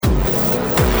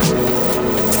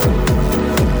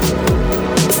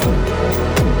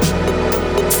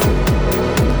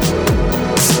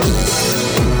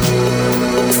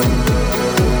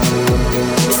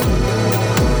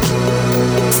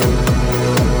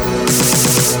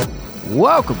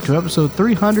Welcome to episode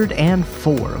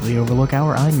 304 of the Overlook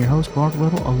Hour. I'm your host, Mark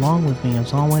Little. Along with me,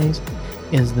 as always,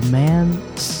 is the man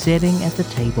sitting at the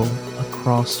table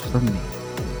across from me.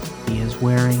 He is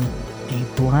wearing a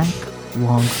black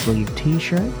long-sleeve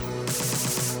t-shirt.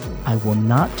 I will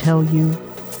not tell you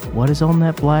what is on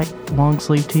that black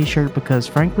long-sleeve t-shirt because,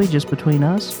 frankly, just between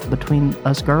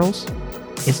us girls,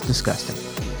 it's disgusting.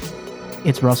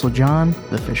 It's Russell John,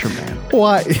 the Fisherman.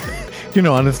 Why?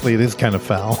 Honestly, it is kind of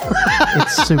foul.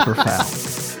 It's super foul.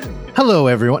 Hello,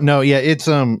 everyone. No, yeah, it's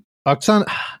Oksana.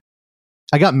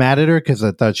 I got mad at her because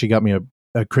I thought she got me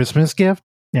a Christmas gift.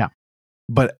 Yeah,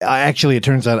 but it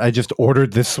turns out I just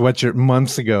ordered this sweatshirt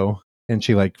months ago, and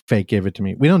she fake gave it to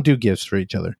me. We don't do gifts for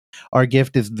each other. Our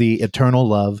gift is the eternal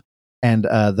love and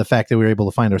the fact that we were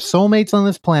able to find our soulmates on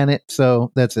this planet.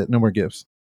 So that's it. No more gifts,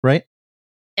 right?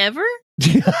 Ever?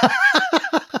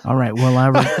 All right.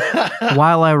 Well,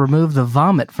 while I remove the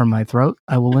vomit from my throat,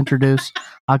 I will introduce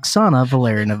Oksana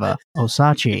Valerianova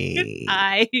Osachi.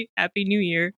 Hi. Happy New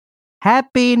Year.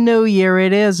 Happy New Year.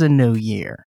 It is a new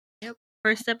year. Yep.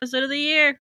 First episode of the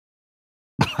year.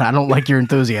 I don't like your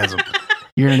enthusiasm.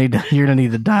 You're gonna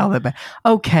need to dial that back.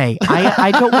 Okay.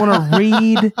 I don't want to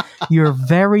read your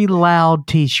very loud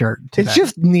t-shirt today. It's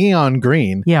just neon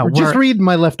green. Yeah. Just read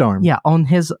my left arm. Yeah. On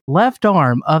his left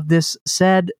arm of this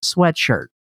said sweatshirt,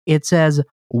 it says,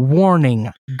 "Warning,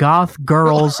 goth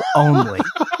girls only."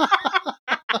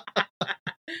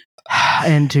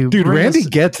 And Randy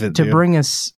gets it. Bring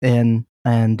us in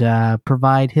and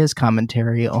provide his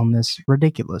commentary on this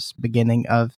ridiculous beginning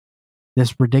of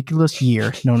this ridiculous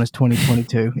year known as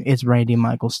 2022. It's Randy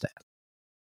Michael Staff.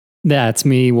 That's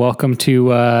me. Welcome to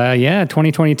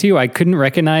 2022. I couldn't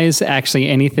recognize actually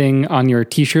anything on your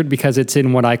t-shirt because it's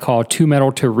in what I call too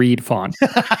metal to read font.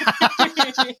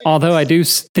 Although I do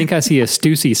think I see a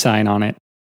Stussy sign on it.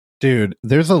 Dude,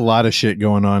 there's a lot of shit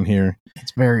going on here.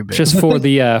 It's very big. Just for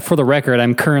the record,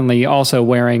 I'm currently also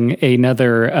wearing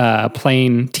another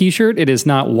plain t-shirt. It is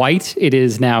not white. It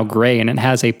is now gray, and it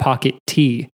has a pocket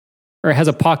T. Or it has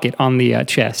a pocket on the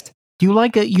chest. Do you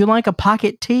like a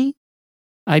pocket tee?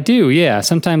 I do, yeah.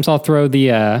 Sometimes I'll throw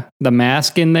the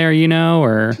mask in there,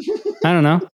 or I don't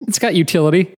know. It's got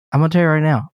utility. I'm gonna tell you right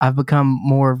now, I've become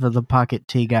more of the pocket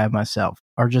tee guy myself,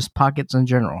 or just pockets in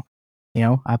general.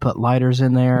 I put lighters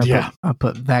in there. I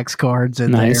put Vax cards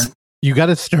in there. You got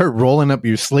to start rolling up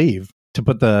your sleeve to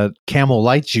put the Camel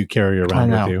lights you carry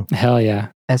around with you. Hell yeah,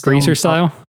 that's greaser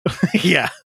style. Yeah.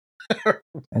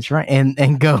 That's right.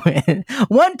 And go in.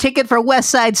 One ticket for West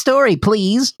Side Story,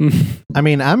 please. I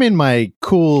mean, I'm in my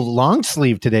cool long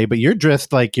sleeve today, but you're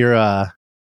dressed like you're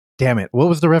damn it. What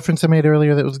was the reference I made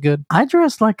earlier that was good? I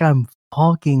dress like I'm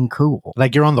fucking cool.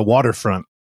 Like you're on the waterfront.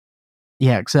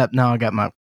 Yeah, except now I got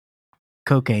my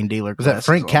cocaine dealer. Was that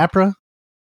Frank Capra?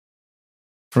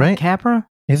 Frank Capra?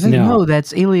 Is it? No,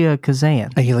 that's Elia Kazan.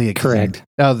 Elia Kazan. Correct.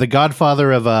 The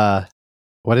godfather of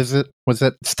what is it? What's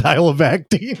that style of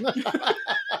acting?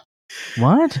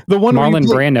 What? The one Marlon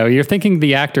Brando. You're thinking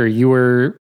the actor.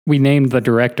 We named the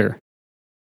director.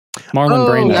 Marlon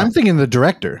Brando. I'm thinking the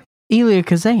director. Elia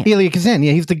Kazan.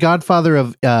 Yeah, he's the godfather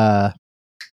of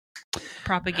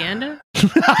Propaganda?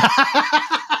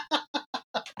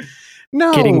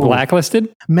 No. Getting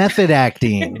blacklisted? Method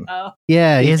acting. Oh.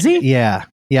 Yeah. Is he? Yeah.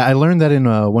 Yeah, I learned that in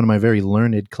one of my very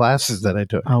learned classes that I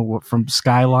took. Oh, from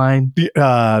Skyline?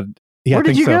 Yeah, where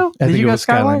did you go? Did you go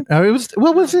Skyline?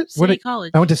 What was it? City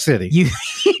College. I went to City.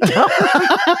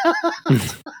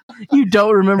 You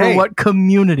don't remember what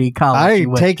community college you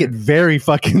went I take to. it very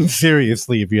fucking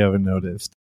seriously if you haven't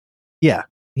noticed. Yeah,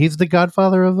 he's the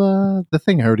godfather of the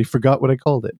thing. I already forgot what I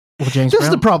called it. Well, James This Brown?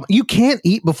 is the problem. You can't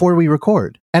eat before we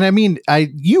record. And I mean,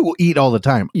 you eat all the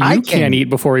time. I can't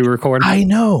eat before we record. I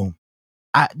know.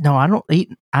 No, I don't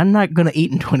eat. I'm not going to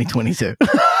eat in 2022.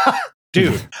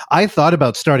 Dude, I thought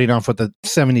about starting off with a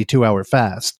 72-hour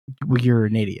fast. Well, you're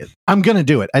an idiot. I'm going to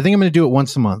do it. I think I'm going to do it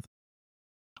once a month.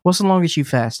 What's the longest you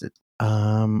fasted?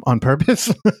 On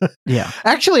purpose? Yeah.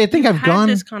 Actually, I think I've gone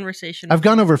this conversation. I've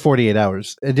gone over 48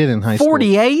 hours. I did in high school.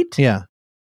 48? Yeah.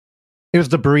 It was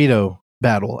the burrito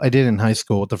battle I did in high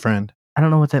school with a friend. I don't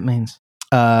know what that means.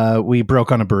 We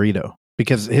broke on a burrito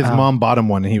because his mom bought him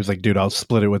one and he was like, dude, I'll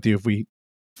split it with you if we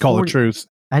call a truce.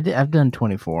 I've done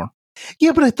 24.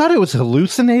 Yeah, but I thought it was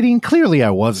hallucinating. Clearly I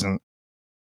wasn't.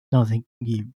 No, I think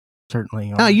you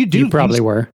certainly are. No, you do. You probably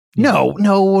were. No.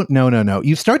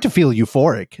 You start to feel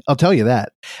euphoric. I'll tell you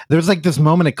that. There's like this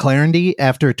moment of clarity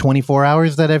after 24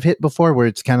 hours that I've hit before where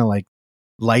it's kind of like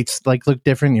lights look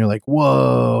different. You're like,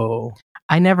 whoa.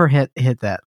 I never hit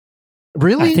that.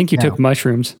 Really? I think you took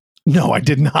mushrooms. No, I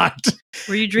did not.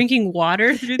 Were you drinking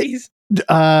water through these?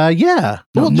 Yeah.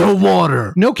 Well, no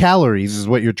water. no calories is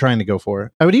what you're trying to go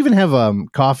for. I would even have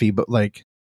coffee, but like,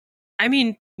 I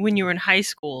mean, when you were in high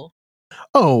school,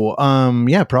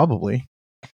 yeah, probably.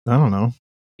 I don't know.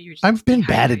 you were just I've been bad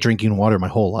at dehydrated. drinking water my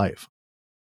whole life.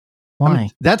 Why?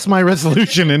 That's my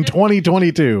resolution in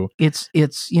 2022. It's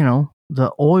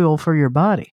the oil for your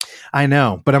body. I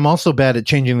know, but I'm also bad at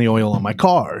changing the oil on my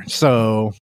car.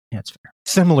 So, That's fair.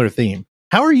 similar theme.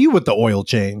 How are you with the oil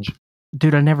change?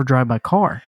 Dude, I never drive my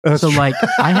car. That's So, true. like,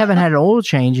 I haven't had an oil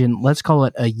change in, let's call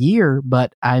it a year,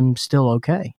 but I'm still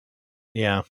okay.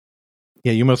 Yeah.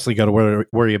 Yeah, you mostly got to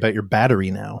worry about your battery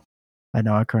now. I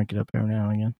know I crank it up every now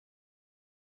and again.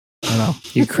 I know.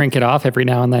 You crank it off every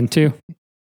now and then too.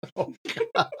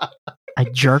 I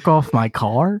jerk off my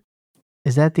car?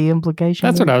 Is that the implication?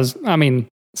 That's what I mean,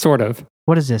 sort of.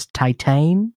 What is this,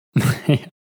 Titan?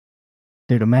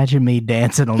 Dude, imagine me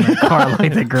dancing on that car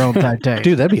like the girl in Titan.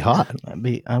 Dude, that'd be hot.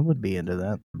 I would be into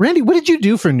that. Randy, what did you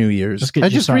do for New Year's? Let's get I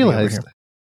you just started over realized. here.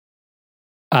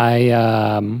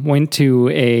 I went to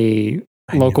a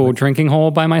I knew local it. drinking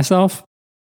hole by myself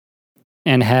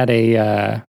and had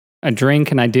a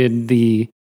drink, and I did the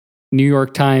New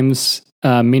York Times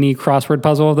mini crossword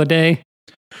puzzle of the day.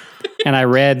 And I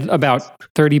read about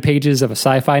 30 pages of a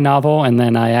sci-fi novel, and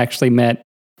then I actually met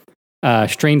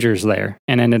strangers there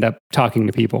and ended up talking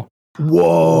to people.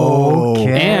 Whoa.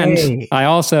 Okay. And I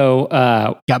also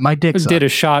Got my dick did sucked. a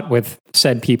shot with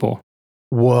said people.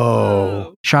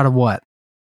 Whoa. Shot of what?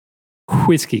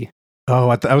 Whiskey. Oh,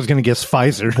 I was going to guess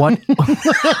Pfizer. What?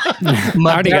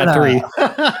 I already got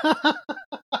Moderna.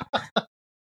 3.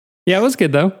 Yeah, it was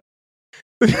good though.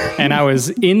 And I was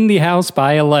in the house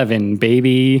by 11,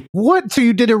 baby. What? So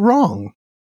you did it wrong?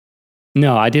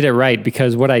 No, I did it right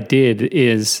because what I did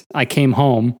is I came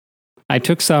home. I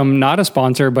took some, not a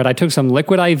sponsor, but I took some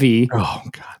liquid IV Oh,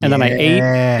 God. and then I ate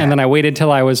Yeah. and then I waited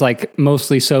till I was like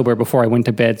mostly sober before I went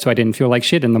to bed so I didn't feel like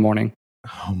shit in the morning.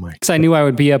 Oh, my Because I knew I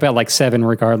would be up at like 7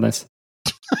 regardless.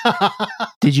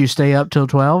 Did you stay up till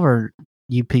 12 or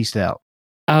you pieced out?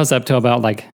 I was up till about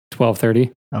like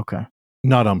 12:30. Okay.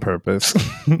 Not on purpose.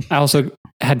 I also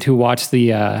had to watch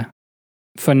the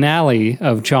finale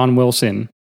of John Wilson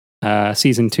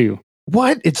season 2.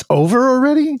 What? It's over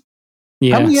already?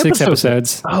 Yeah, many 6 episodes?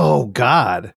 episodes. Oh,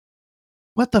 God.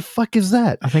 What the fuck is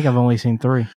that? I think I've only seen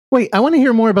 3. Wait, I want to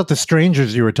hear more about the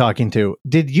strangers you were talking to.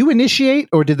 Did you initiate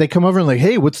or did they come over and like,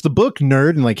 hey, what's the book,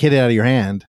 nerd? And like hit it out of your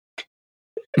hand?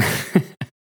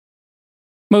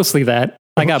 Mostly that.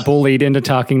 I got bullied into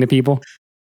talking to people.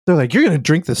 They're like, you're going to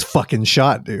drink this fucking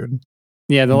shot, dude.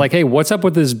 Yeah, they're like, hey, what's up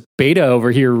with this beta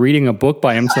over here reading a book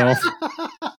by himself?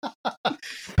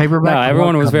 Paperback. No, or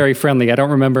everyone was hardcover? very friendly. I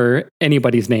don't remember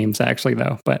anybody's names actually,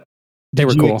 though, but they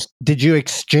were cool. Did you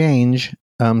exchange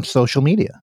social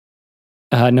media?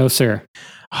 No, sir.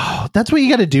 Oh, that's what you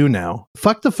got to do now.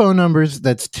 Fuck the phone numbers.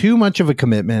 That's too much of a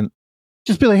commitment.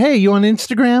 Just be like, hey, you on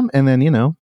Instagram? And then,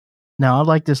 No, I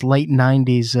like this late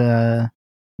 90s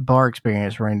bar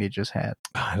experience Randy just had.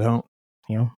 I don't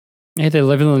Hey, they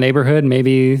live in the neighborhood.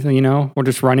 Maybe, we'll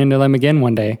just run into them again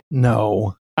one day.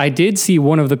 know. I did see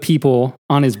one of the people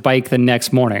on his bike the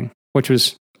next morning, which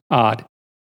was odd.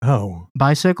 Oh,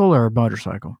 Bicycle or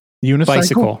motorcycle? unicycle?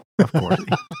 Bicycle. Of course.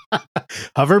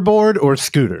 Hoverboard or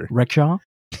scooter? Rickshaw?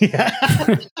 Yeah.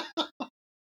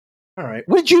 All right.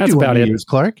 What did you That's do about on New it. Year's,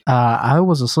 Clark? I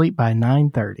was asleep by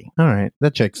 9:30. All right.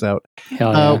 That checks out.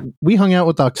 Hell yeah. We hung out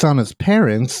with Oksana's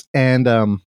parents, and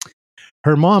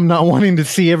her mom, not wanting to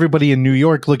see everybody in New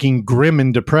York looking grim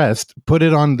and depressed, put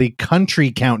it on the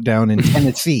country countdown in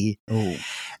Tennessee. Oh.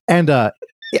 And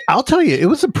I'll tell you, it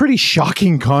was a pretty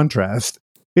shocking contrast.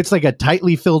 It's like a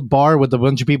tightly filled bar with a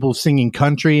bunch of people singing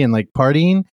country and like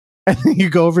partying. And then you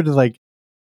go over to like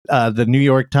the New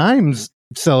York Times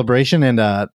celebration, and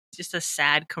Just a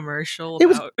sad commercial It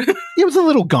was- about it was a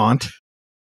little gaunt.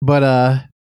 But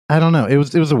I don't know. It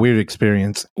was a weird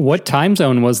experience. What time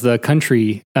zone was the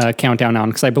country countdown on?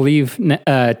 Because I believe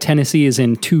Tennessee is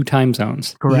in 2 time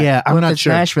zones. Correct. Yeah, I'm Well, if not it's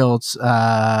sure. Nashville, it's It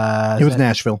was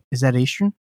Nashville. Is that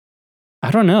Eastern?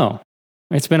 I don't know.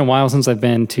 It's been a while since I've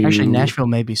been to. Actually, Nashville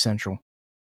may be Central.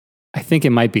 I think it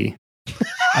might be.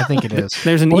 I think it is.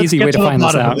 There's an Let's easy get way to the find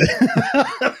this bottom out.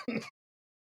 of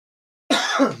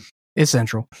it. It's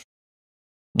Central.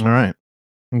 All right.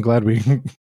 I'm glad we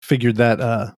figured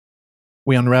that.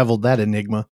 We unraveled that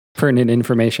enigma. Pertinent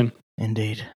information.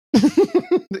 Indeed.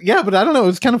 Yeah, but I don't know. It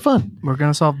was kind of fun. We're going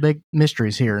to solve big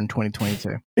mysteries here in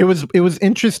 2022. It was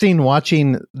interesting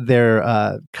watching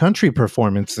their country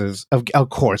performances. Of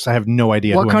course, I have no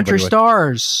idea. What who country anybody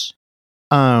stars?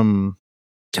 was.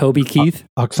 Toby Keith.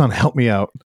 Oksana, help me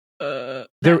out. that,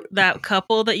 There- that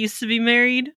couple that used to be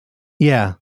married.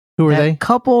 Yeah. Who are that they?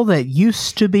 couple that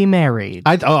used to be married.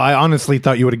 I honestly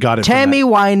thought you would have got it. Tammy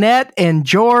Wynette and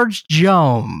George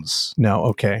Jones. No,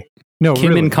 okay. No, Kim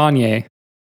really. and Kanye.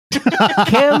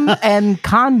 Kim and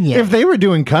Kanye. If they were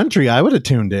doing country, I would have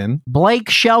tuned in. Blake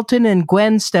Shelton and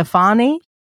Gwen Stefani.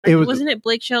 Wasn't it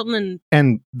Blake Shelton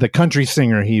and the country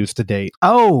singer he used to date.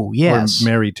 Oh, yes. Or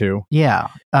married to. Yeah.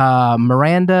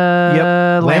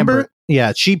 Miranda Lambert.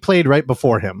 Yeah, she played right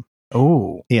before him.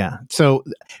 Oh. Yeah. So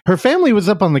her family was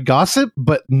up on the gossip,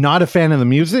 but not a fan of the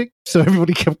music. So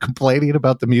everybody kept complaining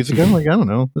about the music. I'm like, I don't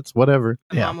know. It's whatever.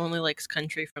 My mom only likes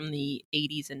country from the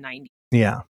 80s and 90s.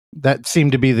 Yeah. That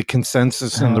seemed to be the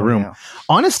consensus in the room. Yeah.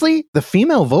 Honestly, the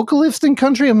female vocalist in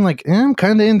country, I'm like, I'm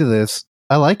kind of into this.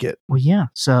 I like it. Well, yeah.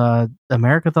 So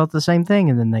America thought the same thing,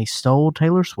 and then they stole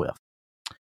Taylor Swift.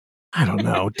 I don't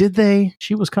know. Did they?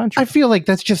 She was country. I feel like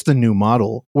that's just the new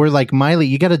model where, like, Miley,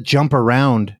 you got to jump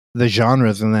around the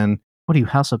genres and then. What are you,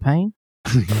 House of Pain?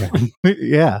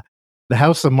 Yeah. The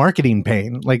House of Marketing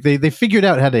Pain. Like, they figured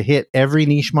out how to hit every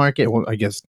niche market. Well, I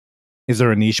guess, is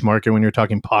there a niche market when you're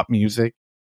talking pop music?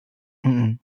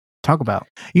 Mm-mm. Talk about.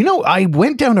 You know, I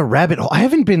went down a rabbit hole. I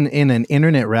haven't been in an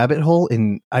internet rabbit hole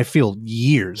in, I feel,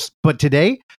 years. But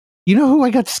today, you know who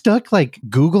I got stuck, like,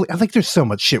 Googling? Like, there's so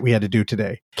much shit we had to do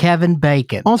today. Kevin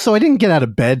Bacon. Also, I didn't get out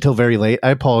of bed till very late.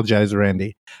 I apologize,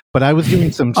 Randy. But I was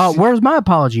doing some... Where's my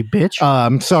apology, bitch?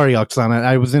 I'm sorry, Oksana.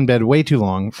 I was in bed way too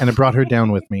long, and I brought her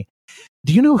down with me.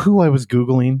 Do you know who I was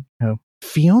Googling? Who?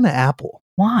 Fiona Apple.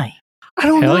 Why? I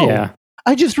don't know. Hell yeah.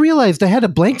 I just realized I had a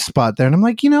blank spot there, and I'm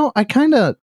like, you know, I kind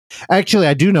of... Actually,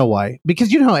 I do know why.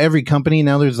 Because you know how every company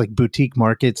now there's like boutique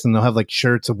markets and they'll have like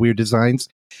shirts of weird designs.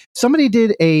 Somebody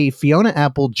did a Fiona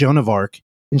Apple Joan of Arc,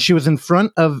 and she was in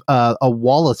front of a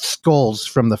wall of skulls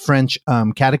from the French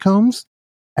catacombs.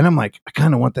 And I'm like, I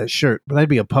kind of want that shirt, but I'd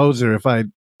be a poser if I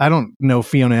don't know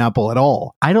Fiona Apple at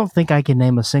all. I don't think I can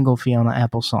name a single Fiona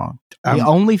Apple song. The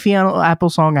only Fiona Apple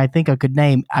song I think I could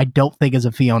name, I don't think is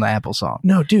a Fiona Apple song.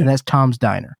 No, dude. And that's Tom's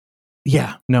Diner.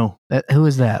 Yeah, no. Who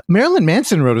is that? Marilyn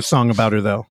Manson wrote a song about her,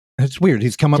 though. It's weird.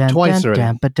 He's come up twice already.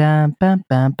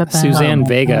 Suzanne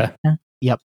Vega.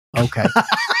 Yep. Okay.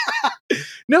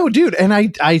 No, dude. And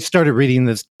I started reading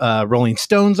this Rolling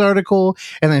Stones article,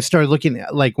 and I started looking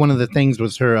at, like, one of the things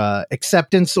was her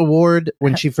acceptance award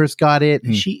when she first got it.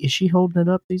 Is she holding it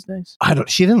up these days?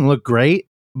 She didn't look great,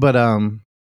 but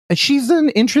she's an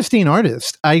interesting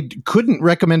artist. I couldn't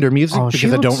recommend her music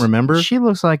because I don't remember. She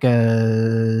looks like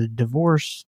a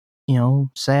divorced,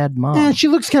 sad mom. Yeah, she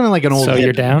looks kind of like an old. So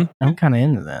you're down? I'm kind of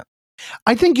into that.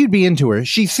 I think you'd be into her.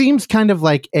 She seems kind of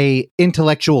like a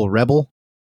intellectual rebel,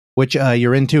 which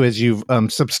you're into as you've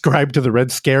subscribed to the Red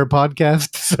Scare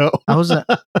podcast. So I was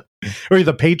or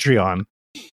the Patreon.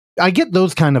 I get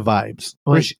those kind of vibes.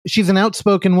 Where she's an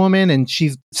outspoken woman and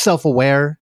she's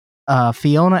self-aware.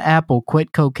 Fiona Apple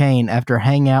quit cocaine after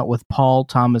hanging out with Paul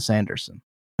Thomas Anderson.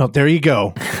 Oh, there you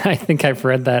go. I think I've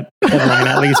read that headline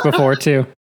at least before, too.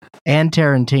 And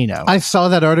Tarantino. I saw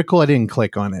that article. I didn't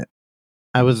click on it.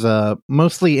 I was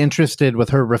mostly interested with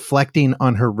her reflecting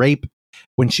on her rape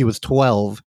when she was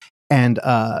 12 and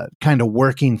kind of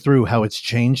working through how it's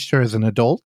changed her as an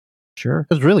adult. Sure.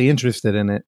 I was really interested in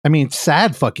it. I mean,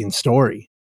 sad fucking story.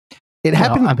 It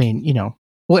happened. I mean,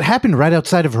 Well, it happened right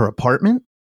outside of her apartment.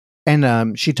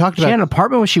 And she talked about... She had an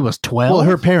apartment when she was 12? Well,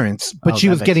 her parents. But she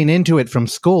was getting into it from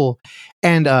school.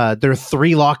 And there are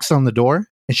 3 locks on the door.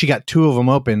 And she got 2 of them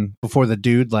open before the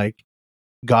dude,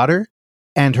 got her.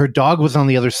 And her dog was on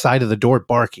the other side of the door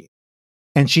barking.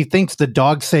 And she thinks the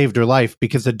dog saved her life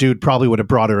because the dude probably would have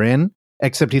brought her in.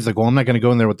 Except he's like, well, I'm not going to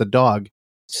go in there with the dog.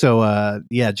 So,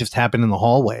 it just happened in the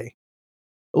hallway.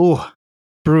 Ooh,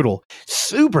 brutal.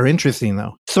 Super interesting,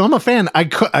 though. So I'm a fan. I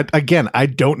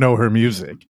don't know her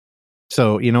music.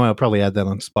 So, I'll probably add that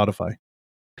on Spotify.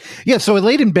 Yeah, so I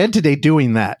laid in bed today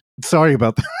doing that. Sorry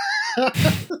about that.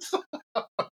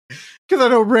 Because I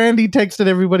know Randy texted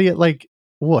everybody at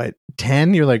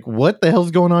 10? You're like, what the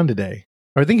hell's going on today?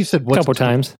 Or I think you said a couple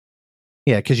times.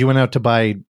 Yeah, because you went out to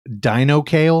buy dino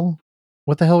kale.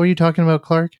 What the hell were you talking about,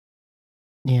 Clark?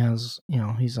 Yeah,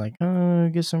 he's like,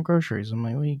 get some groceries. I'm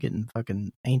like, what are you getting?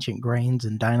 Fucking ancient grains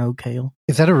and dino kale?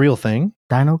 Is that a real thing?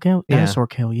 Dino kale? Yeah. Dinosaur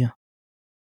kale, yeah.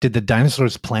 Did the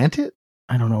dinosaurs plant it?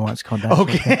 I don't know why it's called dinosaur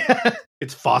kale.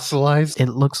 It's fossilized? It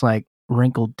looks like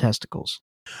wrinkled testicles.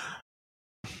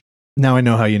 Now I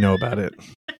know how you know about it.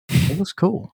 It looks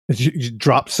cool. You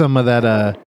drop some of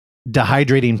that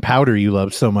dehydrating powder you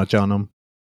love so much on them.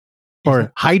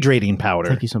 Or hydrating powder.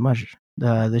 Thank you so much.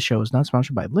 This show is not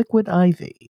sponsored by Liquid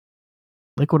IV.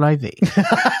 Liquid IV.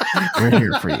 We're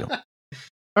here for you.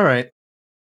 All right.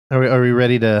 Are we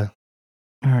ready to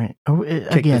All right. Oh, this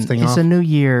again, thing it's off. a new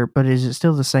year, but is it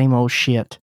still the same old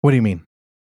shit What do you mean?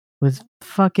 with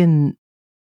fucking?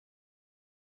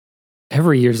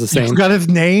 Every year's the You same. got his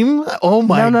name? Oh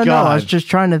my No. god! I was just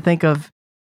trying to think of,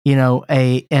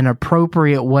 an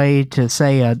appropriate way to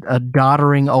say a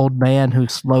doddering old man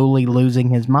who's slowly losing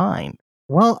his mind.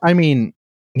 Well, I mean,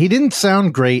 he didn't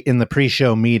sound great in the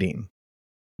pre-show meeting,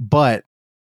 but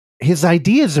his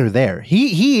ideas are there.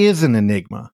 He is an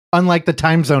enigma, unlike the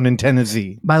time zone in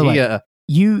Tennessee. By the way,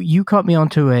 you caught me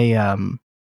onto a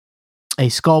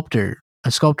sculptor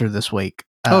this week.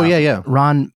 yeah.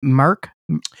 Ron Merck.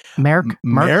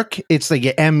 It's like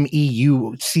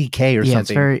Meuck or yeah,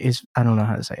 something. I don't know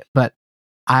how to say it, but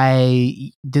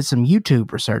I did some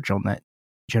YouTube research on that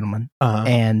gentleman,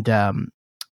 and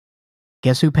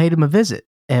guess who paid him a visit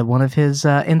at one of his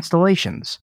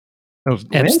installations?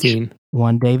 Epstein. Lynch?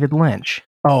 One David Lynch.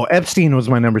 Oh, Epstein was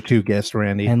my number 2 guest,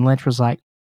 Randy. And Lynch was like,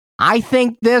 I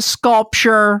think this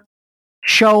sculpture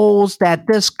shows that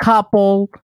this couple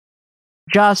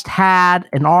just had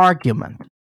an argument.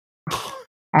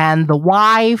 And the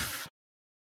wife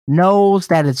knows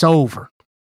that it's over.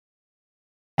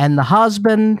 And the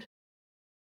husband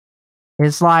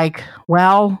is like,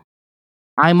 well,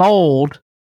 I'm old.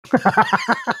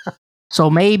 So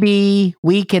maybe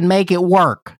we can make it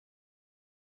work.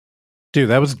 Dude,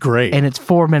 that was great. And it's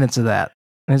 4 minutes of that.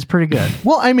 And it's pretty good.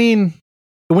 Well, I mean,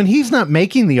 when he's not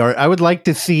making the art, I would like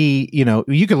to see,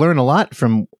 you could learn a lot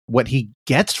from what he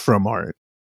gets from art.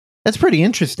 That's pretty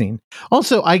interesting.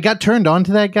 Also, I got turned on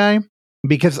to that guy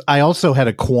because I also had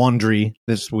a quandary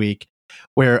this week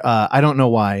where I don't know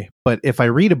why, but if I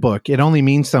read a book, it only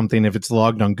means something if it's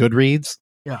logged on Goodreads.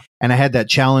 Yeah. And I had that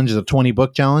challenge, the 20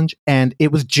 book challenge, and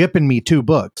it was jipping me 2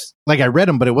 books. Like I read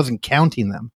them, but it wasn't counting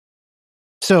them.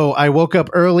 So I woke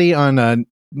up early on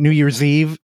New Year's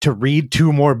Eve to read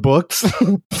 2 more books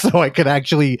so I could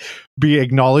actually be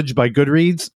acknowledged by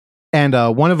Goodreads. And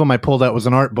one of them I pulled out was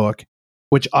an art book,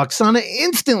 which Oksana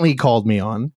instantly called me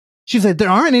on. She said, there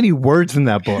aren't any words in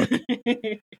that book.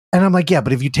 And I'm like, yeah,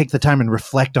 but if you take the time and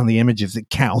reflect on the images, it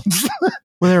counts.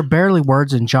 Well, there are barely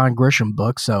words in John Grisham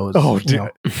books, so it's, dude.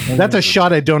 That's a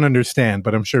shot I don't understand,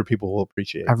 but I'm sure people will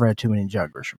appreciate it. I've read too many John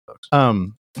Grisham books.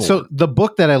 So the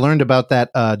book that I learned about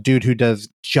that dude who does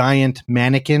giant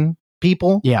mannequin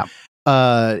people, Yeah.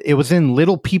 It was in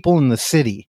Little People in the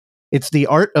City. It's the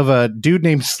art of a dude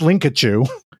named Slinkachoo,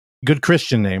 good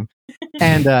Christian name,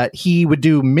 and he would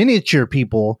do miniature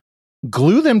people,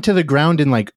 glue them to the ground in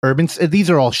like urban.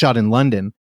 These are all shot in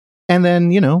London, and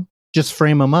then just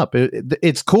frame them up.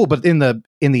 It's cool, but in the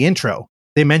intro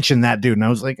they mentioned that dude, and I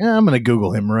was like, I'm going to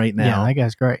Google him right now. Yeah, that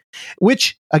guy's great.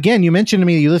 Which again, you mentioned to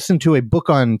me you listened to a book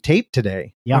on tape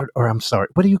today. Yeah, or I'm sorry,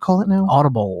 what do you call it now?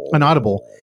 Audible. An Audible,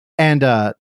 and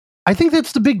I think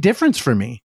that's the big difference for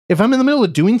me. If I'm in the middle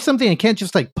of doing something, I can't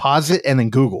just like pause it and then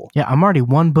Google. Yeah, I'm already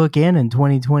 1 book in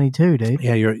 2022, dude.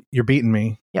 Yeah, you're beating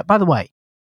me. Yeah. By the way,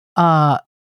 I'm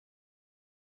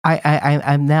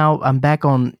back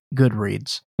on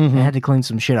Goodreads. Mm-hmm. I had to clean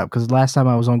some shit up because the last time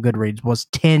I was on Goodreads was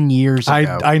 10 years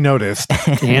ago. I noticed.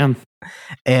 Damn.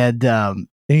 And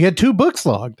you had 2 books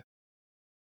logged.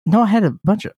 no, I had a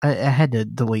bunch of. I had to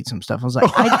delete some stuff. I was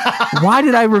like, why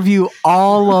did I review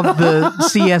all of the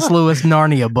C.S. Lewis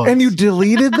Narnia books? And you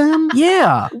deleted them?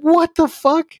 Yeah. What the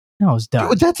fuck? No, I was done.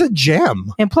 Dude, that's a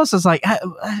gem. And plus, it's like,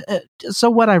 so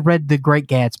what? I read The Great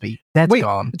Gatsby. That's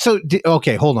gone. So,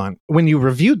 okay, hold on. When you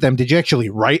reviewed them, did you actually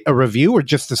write a review or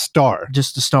just a star?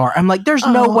 Just a star. I'm like, there's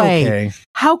no way. Okay.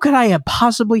 How could I have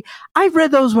possibly? I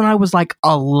read those when I was like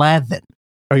 11.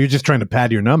 Are you just trying to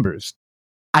pad your numbers?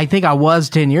 I think I was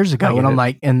 10 years ago, and I'm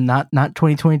like, and not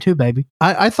 2022, baby.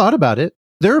 I thought about it.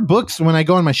 There are books when I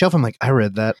go on my shelf, I'm like, I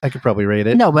read that. I could probably rate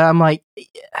it. No, but I'm like,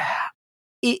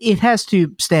 it has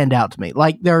to stand out to me.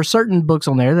 Like there are certain books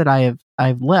on there that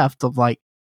I've left of like,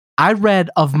 I read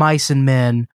Of Mice and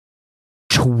Men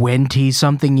 20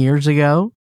 something years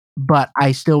ago, but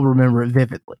I still remember it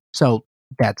vividly. So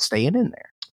that's staying in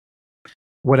there.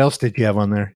 What else did you have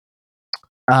on there?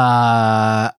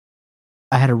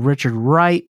 I had a Richard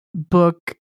Wright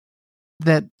book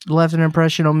that left an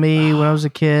impression on me when I was a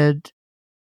kid.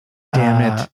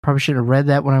 Damn it. Probably should have read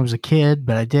that when I was a kid,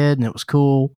 but I did, and it was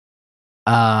cool.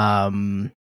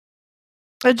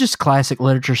 Just classic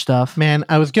literature stuff. Man,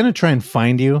 I was going to try and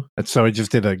find you, so I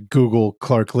just did a Google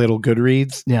Clark Little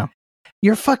Goodreads. Yeah.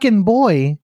 Your fucking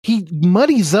boy, he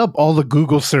muddies up all the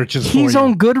Google searches for you. He's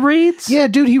on Goodreads? Yeah,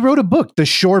 dude, he wrote a book, The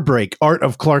Shore Break, Art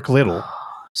of Clark Little.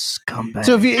 Scumbag.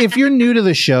 So if you're new to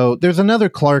the show, there's another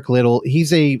Clark Little.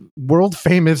 He's a world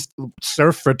famous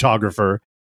surf photographer.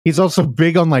 He's also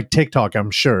big on like TikTok,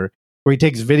 I'm sure, where he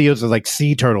takes videos of like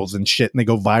sea turtles and shit and they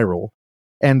go viral.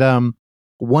 And a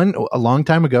long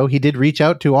time ago, he did reach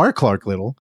out to our Clark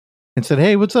Little and said,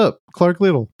 "Hey, what's up, Clark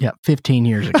Little?" Yeah, 15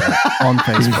 years ago on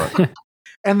Facebook.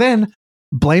 And then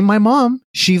blame my mom.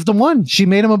 She's the one. She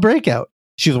made him a breakout.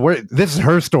 This is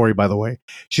her story, by the way.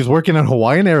 She's working on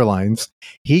Hawaiian Airlines.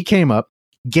 He came up,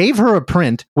 gave her a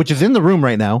print, which is in the room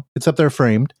right now. It's up there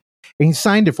framed. And he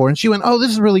signed it for her. And she went, "Oh,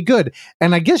 this is really good."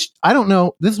 And I guess, I don't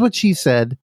know. This is what she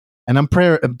said. And I'm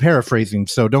paraphrasing,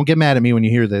 so don't get mad at me when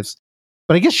you hear this.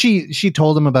 But I guess she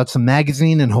told him about some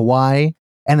magazine in Hawaii.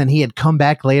 And then he had come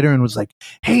back later and was like,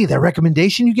 "Hey, that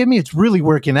recommendation you gave me, it's really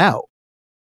working out."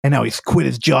 And now he's quit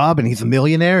his job and he's a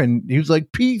millionaire. And he was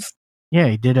like, "Peace." Yeah,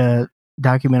 he did a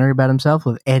documentary about himself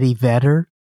with Eddie Vedder.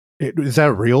 Is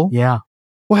that real? Yeah.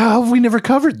 Wow, how have we never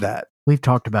covered that? We've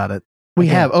talked about it. We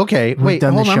have. Okay, We've wait,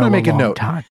 done hold the on. I'm show going to make a long note.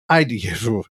 time.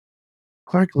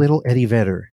 Clark Little, Eddie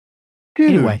Vedder.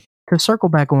 Dude. Anyway, to circle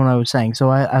back on what I was saying, so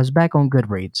I was back on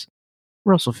Goodreads.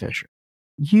 Russell Fisher,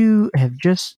 you have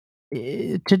just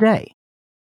today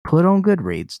put on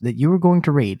Goodreads that you were going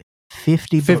to read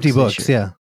 50 books, this year. yeah.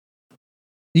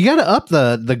 You got to up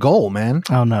the goal, man.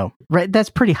 Oh, no. Right, that's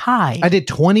pretty high. I did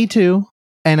 22,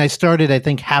 and I started, I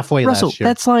think, halfway Russell, last year.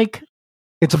 that's like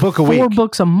it's a book a week. 4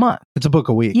 books a month. It's a book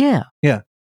a week. Yeah. Yeah.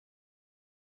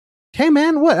 Hey,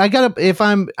 man, what? I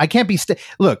can't be,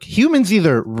 look, humans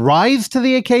either rise to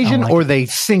the occasion or they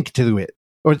sink to it.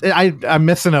 Or I'm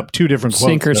messing up 2 different quotes.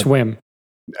 Sink or swim.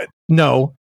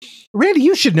 No. Randy,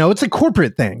 you should know. It's a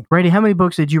corporate thing. Randy, how many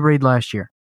books did you read last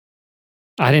year?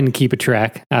 I didn't keep a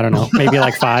track. I don't know. Maybe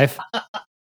like 5. Are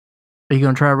you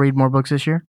going to try to read more books this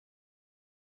year?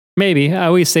 Maybe. I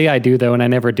always say I do, though, and I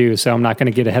never do, so I'm not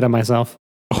going to get ahead of myself.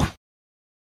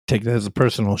 Take that as a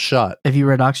personal shot. Have you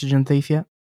read Oxygen Thief yet?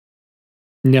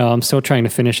 No, I'm still trying to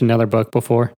finish another book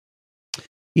before.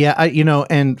 Yeah,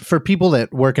 and for people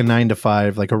that work a 9 to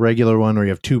 5, like a regular one where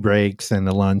you have 2 breaks and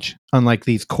a lunch, unlike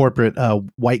these corporate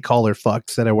white collar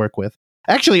fucks that I work with.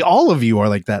 Actually, all of you are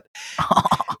like that.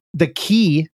 The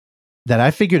key that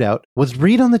I figured out was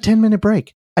read on the 10-minute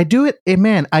break. I do it, and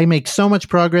man, I make so much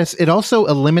progress. It also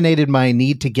eliminated my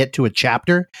need to get to a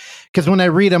chapter. Because when I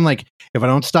read, I'm like, if I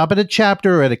don't stop at a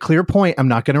chapter or at a clear point, I'm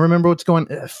not going to remember what's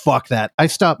going on. Fuck that. I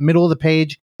stop middle of the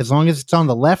page. As long as it's on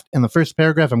the left and the first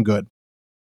paragraph, I'm good.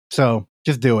 So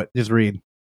just do it. Just read.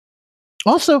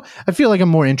 Also, I feel like I'm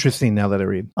more interesting now that I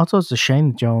read. Also, it's a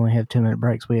shame that y'all only have 10-minute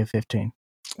breaks. We have 15.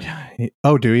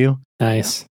 Oh, do you?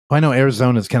 Nice. I know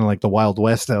Arizona's kind of like the Wild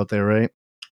West out there, right?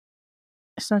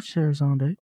 It's not just Arizona,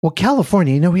 dude. Well,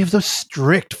 California, we have those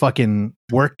strict fucking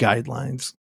work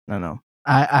guidelines. No.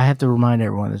 I have to remind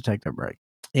everyone to take their break.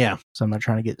 Yeah. So I'm not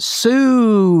trying to get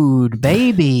sued,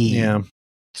 baby. Yeah.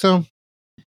 So,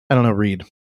 I don't know, read.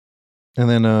 And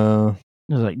then, I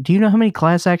was like, do you know how many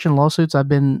class action lawsuits I've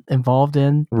been involved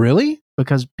in? Really?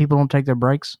 Because people don't take their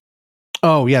breaks?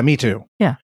 Oh, yeah, me too.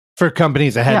 Yeah. For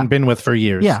companies I hadn't been with for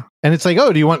years. Yeah. And it's like,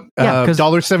 oh, do you want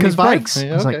 $1.75? Breaks.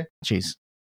 Yeah, I was okay. like, jeez.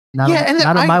 Not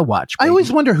on my watch. Baby. I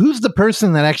always wonder who's the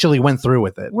person that actually went through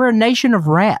with it. We're a nation of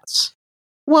rats.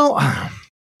 Well,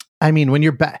 I mean, when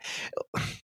you're back,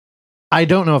 I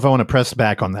don't know if I want to press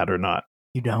back on that or not.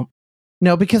 You don't?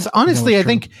 No, because honestly, I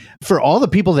think for all the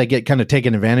people that get kind of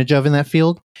taken advantage of in that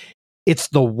field, it's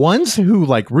the ones who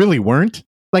like really weren't.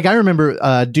 Like I remember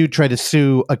a dude tried to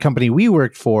sue a company we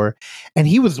worked for, and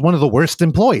he was one of the worst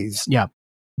employees. Yeah.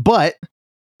 But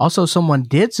also someone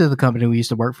did sue the company we used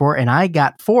to work for, and I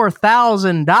got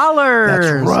 $4,000.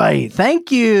 That's right.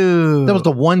 Thank you. That was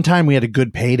the one time we had a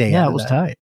good payday. Yeah, it was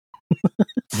tight.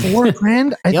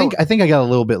 $4,000? I think I got a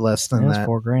little bit less than that.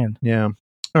 $4,000. Yeah.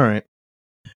 All right.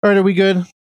 Are we good?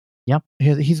 Yep.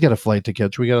 He's got a flight to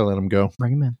catch. We got to let him go.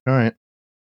 Bring him in. All right.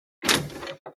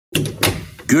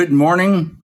 Good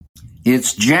morning.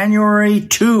 It's January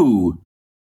 2,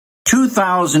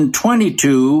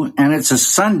 2022, and it's a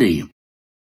Sunday.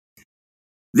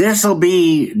 This'll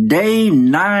be day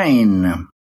 9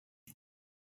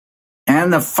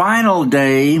 and the final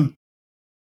day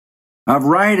of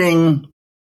riding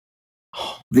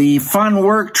the fun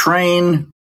work train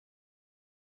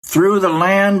through the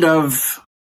land of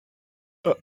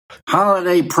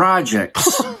holiday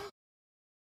projects.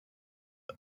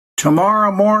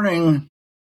 Tomorrow morning,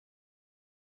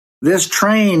 this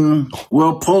train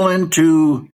will pull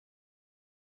into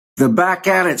the Back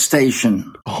At It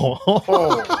station.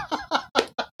 Oh.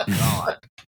 God.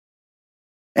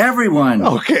 Everyone.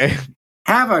 Okay.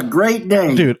 Have a great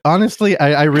day. Dude, honestly,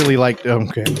 I really like...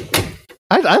 Okay.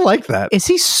 I like that. Is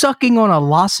he sucking on a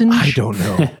lozenge? I don't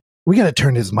know. We got to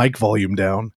turn his mic volume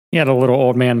down. He had a little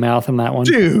old man mouth in that one.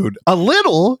 Dude, a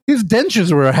little? His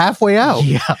dentures were halfway out.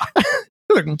 Yeah.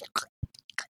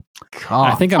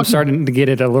 God. I think I'm starting to get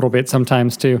it a little bit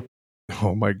sometimes too.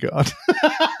 Oh my God.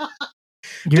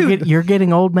 You're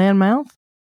getting old man mouth?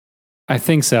 I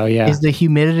think so, yeah. Is the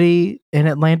humidity in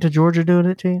Atlanta, Georgia doing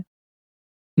it to you?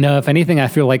 No, if anything, I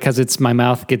feel like because my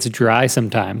mouth gets dry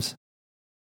sometimes.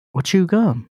 Well, chew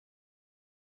gum.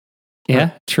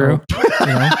 Yeah, true. You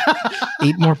know,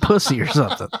 eat more pussy or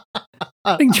something.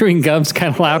 I think chewing gum's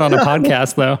kind of loud on a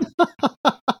podcast, though.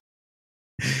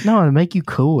 No, it'll make you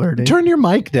cooler, dude. Turn your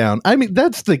mic down. I mean,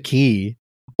 that's the key.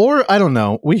 Or I don't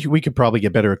know. We could probably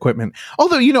get better equipment.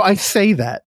 Although, I say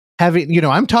that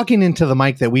I'm talking into the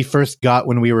mic that we first got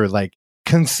when we were like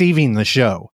conceiving the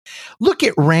show. Look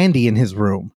at Randy in his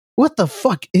room. What the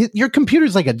fuck? Your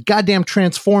computer's like a goddamn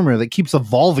transformer that keeps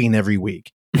evolving every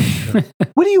week.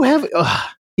 What do you have?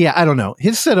 Yeah, I don't know.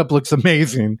 His setup looks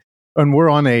amazing. And we're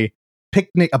on a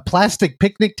plastic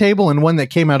picnic table and one that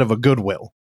came out of a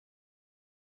Goodwill.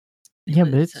 Yeah,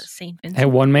 but It's it's St. Vincent. Hey,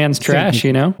 one man's trash,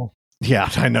 you know? Yeah,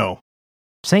 I know.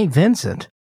 St. Vincent,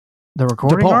 the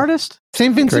recording DePaul. artist?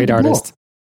 St. Vincent Great de Paul.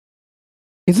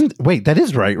 artist. Wait, that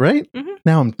is right? Mhm.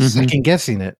 Now I'm Mhm. second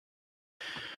guessing it.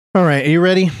 All right, are you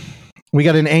ready? We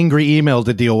got an angry email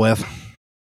to deal with.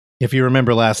 If you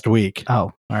remember last week. Oh,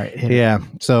 all right. hit it. Yeah.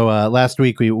 So last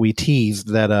week we teased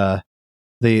that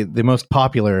the most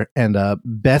popular and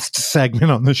best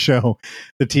segment on the show,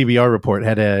 the TBR report,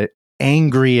 had a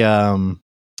angry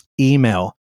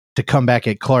email to come back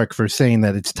at Clark for saying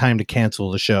that it's time to cancel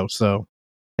the show. So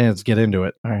let's get into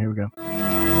it. All right, here we go. The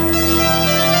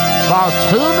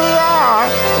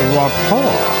TBR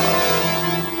report.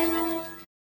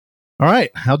 All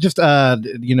right. I'll just,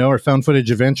 our found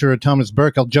footage adventurer, Thomas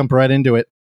Burke, I'll jump right into it.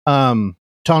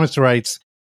 Thomas writes,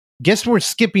 guess we're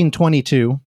skipping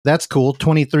 22. That's cool.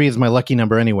 23 is my lucky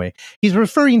number anyway. He's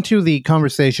referring to the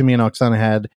conversation me and Oksana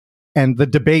had and the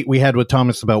debate we had with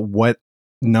Thomas about what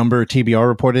number TBR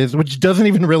report is, which doesn't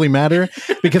even really matter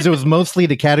because it was mostly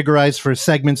to categorize for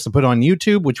segments to put on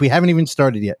YouTube, which we haven't even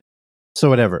started yet. So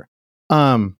whatever.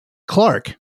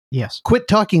 Clark. Yes. Quit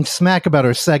talking smack about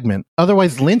our segment.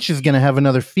 Otherwise, Lynch is going to have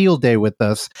another field day with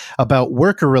us about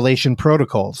worker relation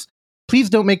protocols. Please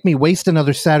don't make me waste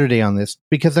another Saturday on this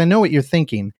because I know what you're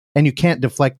thinking and you can't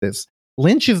deflect this.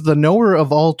 Lynch is the knower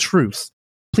of all truths.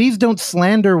 Please don't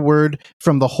slander word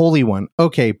from the Holy One.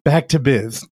 Okay, back to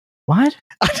biz. What?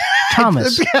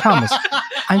 Thomas,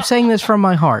 I'm saying this from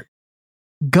my heart.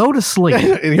 Go to sleep.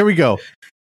 Here we go.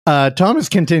 Thomas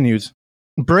continues.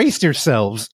 Brace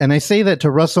yourselves, and I say that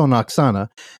to Russell and Oksana,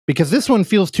 because this one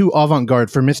feels too avant-garde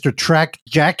for Mr. Track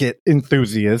Jacket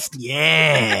enthusiast.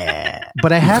 Yeah.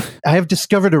 But I have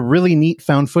discovered a really neat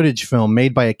found footage film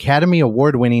made by Academy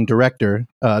Award-winning director,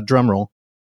 drumroll,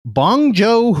 Bong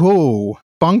Joon-ho.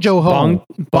 Bong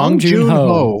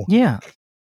Joon-ho. Yeah.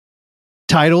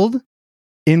 Titled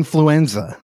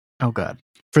Influenza. Oh, God.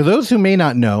 For those who may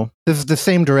not know, this is the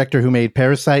same director who made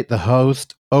Parasite, The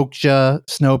Host, Okja,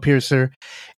 Snowpiercer.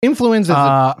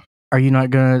 Influenza. Are you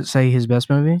not going to say his best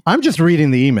movie? I'm just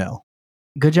reading the email.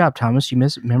 Good job, Thomas. You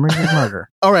missed Memories of Murder.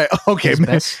 All right. Okay. His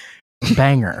best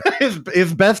banger.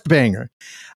 his best banger.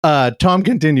 Tom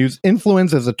continues.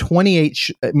 Influenza is a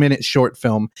 28-minute short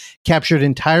film captured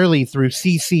entirely through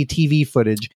CCTV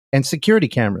footage and security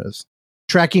cameras,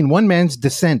 tracking one man's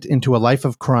descent into a life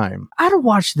of crime. I'd have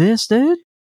watched this, dude.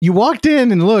 You walked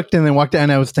in and looked and then walked out,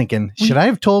 and I was thinking, should I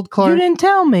have told Clark? You didn't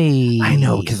tell me. I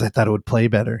know, because I thought it would play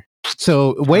better.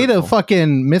 So, way to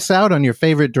fucking miss out on your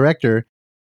favorite director,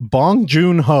 Bong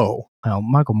Joon-ho. Well,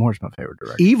 Michael Moore's my favorite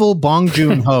director. Evil Bong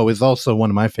Joon-ho is also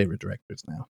one of my favorite directors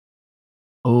now.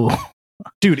 Oh,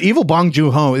 Dude, Evil Bong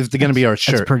Joon-ho is going to be our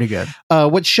shirt. That's pretty good.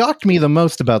 What shocked me the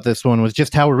most about this one was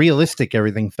just how realistic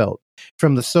everything felt,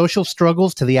 from the social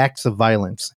struggles to the acts of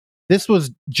violence. This was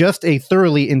just a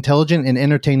thoroughly intelligent and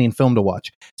entertaining film to watch,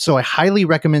 so I highly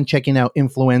recommend checking out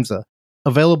Influenza,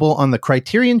 available on the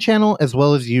Criterion channel as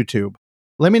well as YouTube.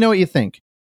 Let me know what you think.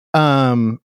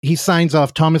 He signs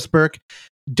off, Thomas Burke,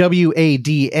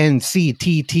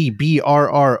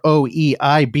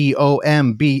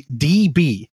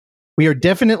 WADNCTTBRROEIBOMBDB. We are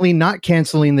definitely not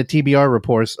canceling the TBR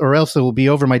reports, or else it will be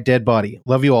over my dead body.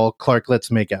 Love you all. Clark, let's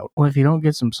make out. Well, if you don't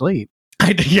get some sleep.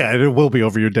 Yeah, it will be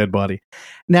over your dead body.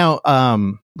 Now,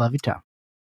 Love you, Tom.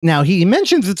 Now, he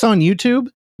mentions it's on YouTube.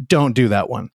 Don't do that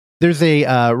one. There's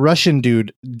a Russian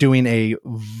dude doing a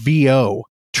VO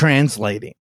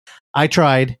translating. I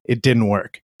tried. It didn't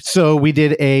work. So we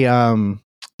did a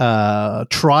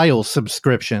trial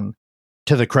subscription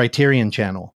to the Criterion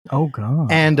channel. Oh,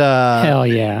 God. And hell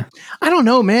yeah. I don't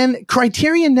know, man.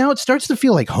 Criterion now, it starts to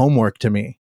feel like homework to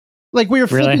me. Like we were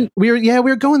Really? we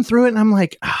were going through it, and I'm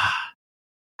like,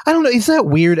 I don't know. Is that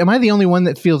weird? Am I the only one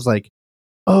that feels like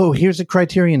oh, here's a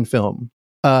Criterion film.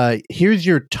 Here's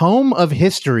your tome of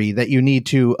history that you need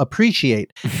to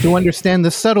appreciate to understand the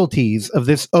subtleties of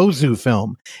this Ozu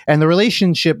film and the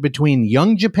relationship between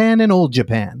young Japan and old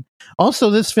Japan. Also,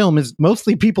 this film is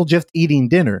mostly people just eating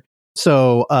dinner,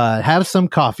 so have some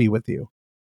coffee with you.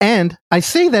 And I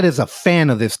say that as a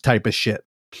fan of this type of shit,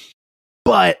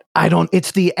 but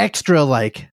it's the extra,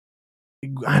 like,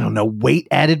 I don't know, weight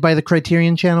added by the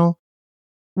Criterion Channel,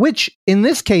 which in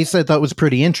this case I thought was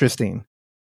pretty interesting.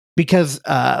 Because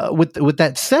with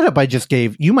that setup I just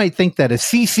gave, you might think that a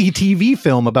CCTV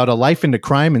film about a life into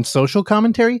crime and social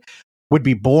commentary would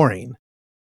be boring.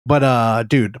 But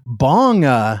dude,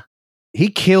 Bong, he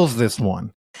kills this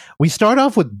one. We start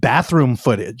off with bathroom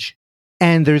footage,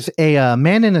 and there's a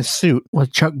man in a suit. Was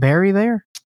Chuck Berry there?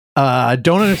 I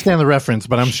don't understand the reference,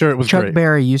 but I'm sure it was Chuck great.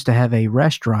 Berry used to have a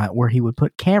restaurant where he would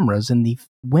put cameras in the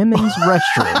women's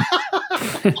restroom.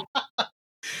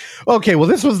 Okay, well,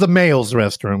 this was the male's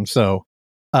restroom, so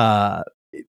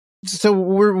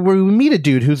we meet a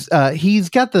dude who's he's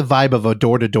got the vibe of a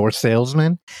door-to-door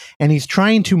salesman, and he's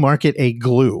trying to market a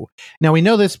glue. Now we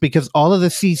know this because all of the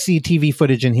CCTV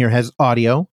footage in here has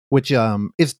audio, which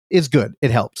is good. It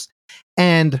helps,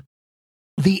 and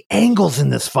the angles in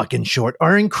this fucking short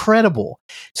are incredible.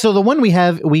 So the one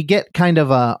we get kind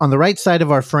of on the right side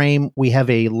of our frame, we have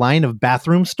a line of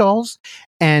bathroom stalls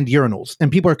and urinals,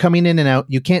 and people are coming in and out.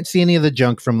 You can't see any of the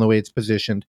junk from the way it's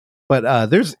positioned, but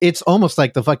it's almost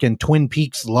like the fucking Twin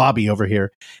Peaks lobby over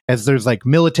here, as there's like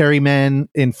military men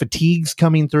in fatigues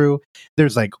coming through.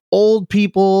 There's like old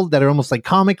people that are almost like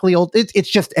comically old. It's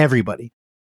just everybody.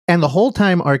 And the whole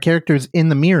time our character's in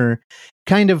the mirror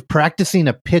kind of practicing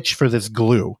a pitch for this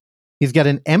glue. He's got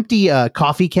an empty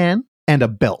coffee can and a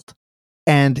belt.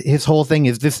 And his whole thing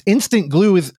is this instant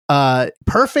glue is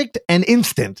perfect and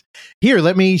instant. Here,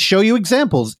 let me show you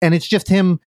examples. And it's just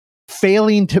him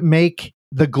failing to make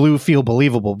the glue feel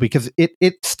believable because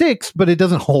it sticks, but it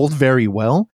doesn't hold very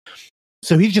well.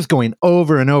 So he's just going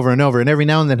over and over and over. And every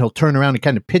now and then he'll turn around and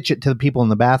kind of pitch it to the people in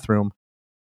the bathroom.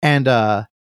 And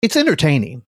it's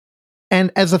entertaining. And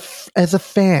as a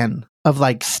fan of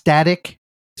like static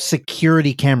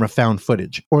security camera found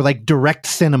footage or like direct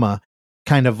cinema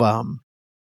kind of I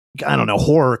don't know,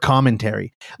 horror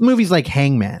commentary, movies like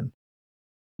Hangman,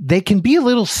 they can be a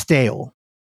little stale.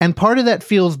 And part of that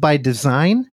feels by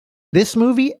design. This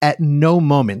movie at no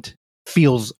moment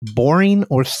feels boring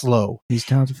or slow. He's a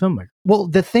talented filmmaker. Well,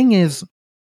 the thing is,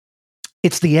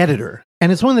 it's the editor.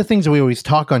 And it's one of the things that we always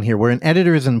talk on here, where an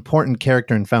editor is an important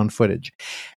character in found footage.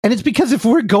 And it's because if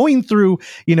we're going through,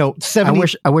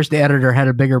 70... I wish the editor had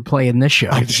a bigger play in this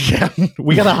show. Yeah,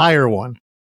 we got to hire one.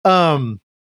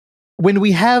 When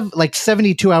we have like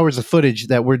 72 hours of footage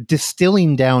that we're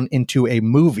distilling down into a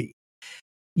movie,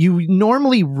 you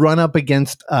normally run up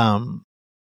against,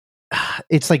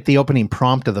 it's like the opening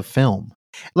prompt of the film.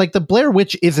 Like the Blair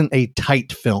Witch isn't a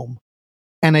tight film.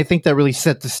 And I think that really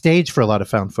set the stage for a lot of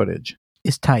found footage.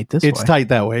 It's tight this way. It's tight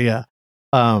that way, yeah.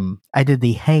 I did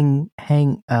the hang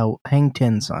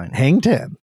 10 sign. Hang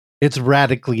 10. It's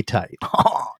radically tight.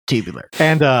 Oh, tubular.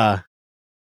 And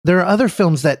there are other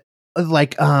films that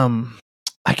like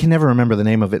I can never remember the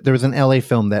name of it. There was an LA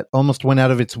film that almost went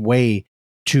out of its way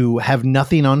to have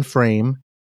nothing on frame,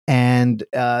 and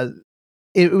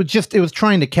it was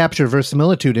trying to capture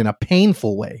verisimilitude in a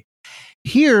painful way.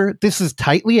 Here, this is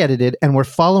tightly edited, and we're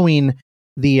following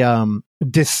the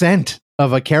descent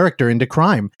of a character into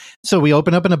crime. So we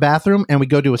open up in a bathroom, and we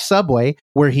go to a subway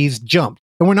where he's jumped.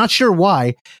 And we're not sure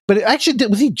why, but it actually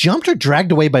was he jumped or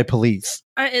dragged away by police?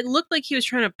 It looked like he was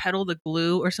trying to peddle the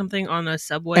glue or something on the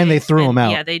subway. And they threw him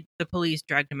out. Yeah, the police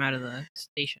dragged him out of the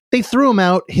station. They threw him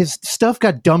out. His stuff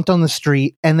got dumped on the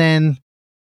street. And then,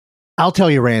 I'll tell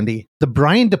you, Randy, the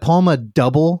Brian De Palma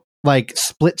double, like,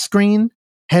 split screen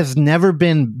has never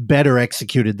been better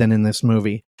executed than in this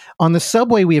movie. On the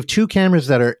subway, we have two cameras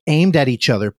that are aimed at each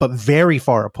other, but very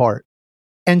far apart.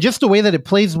 And just the way that it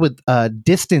plays with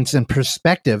distance and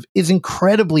perspective is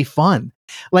incredibly fun.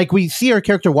 Like, we see our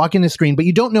character walking the screen, but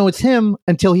you don't know it's him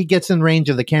until he gets in range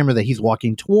of the camera that he's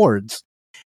walking towards.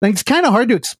 Like, it's kind of hard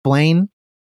to explain,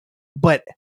 but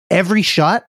every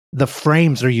shot, the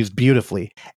frames are used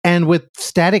beautifully. And with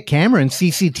static camera and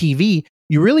CCTV,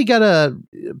 you really got to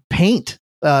paint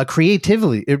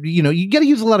creatively. You got to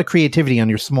use a lot of creativity on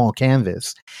your small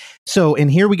canvas. So in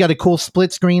here we got a cool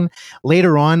split screen.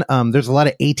 Later on, there's a lot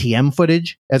of ATM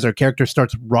footage as our character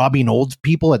starts robbing old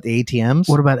people at the ATMs.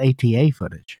 What about ATA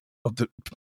footage?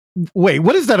 Wait,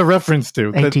 what is that a reference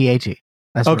to? AT.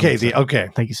 That's okay. Okay.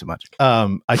 Thank you so much.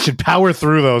 I should power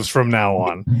through those from now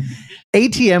on.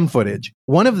 ATM footage.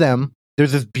 One of them,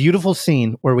 there's this beautiful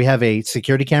scene where we have a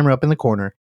security camera up in the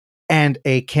corner and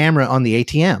a camera on the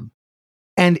ATM.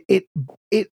 And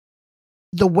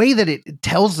the way that it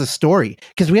tells the story,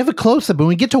 because we have a close-up and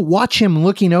we get to watch him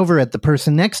looking over at the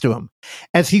person next to him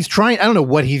as he's trying, I don't know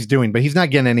what he's doing, but he's not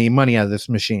getting any money out of this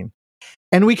machine.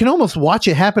 And we can almost watch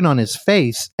it happen on his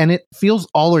face, and it feels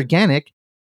all organic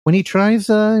when he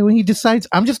decides,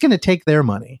 I'm just going to take their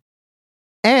money.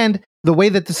 And the way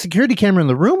that the security camera in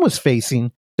the room was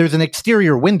facing, there's an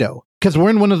exterior window, because we're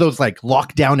in one of those like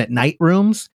locked down at night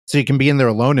rooms, so you can be in there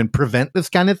alone and prevent this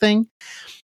kind of thing.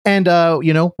 And,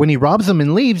 when he robs them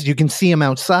and leaves, you can see him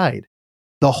outside.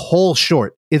 The whole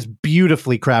short is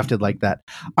beautifully crafted like that.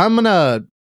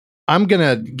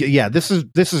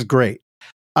 This is great.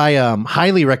 I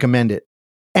highly recommend it.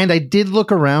 And I did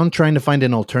look around trying to find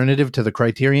an alternative to the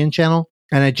Criterion Channel,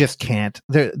 and I just can't.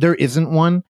 There isn't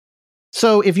one.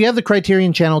 So if you have the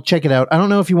Criterion Channel, check it out. I don't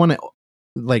know if you want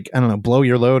to, blow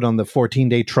your load on the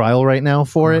 14-day trial right now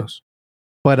for it.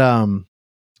 But,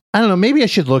 I don't know. Maybe I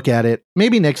should look at it.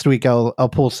 Maybe next week I'll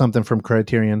pull something from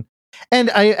Criterion. And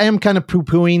I am kind of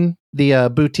poo-pooing the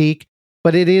boutique,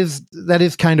 but that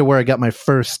is kind of where I got my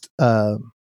first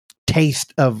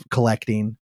taste of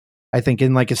collecting. I think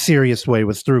in like a serious way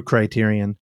was through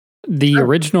Criterion. The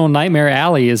original Nightmare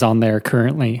Alley is on there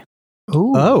currently.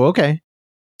 Ooh. Oh, okay.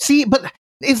 See, but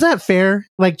is that fair?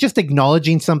 Like just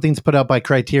acknowledging something's put out by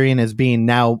Criterion as being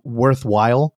now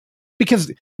worthwhile?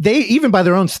 Because they, even by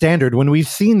their own standard, when we've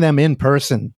seen them in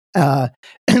person, and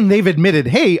they've admitted,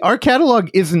 hey, our catalog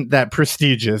isn't that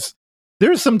prestigious.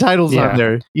 There's some titles on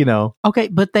there, Okay,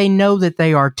 but they know that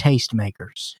they are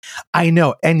tastemakers. I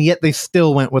know, and yet they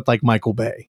still went with like Michael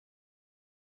Bay.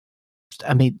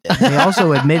 I mean, they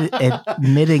also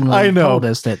admittingly told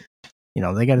us that,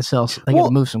 they got to sell, they got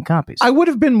to move some copies. I would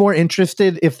have been more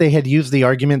interested if they had used the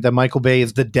argument that Michael Bay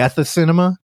is the death of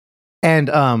cinema and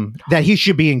that he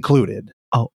should be included.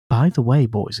 Oh, by the way,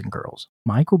 boys and girls,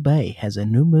 Michael Bay has a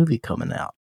new movie coming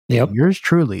out. Yep. Yours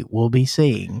truly will be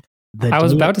seeing. I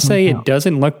was about to say it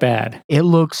doesn't look bad. It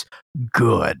looks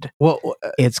good. Well,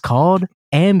 it's called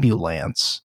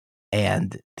Ambulance,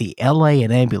 and the LA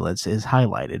and Ambulance is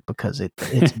highlighted because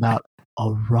it's about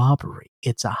a robbery.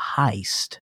 It's a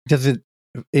heist.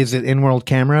 Is it in-world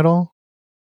camera at all?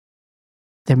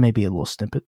 There may be a little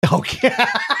snippet. Okay.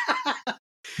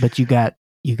 But you got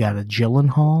a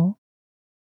Gyllenhaal.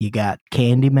 You got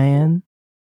Candyman.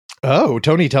 Oh,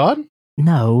 Tony Todd?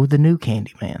 No, the new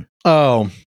Candyman. Oh,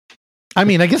 I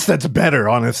mean, I guess that's better,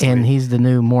 honestly. And he's the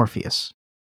new Morpheus.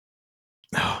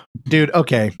 Dude,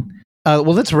 okay. Well,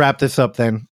 let's wrap this up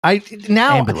then.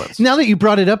 Ambulance. Now that you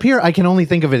brought it up here, I can only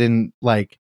think of it in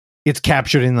like it's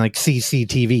captured in like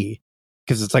CCTV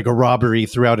because it's like a robbery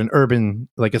throughout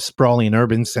a sprawling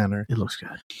urban center. It looks good.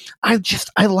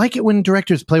 I like it when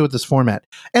directors play with this format.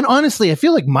 And honestly, I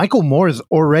feel like Michael Moore is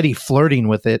already flirting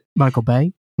with it. Michael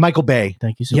Bay.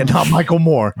 Thank you so much. Yeah, not Michael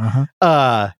Moore.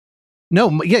 Uh-huh.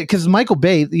 No, yeah, because Michael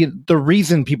Bay, the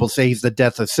reason people say he's the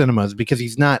death of cinema is because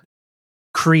he's not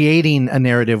creating a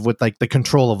narrative with like the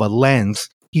control of a lens.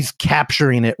 He's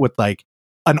capturing it with like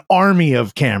an army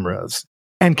of cameras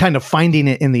and kind of finding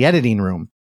it in the editing room,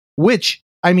 which,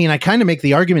 I mean, I kind of make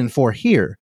the argument for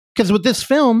here. Because with this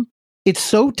film, it's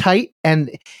so tight and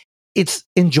it's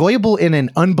enjoyable in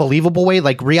an unbelievable way.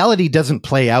 Like reality doesn't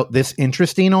play out this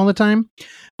interesting all the time.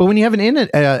 But when you have an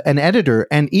editor,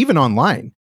 and even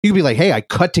online, you can be like, hey, I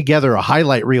cut together a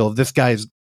highlight reel of this guy's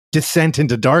descent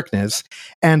into darkness,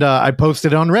 and I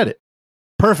posted it on Reddit.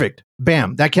 Perfect.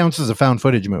 Bam. That counts as a found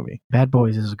footage movie. Bad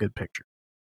Boys is a good picture.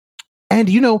 And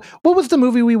what was the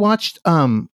movie we watched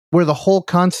where the whole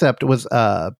concept was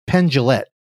Penn Jillette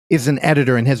is an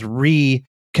editor and has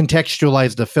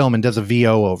recontextualized the film and does a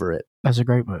VO over it. That's a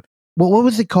great movie. Well, what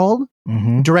was it called?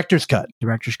 Mm-hmm. Director's Cut.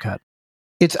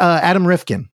 It's Adam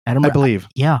Rifkin, I believe.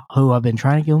 Yeah, who I've been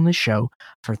trying to get on this show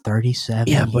for 37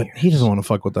 years. Yeah, but he doesn't want to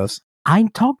fuck with us. I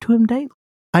talk to him daily.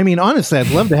 I mean, honestly,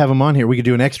 I'd love to have him on here. We could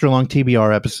do an extra long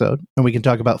TBR episode, and we can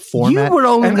talk about format. You would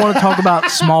only want to talk about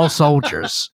Small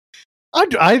Soldiers.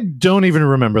 I don't even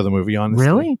remember the movie, honestly.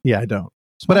 Really? Yeah, I don't.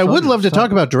 But I would love to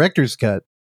talk about Director's Cut.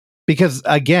 Because,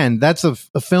 again, that's a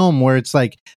film where it's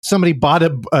like somebody bought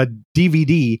a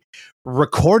DVD,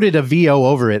 recorded a VO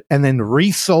over it, and then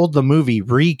resold the movie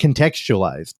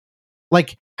recontextualized.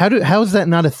 Like, how is that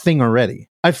not a thing already?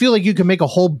 I feel like you could make a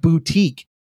whole boutique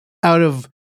out of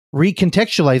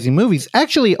recontextualizing movies.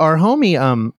 Actually, our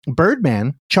homie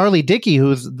Birdman, Charlie Dickey,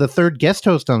 who's the third guest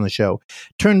host on the show,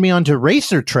 turned me on to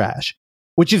Racer Trash,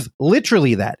 which is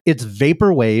literally that. It's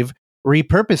vaporwave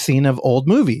repurposing of old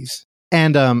movies.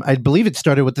 And I believe it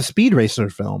started with the Speed Racer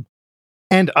film.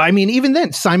 And I mean, even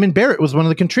then, Simon Barrett was one of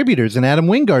the contributors, and Adam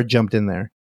Wingard jumped in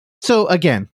there. So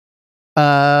again,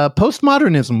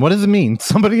 postmodernism, what does it mean?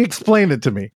 Somebody explain it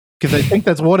to me, because I think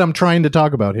that's what I'm trying to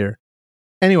talk about here.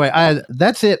 Anyway,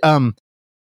 that's it.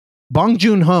 Bong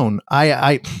Joon-ho.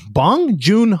 Bong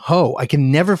Joon-ho. I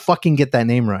can never fucking get that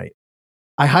name right.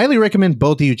 I highly recommend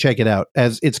both of you check it out,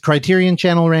 as it's Criterion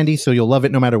Channel, Randy, so you'll love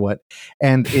it no matter what.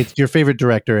 And it's your favorite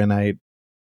director, and I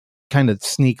kind of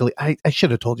sneakily, I should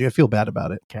have told you. I feel bad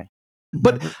about it. Okay.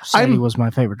 But he was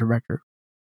my favorite director.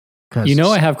 You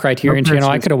know I have Criterion Channel.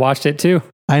 I could have watched it too.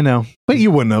 I know, but you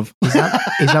wouldn't have.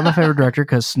 He's not my favorite director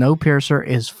because Snowpiercer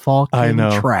is fucking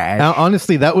trash. Now,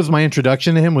 honestly, that was my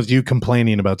introduction to him, was you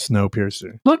complaining about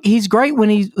Snowpiercer. Look, he's great when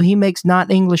he makes not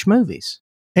English movies.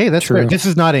 Hey, that's True. right. This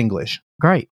is not English.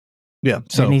 Great. Yeah.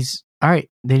 So and he's all right.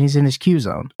 Then he's in his Q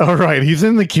zone. All right, he's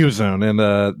in the Q zone, and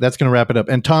that's going to wrap it up.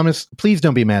 And Thomas, please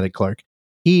don't be mad at Clark.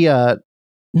 He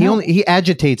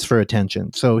agitates for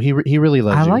attention, so he really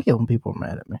loves you. I like it when people are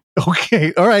mad at me.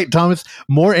 Okay, all right, Thomas.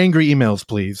 More angry emails,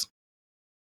 please.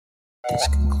 This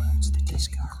concludes the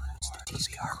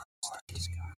TBR.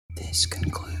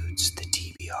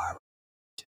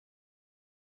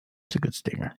 It's a good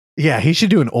stinger. Yeah, he should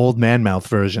do an old man mouth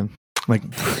version, like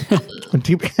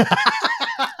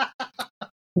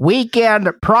Weekend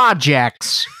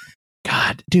projects.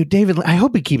 God, dude, David. I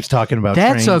hope he keeps talking about.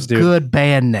 That's trains, a dude. good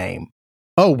band name.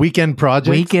 Oh, Weekend Projects.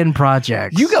 Weekend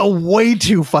projects. You got way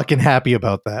too fucking happy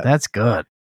about that. That's good.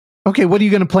 Okay, what are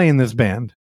you going to play in this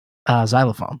band?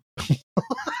 Xylophone.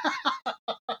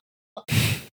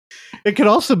 It could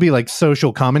also be like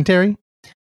social commentary.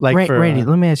 Like Randy,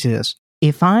 let me ask you this.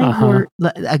 If I were,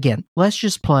 again, let's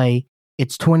just play,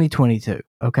 it's 2022,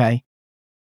 okay?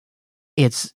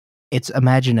 It's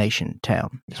Imagination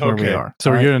Town. That's where we are.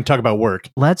 So we're going to talk about work.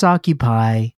 Let's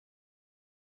occupy,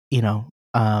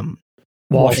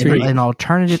 Wall Street. An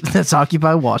alternative, let's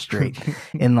occupy Wall Street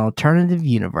in an alternative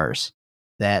universe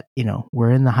that, we're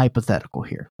in the hypothetical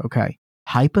here, okay?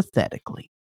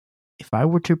 Hypothetically, if I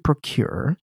were to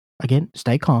procure, again,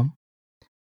 stay calm,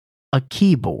 a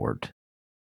keyboard,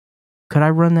 could I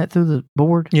run that through the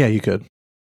board? Yeah, you could.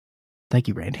 Thank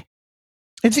you, Randy.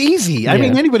 It's easy. Yeah. I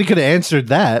mean, anybody could have answered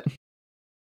that.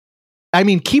 I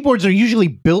mean, keyboards are usually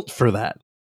built for that.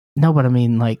 No, but I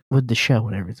mean, like, with the show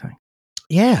and everything.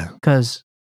 Yeah. Because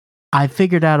I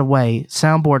figured out a way,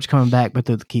 soundboard's coming back, but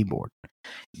through the keyboard.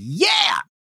 Yeah!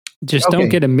 Just don't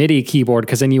get a MIDI keyboard,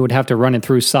 because then you would have to run it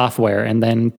through software and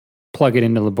then plug it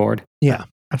into the board. Yeah.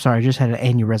 I'm sorry, I just had an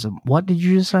aneurysm. What did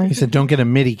you just say? He said, don't get a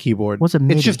MIDI keyboard. What's a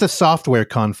MIDI? It's just a software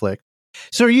conflict.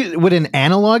 So would an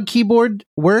analog keyboard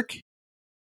work?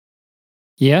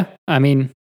 Yeah. I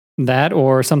mean, that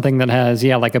or something that has,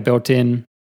 like a built-in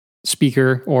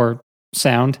speaker or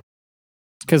sound.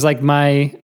 Because like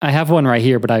I have one right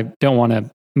here, but I don't want to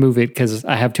move it because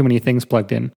I have too many things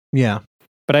plugged in. Yeah.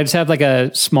 But I just have like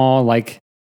a small,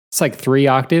 it's like 3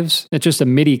 octaves. It's just a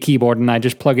MIDI keyboard, and I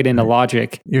just plug it into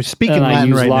Logic. You're speaking and I Latin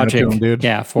use right Logic, now, to him, dude.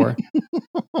 Yeah, for.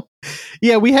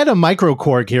 Yeah, we had a micro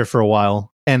Korg here for a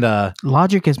while, and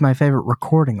Logic is my favorite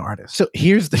recording artist. So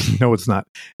no, it's not.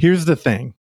 Here's the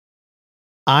thing.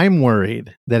 I'm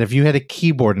worried that if you had a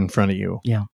keyboard in front of you,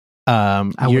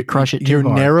 I would crush it too your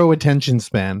hard. narrow attention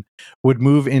span would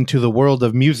move into the world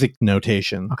of music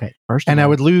notation. Okay, first and of all, I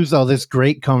would lose all this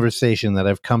great conversation that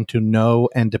I've come to know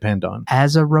and depend on.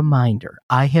 As a reminder,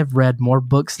 I have read more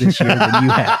books this year than you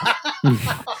have.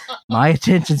 My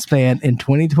attention span in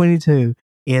 2022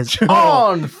 is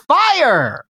on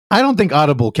fire. I don't think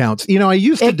Audible counts. I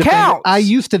used to It defend counts. it. I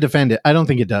used to defend it. I don't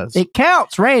think it does. It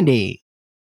counts, Randy.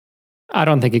 I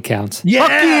don't think it counts. Yeah.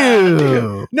 Fuck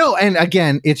you. No, and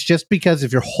again, it's just because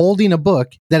if you're holding a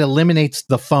book, that eliminates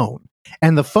the phone.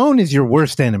 And the phone is your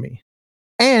worst enemy.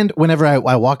 And whenever I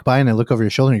walk by and I look over your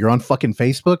shoulder and you're on fucking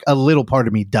Facebook, a little part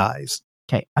of me dies.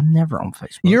 Okay, I'm never on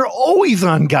Facebook. You're always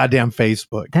on goddamn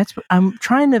Facebook. I'm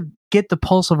trying to get the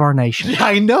pulse of our nation.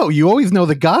 I know. You always know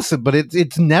the gossip, but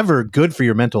it's never good for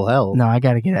your mental health. No, I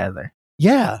got to get out of there.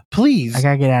 Yeah, please. I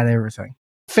got to get out of everything.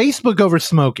 Facebook over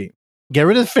smoking. Get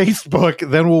rid of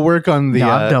Facebook, then we'll work on the... No,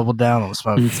 I've doubled down on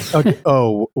smoking. Okay.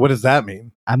 Oh, what does that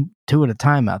mean? I'm 2 at a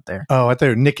time out there. Oh, I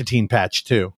thought nicotine patch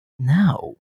too.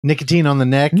 No. Nicotine on the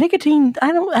neck? Nicotine,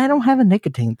 I don't have a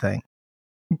nicotine thing.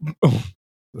 Oh,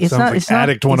 It's sounds not. like It's not.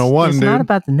 Addict 101, it's dude. not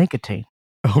about the nicotine.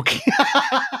 Okay.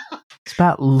 It's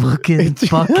about looking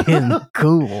fucking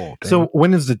cool. Dude. So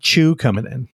when is the chew coming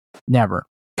in? Never.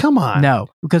 Come on. No,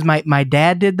 because my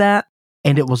dad did that,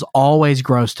 and it was always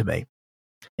gross to me.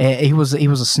 He was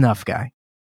a snuff guy.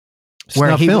 where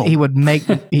Snuff film.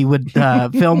 he would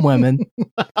film women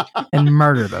and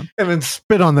murder them. and then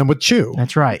spit on them with chew.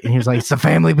 That's right. And he was like, it's a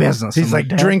family business. He's I'm like,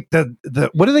 "Dad." drink the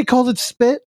what do they call it?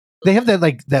 Spit? They have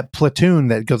that platoon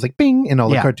that goes like bing in all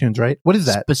the Yeah. cartoons, right? What is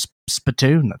that?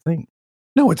 Spittoon, I think.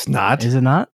 No, it's not. Is it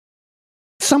not?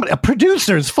 Somebody,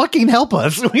 producers, fucking help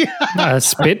us. A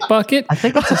spit bucket? I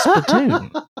think it's a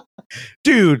spittoon.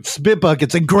 Dude, Spit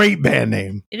Bucket's a great band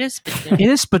name. It is spittoon. It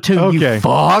is spittoon, Okay. you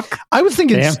fuck. I was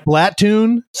thinking Damn.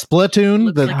 Splatoon,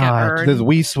 Looks the like a God, urn. the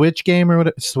Wii Switch game or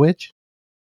whatever. Switch?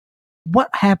 What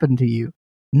happened to you?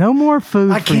 No more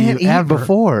food I for can't you eat ever.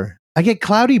 before. I get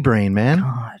cloudy brain, man.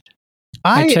 God.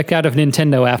 I check out of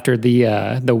Nintendo after the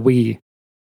Wii.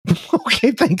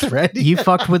 Okay, thanks, Randy. You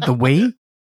fucked with the Wii?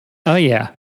 Oh yeah,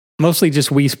 mostly just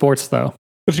Wii Sports though.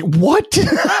 What?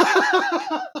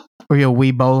 Were you a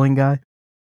Wii bowling guy?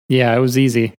 Yeah, it was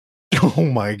easy. Oh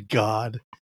my god.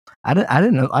 I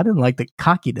didn't know. I didn't like the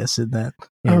cockiness in that.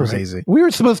 All It was right. easy. We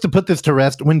were supposed to put this to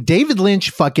rest when David Lynch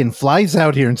fucking flies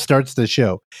out here and starts the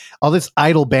show. All this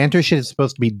idle banter shit is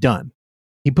supposed to be done.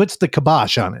 He puts the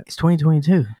kibosh on it. It's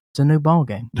 2022. It's a new ball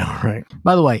game. All right.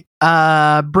 By the way,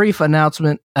 brief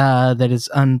announcement that is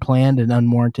unplanned and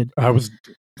unwarranted.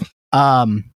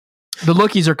 The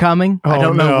lookies are coming. I Oh,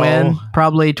 don't know no. when.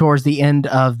 Probably towards the end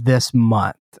of this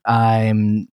month.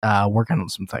 I'm working on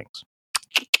some things.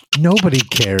 Nobody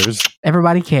cares.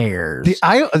 Everybody cares. It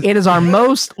It is our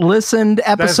most listened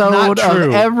episode of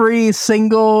true. every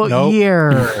single Nope.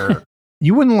 year.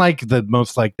 You wouldn't like the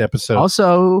most liked episode.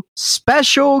 Also,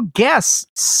 special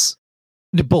guests.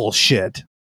 The bullshit.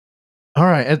 All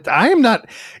right. I am not.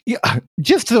 Yeah,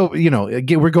 just so you know,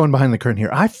 again, we're going behind the curtain here.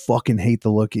 I fucking hate the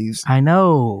lookies I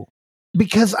know.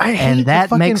 because I hate And the that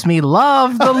fucking- makes me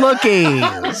love the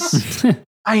lookies.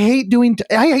 I hate doing.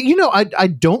 I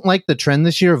don't like the trend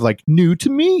this year of like new to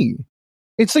me.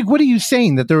 It's like, what are you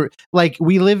saying that they're like?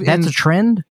 We live That's in. a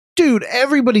trend? Dude,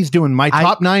 everybody's doing my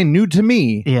top 9 new to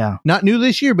me. Yeah. Not new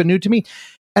this year, but new to me.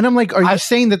 And I'm like, are you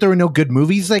saying that there were no good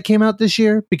movies that came out this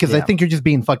year? Because I Yeah. think you're just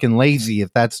being fucking lazy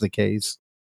if that's the case.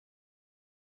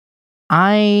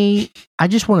 I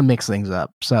just want to mix things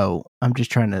up. So I'm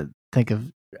just trying to think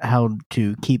of how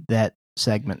to keep that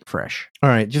segment fresh. All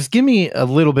right, just give me a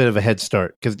little bit of a head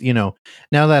start because, you know,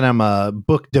 now that I'm a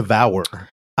book devourer,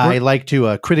 I like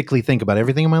to critically think about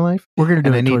everything in my life. We're going to do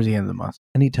And it I towards the end of the month.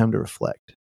 I need time to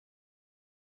reflect.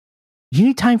 You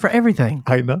need time for everything.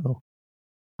 I know.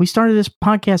 We started this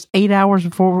podcast 8 hours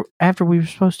after we were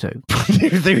supposed to.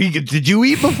 There you go. Did you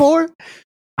eat before?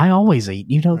 I always eat.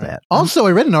 You know that. Also,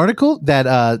 I read an article that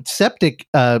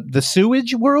the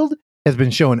sewage world has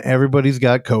been showing everybody's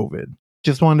got COVID.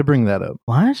 Just wanted to bring that up.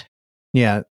 What?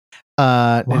 Yeah.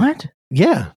 What?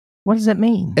 Yeah. What does that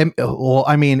mean? Well,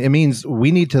 I mean, it means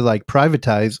we need to like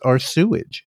privatize our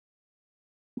sewage.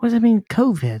 What does that mean?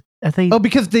 COVID? Are they? Oh,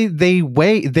 because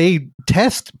they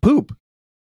test poop.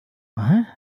 What?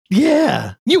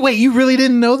 Yeah. You really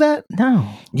didn't know that? No.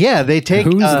 Yeah, they take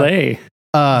Who's they?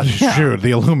 Yeah. Sure,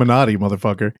 the Illuminati,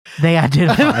 motherfucker. They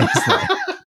identify as that.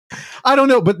 I don't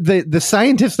know, but the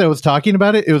scientist that was talking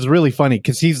about it, it was really funny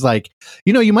because he's like,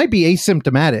 you know, you might be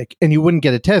asymptomatic and you wouldn't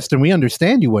get a test, and we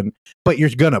understand you wouldn't, but you're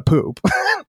gonna poop.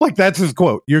 Like that's his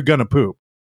quote. You're gonna poop.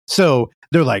 So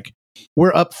they're like,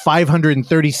 we're up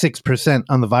 536%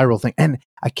 on the viral thing, and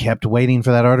I kept waiting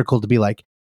for that article to be like,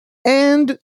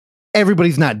 and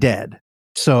everybody's not dead,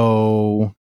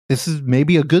 so this is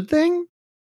maybe a good thing.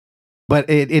 But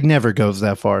it never goes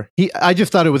that far. I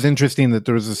just thought it was interesting that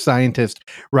there was a scientist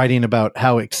writing about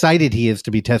how excited he is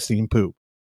to be testing poop.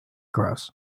 Gross.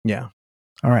 Yeah.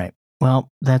 All right. Well,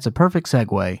 that's a perfect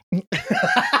segue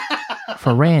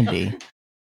for Randy.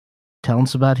 Tell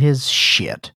us about his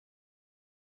shit.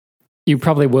 You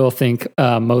probably will think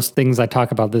most things I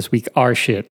talk about this week are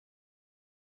shit.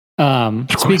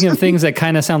 Speaking of things that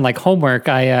kind of sound like homework,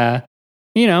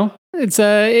 it's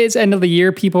end of the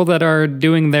year. People that are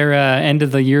doing their end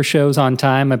of the year shows on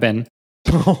time. I've been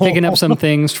picking up some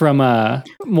things from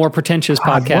more pretentious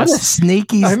God, podcasts. what a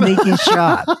sneaky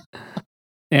shot.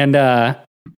 And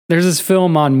there's this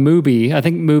film on Mubi. I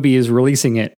think Mubi is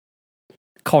releasing it,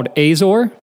 called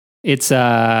Azor. It's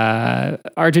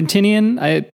Argentinian.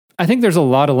 I think there's a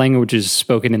lot of languages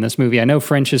spoken in this movie. I know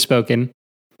French is spoken.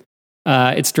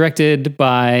 It's directed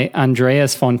by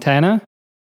Andreas Fontana.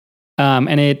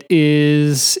 And it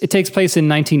takes place in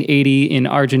 1980 in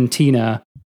Argentina.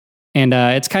 And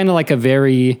it's kind of like a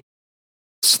very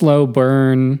slow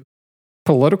burn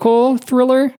political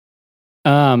thriller.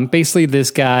 Basically, this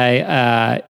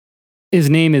guy, his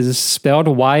name is spelled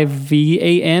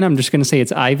Yvan. I'm just going to say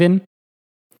it's Ivan.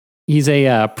 He's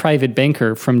a private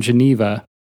banker from Geneva.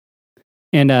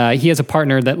 And he has a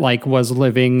partner that like was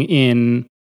living in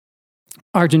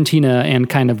Argentina and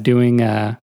kind of doing,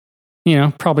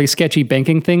 probably sketchy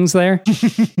banking things there.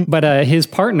 But his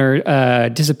partner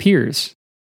disappears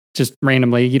just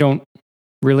randomly. You don't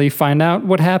really find out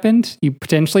what happened. You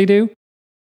potentially do.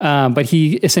 But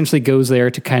he essentially goes there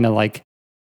to kind of like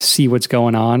see what's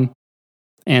going on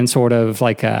and sort of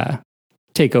like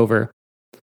take over.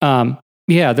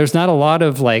 There's not a lot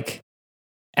of like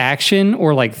action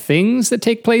or like things that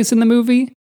take place in the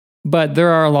movie, but there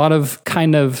are a lot of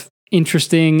kind of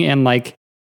interesting and like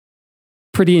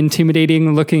pretty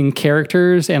intimidating looking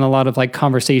characters and a lot of like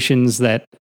conversations that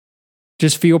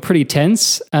just feel pretty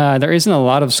tense. There isn't a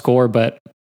lot of score, but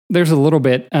there's a little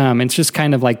bit. It's just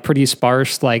kind of like pretty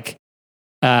sparse, like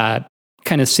kind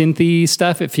of synthy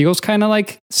stuff. It feels kind of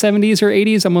like 70s or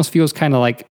 80s, almost feels kind of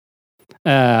like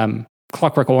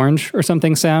Clockwork Orange or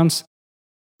something sounds,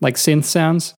 like synth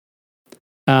sounds.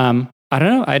 I don't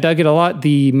know. I dug it a lot.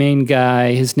 The main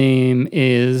guy, his name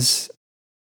is,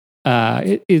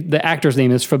 the actor's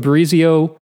name is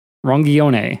Fabrizio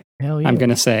Rongione. Hell yeah. I'm going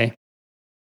to say.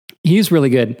 He's really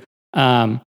good.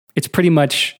 It's pretty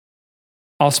much,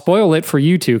 I'll spoil it for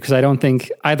you two because I don't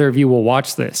think either of you will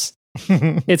watch this.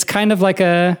 It's kind of like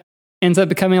ends up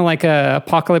becoming like a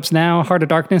Apocalypse Now, Heart of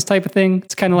Darkness type of thing.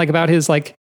 It's kind of like about his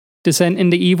like descent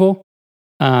into evil.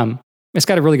 It's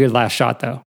got a really good last shot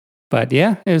though. But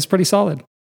yeah, it was pretty solid.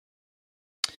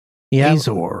 Yeah,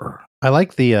 Azor. I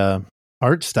like the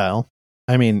art style.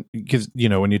 I mean, because,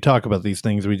 when you talk about these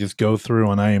things, we just go through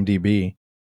on IMDb.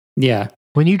 Yeah.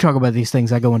 When you talk about these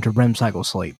things, I go into REM cycle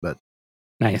sleep, but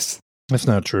Nice. That's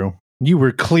not true. You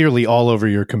were clearly all over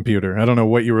your computer. I don't know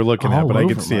what you were looking at, but I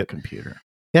could see it. Computer.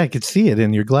 Yeah, I could see it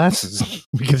in your glasses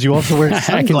because you also wear sunglasses.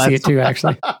 I can see it too,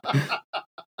 actually.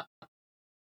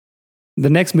 The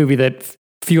next movie that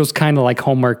feels kind of like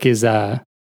homework is a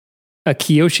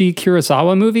Kiyoshi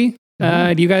Kurosawa movie.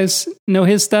 Do you guys know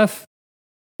his stuff?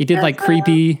 He did like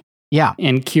Creepy, Yeah.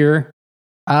 and Cure.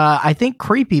 I think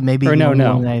Creepy maybe Or the no, only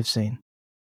no. one that I've seen.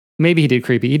 Maybe he did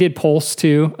Creepy. He did Pulse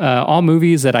too. All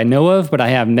movies that I know of, but I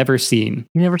have never seen.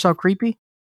 You never saw Creepy?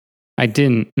 I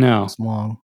didn't. No. It's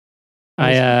long.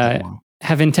 I It's long.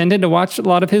 have intended to watch a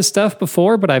lot of his stuff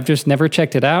before, but I've just never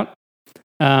checked it out.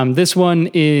 This one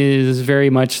is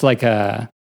very much like a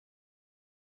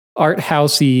art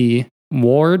housey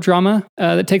war drama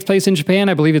that takes place in Japan.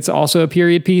 I believe it's also a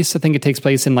period piece. I think it takes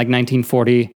place in like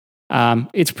 1940.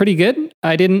 It's pretty good.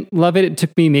 I didn't love it. It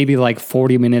took me maybe like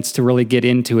 40 minutes to really get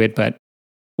into it, but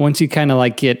once you kind of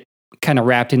like get kind of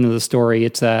wrapped into the story,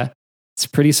 it's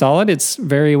pretty solid. It's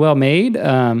very well made.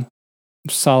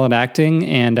 Solid acting,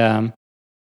 and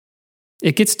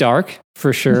it gets dark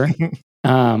for sure.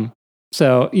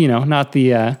 So, not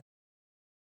the, I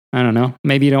don't know,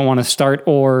 maybe you don't want to start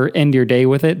or end your day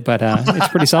with it, but it's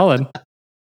pretty solid.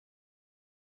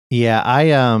 Yeah,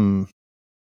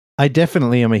 I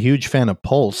definitely am a huge fan of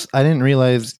Pulse. I didn't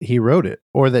realize he wrote it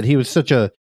or that he was such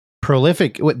a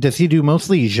prolific. What does he do?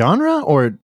 Mostly genre,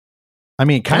 or I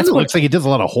mean, it kind of looks like he does a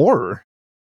lot of horror.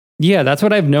 Yeah, that's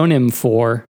what I've known him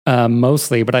for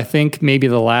mostly, but I think maybe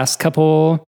the last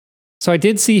couple. So I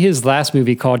did see his last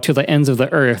movie called To the Ends of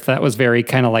the Earth. That was very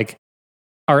kind of like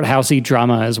art housey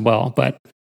drama as well. But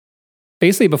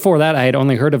basically before that, I had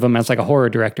only heard of him as like a horror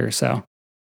director. So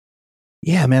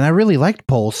yeah, man, I really liked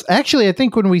Pulse. Actually, I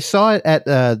think when we saw it at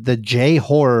the J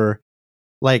Horror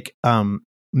like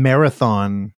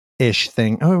marathon ish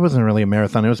thing. Oh, it wasn't really a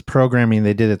marathon. It was programming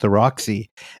they did at the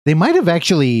Roxy. They might have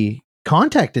actually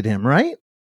contacted him, right?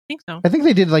 I think so. I think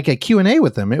they did like a Q&A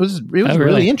with him. It was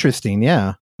really interesting.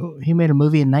 Yeah. He made a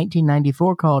movie in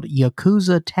 1994 called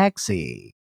Yakuza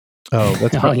Taxi. Oh,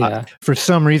 that's yeah. For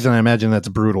some reason, I imagine that's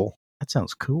brutal. That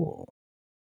sounds cool.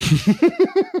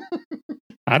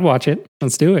 I'd watch it.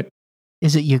 Let's do it.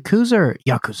 Is it Yakuza or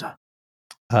Yakuza?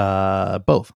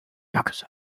 Both. Yakuza.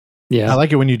 Yeah. I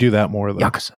like it when you do that more, though.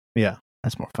 Yakuza. Yeah.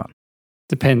 That's more fun.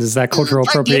 Depends. Is that cultural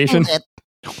appropriation? Wait,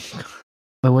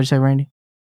 what'd you say, Randy?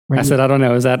 I said, I don't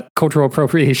know. Is that cultural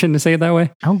appropriation to say it that way?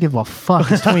 I don't give a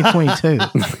fuck. It's 2022.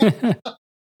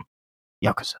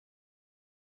 Yakuza.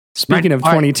 Speaking of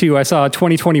 22, I saw a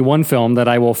 2021 film that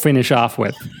I will finish off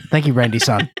with. Thank you, Randy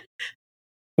son.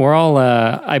 We're all,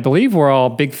 I believe we're all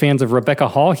big fans of Rebecca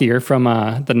Hall here from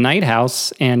The Night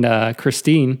House and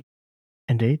Christine.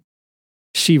 Indeed.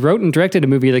 She wrote and directed a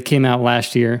movie that came out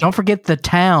last year. Don't forget The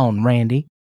Town, Randy.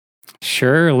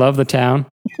 Sure, love The Town.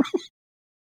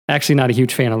 Actually, not a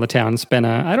huge fan of The Town. It's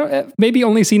been maybe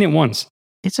only seen it once.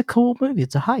 It's a cool movie.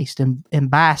 It's a heist in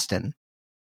Boston.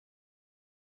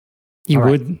 You All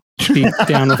right. would be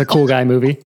down with a cool guy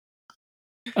movie.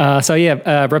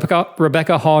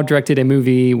 Rebecca Hall directed a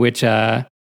movie which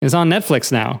is on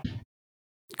Netflix now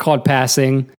called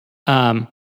Passing.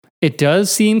 It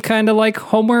does seem kind of like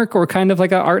homework or kind of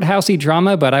like an art housey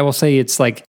drama, but I will say it's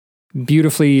like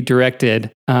beautifully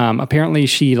directed. Apparently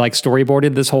she like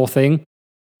storyboarded this whole thing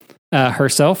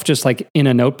herself, just like in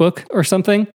a notebook or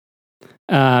something.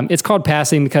 It's called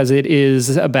Passing because it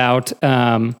is about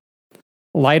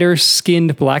lighter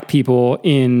skinned black people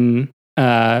in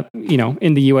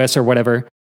the US or whatever,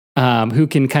 who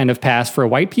can kind of pass for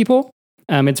white people.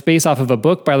 It's based off of a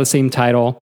book by the same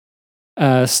title.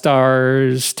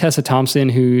 Stars Tessa Thompson,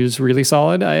 who's really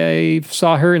solid. I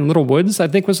saw her in Little Woods, I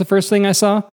think was the first thing I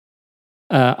saw.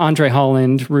 Andre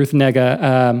Holland, Ruth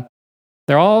Nega.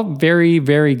 They're all very,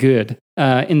 very good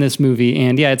in this movie.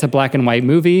 And yeah, it's a black and white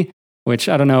movie, which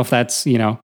I don't know if that's,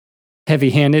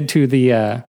 heavy-handed to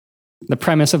the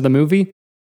premise of the movie.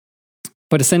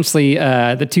 But essentially,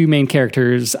 the two main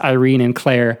characters, Irene and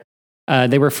Claire,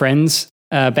 they were friends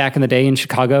back in the day in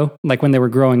Chicago, like when they were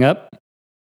growing up.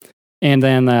 And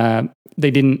then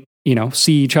they didn't,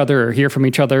 see each other or hear from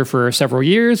each other for several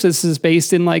years. This is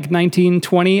based in like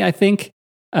 1920, I think,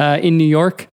 in New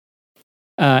York.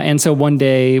 And so one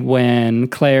day when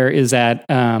Claire is at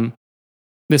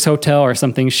this hotel or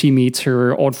something, she meets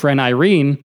her old friend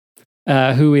Irene,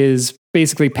 who is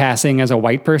basically passing as a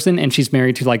white person. And she's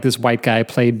married to like this white guy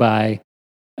played by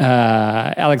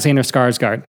Alexander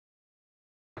Skarsgård.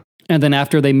 And then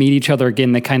after they meet each other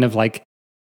again, they kind of like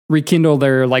rekindle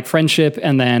their like friendship.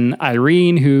 And then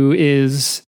Irene, who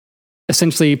is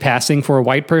essentially passing for a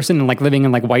white person and like living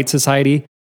in like white society,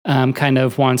 kind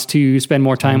of wants to spend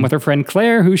more time with her friend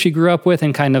Claire, who she grew up with,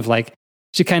 and kind of like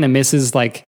she kind of misses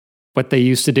like what they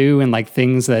used to do and like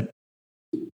things that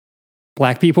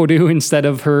black people do instead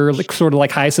of her like, sort of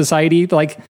like high society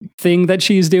like thing that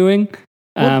she's doing.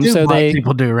 What do black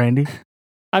people do, Randy?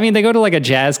 I mean, they go to like a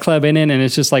jazz club in it, and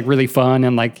it's just like really fun,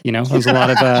 and like there's a lot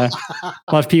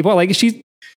of people. Like it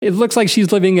looks like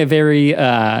she's living a very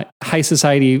high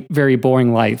society, very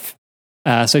boring life.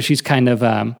 So she's kind of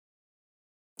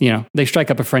they strike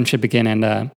up a friendship again,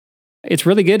 and it's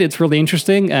really good. It's really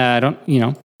interesting.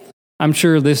 I'm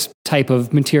sure this type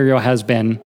of material has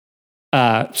been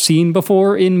seen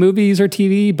before in movies or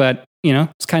TV, but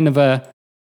it's kind of an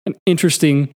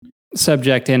interesting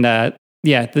subject. And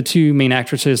the two main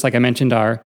actresses, like I mentioned,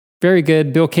 are very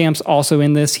good. Bill Camp's also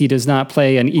in this. He does not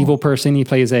play an evil person. He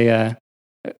plays a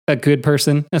good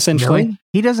person, essentially. Really?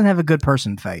 He doesn't have a good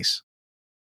person face.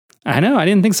 I know. I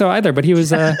didn't think so either, but he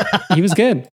was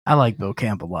good. I like Bill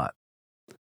Camp a lot.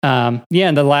 And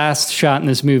the last shot in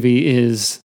this movie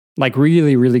is like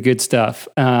really, really good stuff.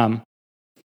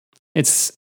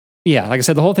 It's like I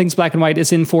said, the whole thing's black and white.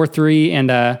 It's in 4:3, and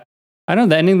I don't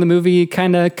know, the ending of the movie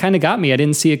kind of got me. I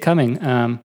didn't see it coming.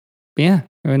 Go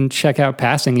and check out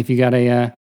Passing if you got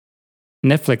a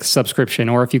Netflix subscription,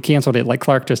 or if you canceled it like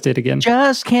Clark just did again.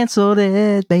 Just canceled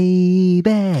it,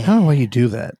 baby. I don't know why you do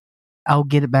that. I'll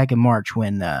get it back in March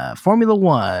when Formula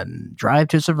One Drive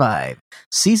to Survive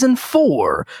Season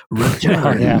 4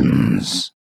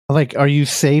 returns. Like, are you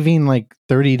saving like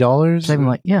 $30? Saving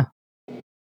like, yeah.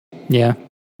 Yeah,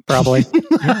 probably.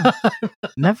 Yeah.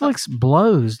 Netflix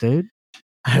blows, dude.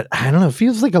 I don't know. It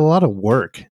feels like a lot of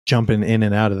work jumping in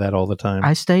and out of that all the time.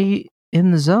 I stay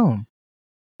in the zone.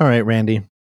 All right, Randy.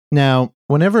 Now,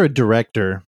 whenever a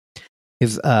director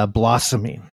is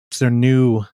blossoming, it's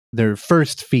their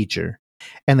first feature,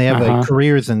 and they have like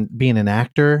careers in being an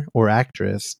actor or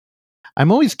actress,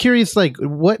 I'm always curious, like,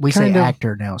 what we kind say of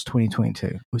actor now. It's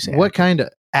 2022. We say what actor. kind of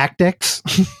actex?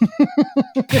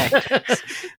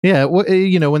 Yeah,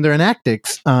 when they're in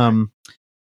actex,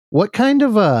 what kind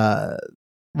of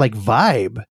like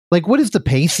vibe? Like, what is the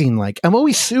pacing like? I'm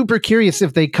always super curious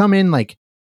if they come in like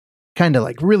kind of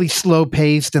like really slow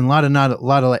paced and a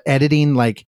lot of editing,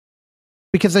 like,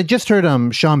 because I just heard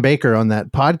Sean Baker on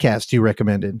that podcast you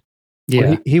recommended.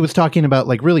 Yeah, he was talking about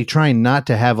like really trying not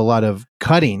to have a lot of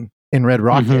cutting in Red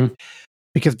Rocket,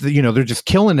 because they're just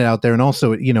killing it out there, and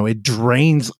also it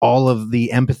drains all of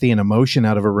the empathy and emotion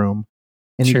out of a room,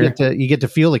 and you get to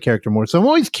feel the character more. So I'm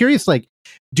always curious, like,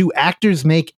 do actors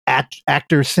make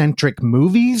actor centric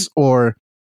movies, or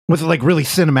was it like really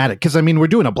cinematic? Because I mean, we're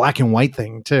doing a black and white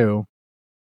thing too.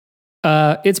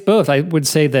 It's both. I would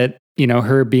say that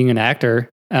her being an actor,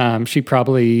 she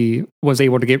probably was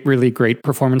able to get really great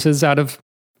performances out of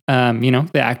the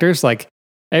actors. Like,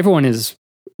 everyone is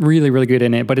really, really good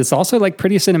in it, but it's also like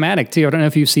pretty cinematic too. I don't know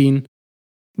if you've seen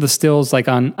the stills like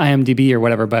on IMDb or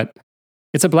whatever, but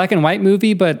it's a black and white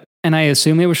movie, and I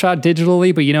assume it was shot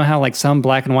digitally, but you know how like some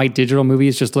black and white digital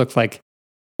movies just look like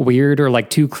weird or like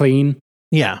too clean?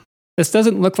 Yeah. this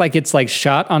doesn't look like it's like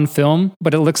shot on film,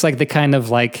 but it looks like the kind of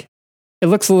like, it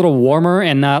looks a little warmer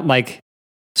and not like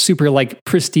super like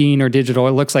pristine or digital.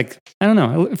 It looks like, I don't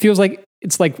know. It feels like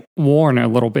it's like worn a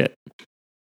little bit.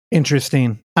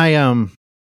 Interesting. I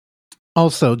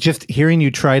also just hearing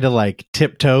you try to like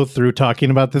tiptoe through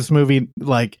talking about this movie,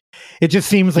 like it just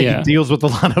seems like it deals with a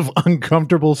lot of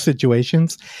uncomfortable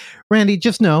situations. Randy,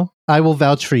 just know I will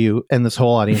vouch for you and this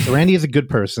whole audience. Randy is a good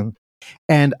person,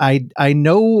 and I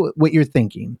know what you're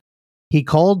thinking. He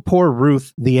called poor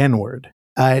Ruth the N-word.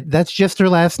 That's just her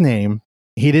last name.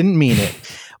 He didn't mean it.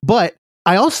 But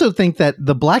I also think that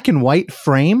the black and white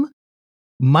frame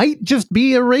might just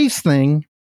be a race thing,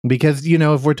 because, you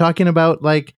know, if we're talking about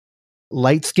like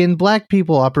light-skinned black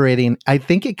people operating, I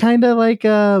think it kind of like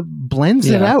blends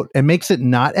it out and makes it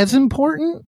not as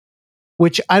important,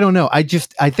 which I don't know. I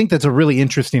think that's a really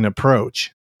interesting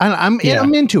approach. I'm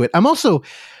into it. I'm also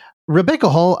Rebecca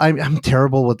Hall. I'm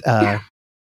terrible with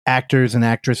actors and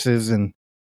actresses and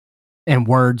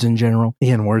words in general.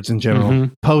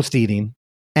 Post eating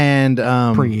and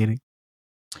pre-eating.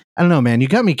 I don't know, man. You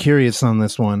got me curious on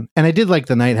this one, and I did like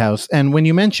the Night House. And when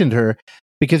you mentioned her,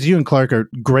 because you and Clark are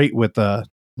great with the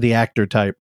actor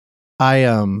type,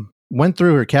 I went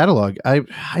through her catalog.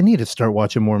 I need to start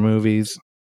watching more movies.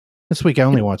 This week I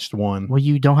only watched one. Well,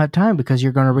 you don't have time because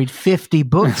you're going to read 50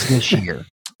 books this year.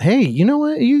 Hey, you know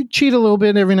what? You cheat a little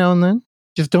bit every now and then.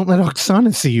 Just don't let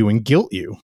Oksana see you and guilt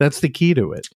you. That's the key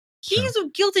to it. He's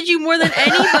guilted you more than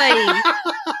anybody.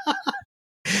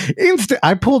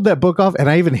 I pulled that book off and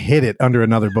I even hid it under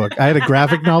another book. I had a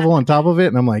graphic novel on top of it,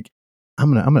 and I'm like,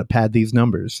 I'm gonna pad these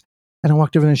numbers. And I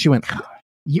walked over there and she went,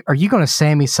 are you going to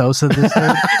Sammy Sosa this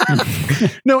thing?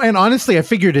 No, and honestly, I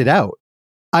figured it out.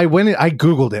 I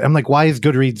Googled it. I'm like, why is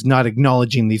Goodreads not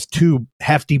acknowledging these two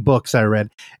hefty books I read?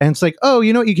 And it's like, oh,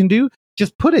 you know what you can do?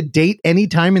 Just put a date any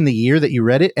time in the year that you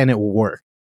read it and it will work.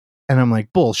 And I'm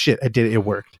like, bullshit, I did it. It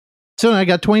worked. So I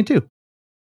got 22.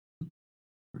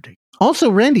 Also,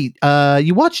 Randy,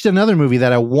 you watched another movie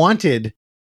that I wanted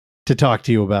to talk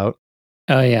to you about.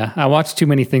 Oh, yeah. I watched too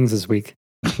many things this week.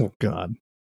 Oh, God.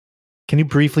 Can you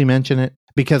briefly mention it?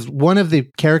 Because one of the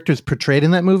characters portrayed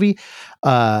in that movie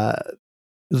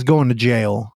is going to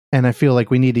jail, and I feel like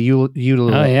we need to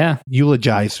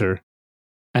eulogize her.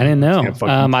 I didn't know.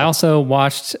 I also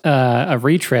watched a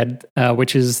retread,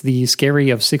 which is the Scary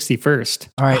of 61st.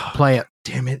 All right, play it.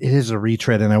 Damn it. It is a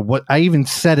retread, and I even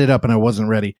set it up and I wasn't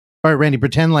ready. All right, Randy,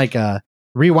 pretend like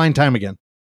rewind time again.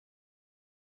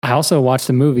 I also watched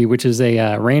a movie, which is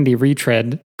a Randy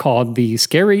retread called The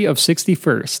Scary of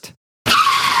 61st.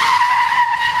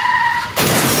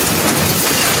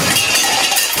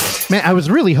 Man, I was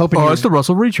really hoping. Oh, it's the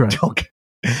Russell retread. Okay.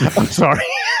 I'm sorry.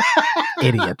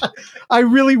 Idiot. I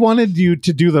really wanted you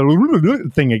to do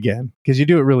the thing again because you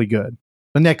do it really good.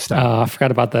 The next time. I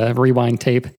forgot about the rewind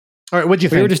tape. All right, what'd you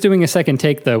think? We were just doing a second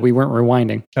take, though. We weren't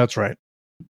rewinding. That's right.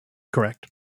 Correct.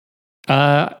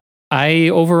 I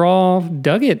overall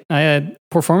dug it. I had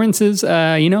performances,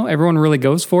 everyone really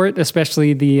goes for it,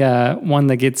 especially the one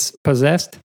that gets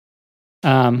possessed.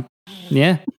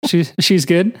 Yeah, she's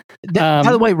good. By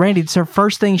the way, Randy, it's her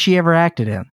first thing she ever acted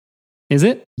in. Is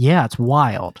it? Yeah, it's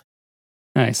wild.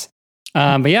 Nice.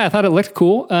 But yeah, I thought it looked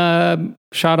cool.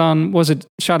 Shot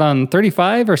on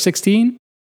 35 or 16?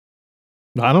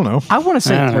 I don't know. I want to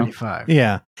say 35.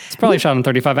 Yeah. It's probably shot on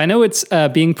 35. I know it's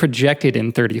being projected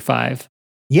in 35.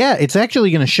 Yeah, it's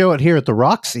actually going to show it here at the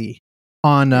Roxy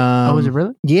on... oh, is it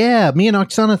really? Yeah, me and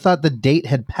Oksana thought the date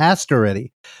had passed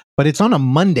already, but it's on a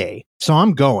Monday, so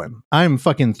I'm going. I'm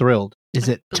fucking thrilled. Is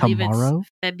it tomorrow?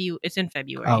 It's in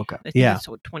February. Oh, okay. I think Yeah. it's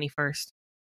 21st.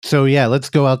 So yeah, let's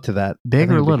go out to that.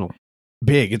 Big or little?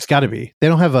 Big. It's got to be. They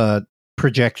don't have a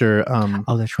projector, that's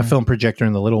right. a film projector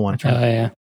in the little one. Oh, yeah.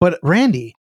 But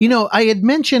Randy, I had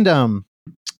mentioned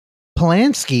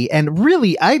Polanski, and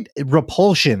really,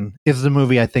 Repulsion is the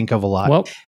movie I think of a lot. Well,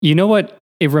 you know what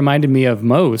it reminded me of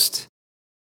most?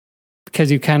 Because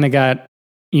you kind of got,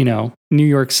 New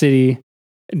York City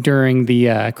during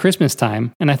the Christmas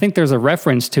time. And I think there's a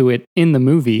reference to it in the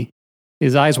movie,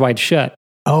 is Eyes Wide Shut.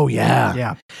 Oh, yeah.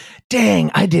 Yeah.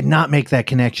 Dang, I did not make that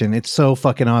connection. It's so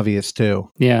fucking obvious, too.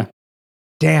 Yeah.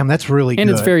 Damn, that's really good. And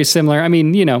it's very similar. I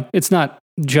mean, it's not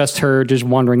just her just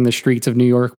wandering the streets of New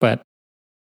York, but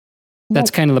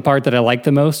that's kind of the part that I like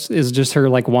the most, is just her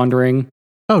like wandering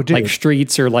like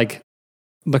streets, or like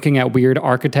looking at weird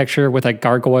architecture with like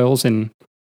gargoyles and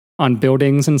on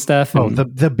buildings and stuff. Oh,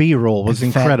 the B-roll was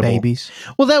incredible. Fat babies.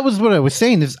 Well, that was what I was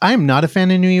saying, is I'm not a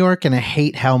fan of New York, and I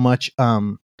hate how much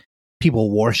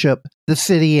people worship the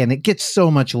city, and it gets so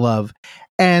much love.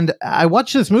 And I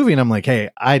watched this movie and I'm like, hey,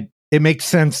 I It makes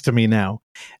sense to me now.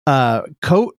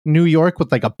 Coat New York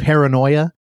with like a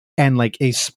paranoia and like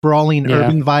a sprawling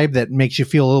urban vibe that makes you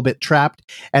feel a little bit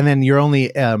trapped. And then your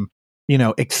only,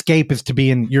 escape is to be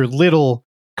in your little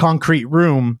concrete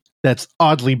room that's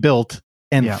oddly built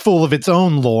and full of its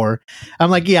own lore. I'm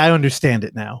like, yeah, I understand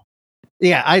it now.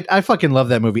 Yeah, I fucking love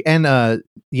that movie. And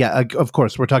of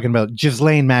course, we're talking about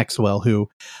Ghislaine Maxwell, who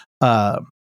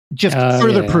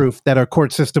further proof that our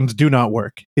court systems do not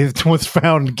work, was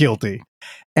found guilty.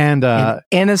 And an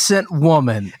innocent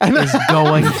woman is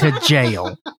going to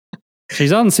jail.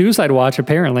 She's on suicide watch,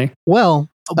 apparently. Well,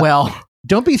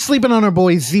 don't be sleeping on our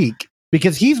boy Zeke,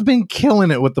 because he's been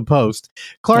killing it with the post.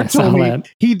 Clark told me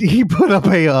he put up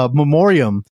a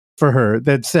memoriam for her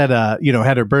that said,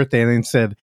 had her birthday, and then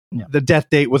said the death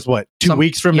date was what, 2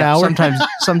 weeks from now?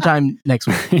 Sometime next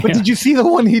week. But did you see the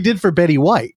one he did for Betty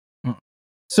White?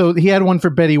 So he had one for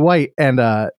Betty White, and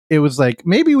it was like,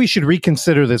 maybe we should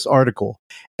reconsider this article.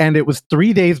 And it was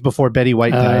 3 days before Betty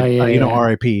White died,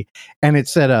 R.I.P. And it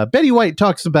said, Betty White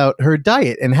talks about her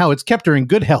diet and how it's kept her in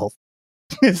good health.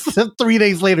 3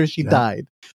 days later, she died.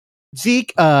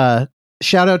 Zeke, shout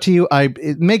out to you.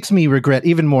 It makes me regret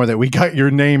even more that we got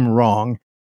your name wrong,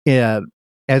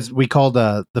 as we called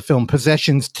the film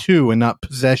Possessions 2 and not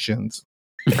Possessions.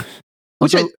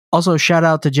 Also, shout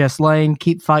out to Jess Lane.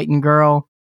 Keep fighting, girl.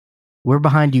 We're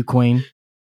behind you, Queen.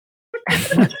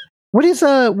 What's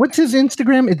his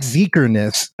Instagram? It's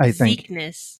Zekerness, I think.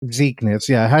 Zekeness.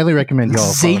 Yeah, I highly recommend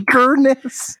y'all.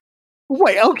 Zekerness?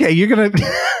 Wait, okay, you're gonna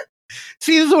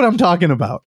see, this is what I'm talking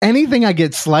about. Anything I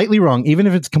get slightly wrong, even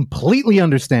if it's completely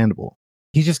understandable,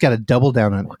 he's just got to double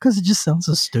down on it. Because it just sounds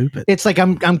so stupid. It's like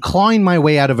I'm clawing my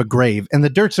way out of a grave, and the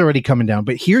dirt's already coming down.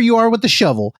 But here you are with the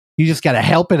shovel. You just got to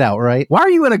help it out, right? Why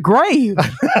are you in a grave?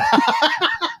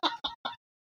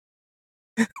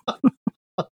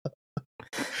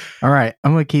 All right,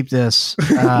 I'm going to keep this.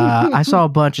 I saw a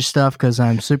bunch of stuff because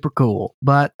I'm super cool,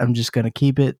 but I'm just going to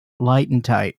keep it light and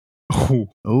tight.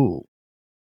 Ooh.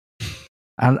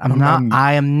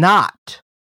 I am not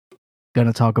going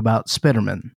to talk about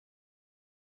Spiderman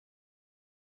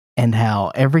and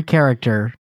how every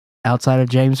character outside of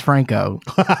James Franco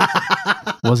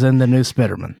was in the new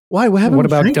Spiderman. Why? What happened? What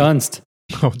about Dunst?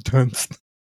 Oh, Dunst.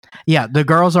 Yeah, the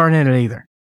girls aren't in it either.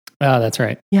 Oh, that's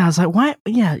right. Yeah, I was like, why?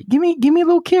 Yeah, give me a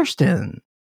little Kirsten.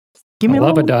 I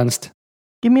love a Dunst.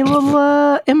 Give me a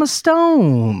little Emma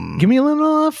Stone. Give me a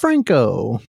little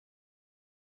Franco.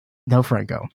 No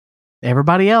Franco.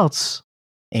 Everybody else,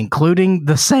 including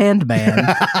the Sandman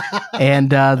and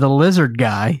the Lizard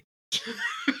guy.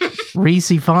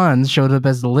 Reese Fonz showed up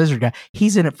as the Lizard guy.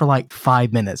 He's in it for like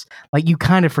 5 minutes. Like, you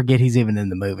kind of forget he's even in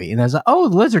the movie. And I was like, oh,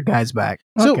 the Lizard guy's back.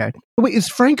 Okay. So, wait, is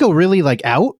Franco really like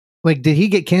out? Like, did he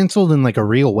get canceled in like a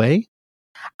real way?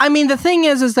 I mean, the thing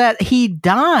is that he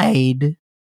died.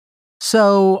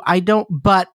 So I don't,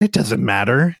 but it doesn't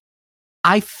matter.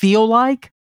 I feel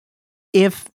like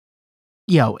if,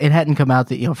 it hadn't come out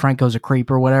that, Franco's a creep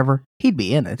or whatever, he'd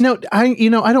be in it. No, I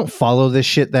don't follow this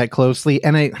shit that closely.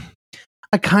 And I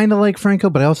kind of like Franco,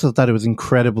 but I also thought it was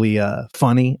incredibly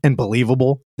funny and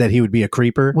believable that he would be a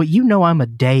creeper. Well, I'm a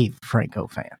Dave Franco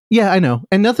fan. Yeah, I know.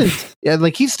 And nothing's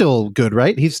like, he's still good,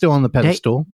 right? He's still on the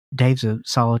pedestal. Dave's a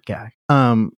solid guy.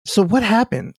 So what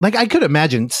happened? Like, I could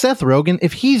imagine Seth Rogen,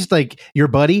 if he's like your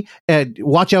buddy,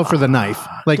 watch out for the knife.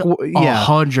 Like,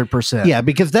 100%. Yeah,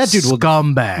 because that dude will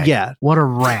scumbag. Yeah, what a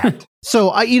rat.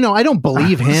 So I don't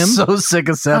believe him. So sick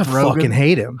of Seth Rogen. I fucking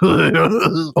hate him.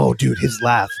 Oh, dude, his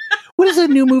laugh. What is that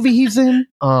new movie he's in?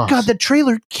 God, the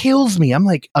trailer kills me. I'm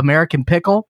like, American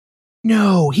Pickle?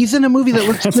 No, he's in a movie that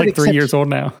looks good. It's like 3 years old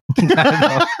now.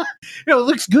 It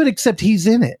looks good, except he's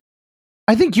in it.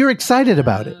 I think you're excited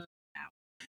about it.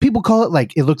 People call it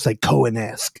like, it looks like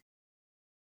Coen-esque.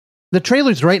 The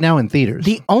trailer's right now in theaters.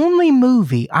 The only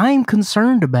movie I'm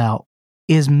concerned about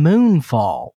is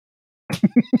Moonfall.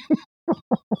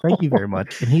 Thank you very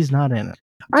much. And he's not in it.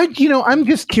 I'm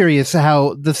just curious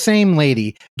how the same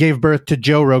lady gave birth to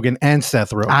Joe Rogan and Seth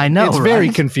Rogen. I know, it's very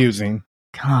confusing.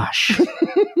 Gosh.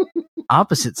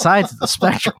 Opposite sides of the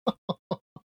spectrum.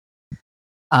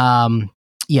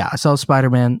 Yeah, I saw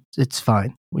Spider-Man. It's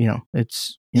fine.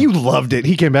 It's... You loved it.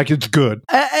 He came back. It's good.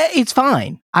 It's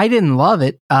fine. I didn't love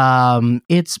it.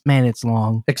 It's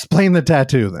long. Explain the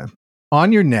tattoo then.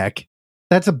 On your neck.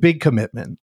 That's a big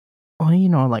commitment. Well,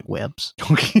 I like webs.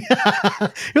 You're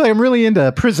like, I'm really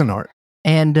into prison art.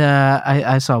 And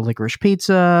I saw Licorice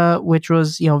Pizza, which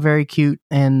was, very cute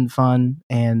and fun.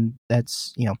 And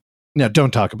that's, No,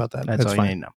 don't talk about that. That's all fine.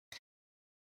 You need to know.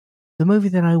 The movie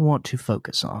that I want to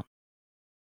focus on,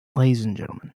 ladies and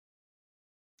gentlemen,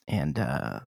 and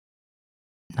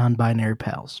non-binary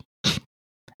pals,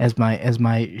 as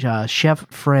my chef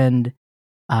friend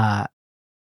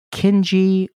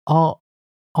Kenji Alt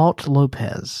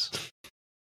Lopez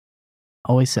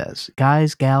always says,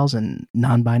 guys, gals, and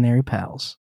non-binary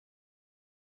pals.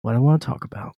 What I want to talk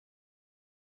about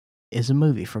is a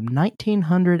movie from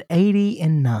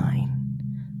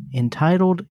 1989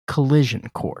 entitled Collision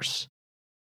Course.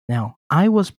 Now, I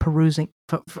was perusing,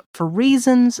 for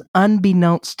reasons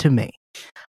unbeknownst to me,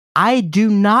 I do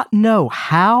not know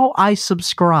how I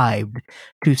subscribed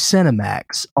to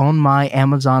Cinemax on my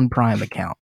Amazon Prime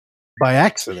account. By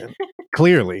accident,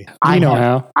 clearly.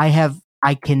 how.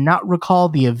 I cannot recall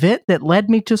the event that led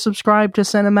me to subscribe to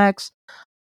Cinemax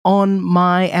on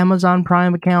my Amazon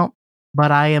Prime account,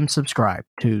 but I am subscribed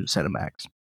to Cinemax.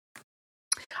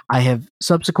 I have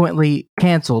subsequently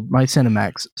canceled my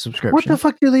Cinemax subscription. What the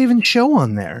fuck do they even show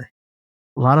on there?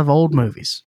 A lot of old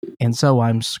movies. And so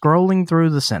I'm scrolling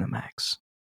through the Cinemax.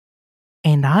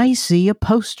 And I see a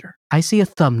poster. I see a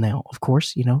thumbnail, of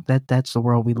course. You know, that's the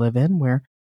world we live in, where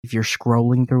if you're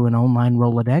scrolling through an online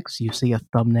Rolodex, you see a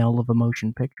thumbnail of a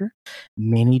motion picture.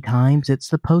 Many times it's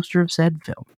the poster of said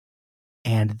film.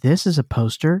 And this is a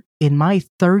poster in my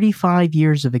 35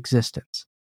 years of existence.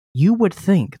 You would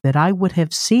think that I would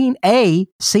have seen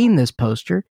this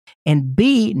poster, and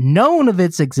B, known of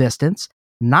its existence,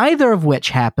 neither of which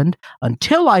happened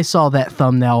until I saw that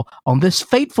thumbnail on this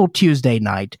fateful Tuesday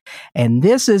night. And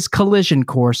this is Collision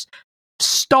Course,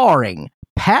 starring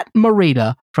Pat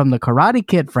Morita from the Karate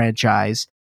Kid franchise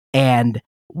and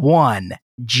one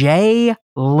Jay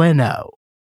Leno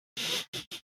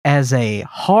as a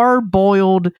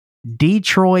hard-boiled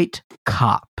Detroit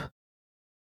cop.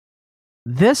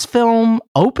 This film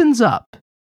opens up.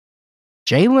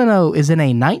 Jay Leno is in a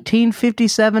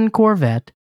 1957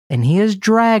 Corvette, and he is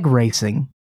drag racing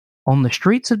on the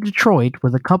streets of Detroit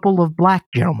with a couple of black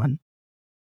gentlemen.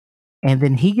 And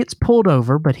then he gets pulled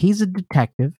over, but he's a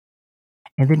detective.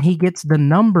 And then he gets the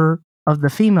number of the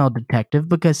female detective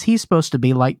because he's supposed to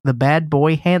be like the bad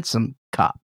boy handsome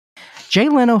cop. Jay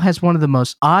Leno has one of the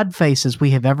most odd faces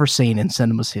we have ever seen in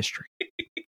cinema's history.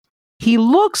 He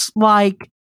looks like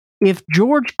if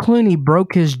George Clooney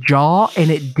broke his jaw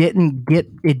and it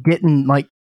didn't like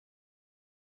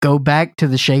go back to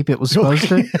the shape it was supposed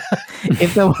to.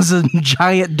 If there was a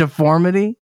giant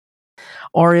deformity,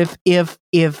 or if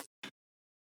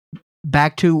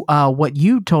back to what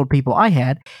you told people I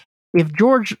had, if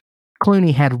George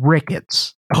Clooney had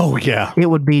rickets, oh yeah, it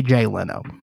would be Jay Leno.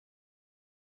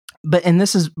 But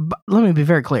let me be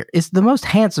very clear, it's the most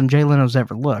handsome Jay Leno's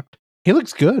ever looked. He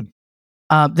looks good.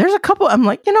 There's a couple, I'm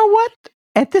like, you know what?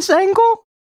 At this angle,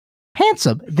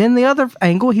 handsome. Then the other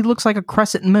angle, he looks like a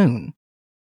crescent moon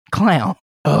clown.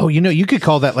 Oh, you could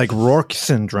call that like Rourke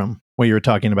syndrome, what you were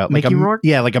talking about. Mickey Rourke?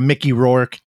 Yeah, like a Mickey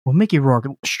Rourke. Well, Mickey Rourke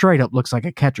straight up looks like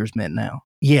a catcher's mitt now.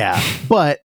 Yeah,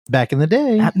 but back in the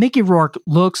day, Mickey Rourke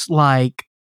looks like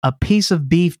a piece of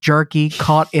beef jerky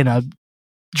caught in a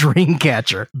dream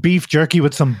catcher. Beef jerky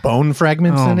with some bone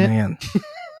fragments in it. Oh, man.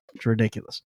 It's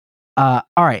ridiculous. All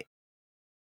right.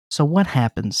 So what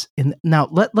happens? Now,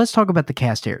 let's talk about the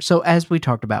cast here. So as we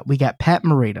talked about, we got Pat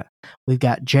Morita. We've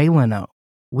got Jay Leno.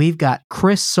 We've got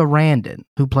Chris Sarandon,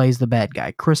 who plays the bad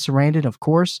guy. Chris Sarandon, of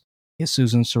course, is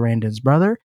Susan Sarandon's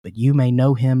brother, but you may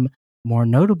know him more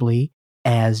notably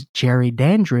as Jerry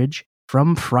Dandridge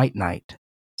from Fright Night.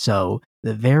 So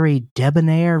the very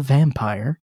debonair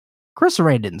vampire. Chris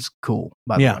Sarandon's cool,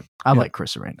 by the way. I like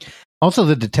Chris Sarandon. Also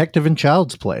the detective in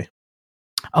Child's Play.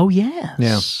 Oh, yes.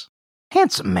 Yeah.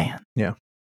 Handsome man. Yeah.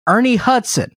 Ernie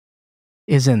Hudson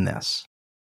is in this.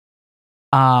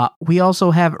 We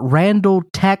also have Randall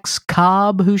Tex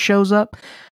Cobb who shows up.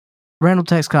 Randall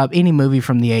Tex Cobb, any movie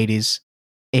from the 80s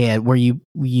and where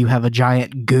you have a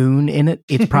giant goon in it,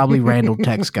 it's probably Randall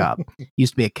Tex Cobb.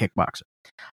 Used to be a kickboxer.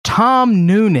 Tom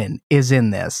Noonan is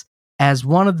in this as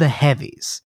one of the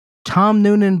heavies. Tom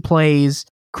Noonan plays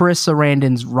Chris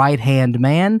Sarandon's right-hand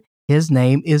man. His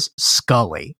name is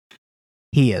Scully.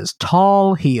 He is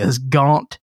tall. He is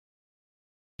gaunt.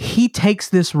 He takes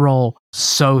this role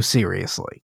so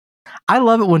seriously. I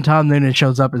love it when Tom Noonan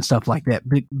shows up and stuff like that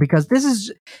because this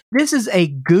is a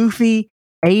goofy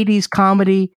 80s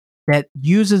comedy that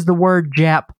uses the word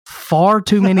Jap far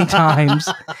too many times.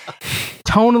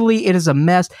 Tonally, it is a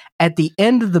mess. At the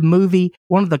end of the movie,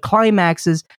 one of the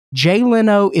climaxes, Jay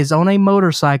Leno is on a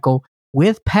motorcycle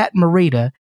with Pat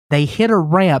Morita. They hit a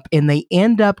ramp and they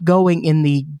end up going in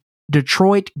the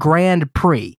Detroit Grand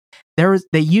Prix.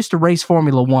 They used to race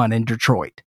Formula One in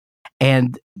Detroit.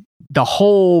 And the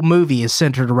whole movie is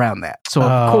centered around that. So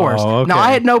of course, okay. now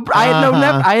I had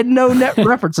no net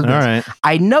reference to this. All right.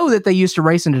 I know that they used to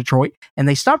race in Detroit, and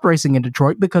they stopped racing in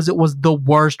Detroit because it was the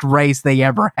worst race they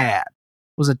ever had.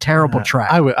 It was a terrible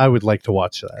track. I would like to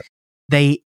watch that.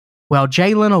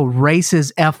 Jay Leno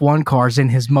races F1 cars in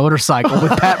his motorcycle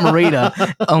with Pat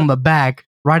Morita on the back,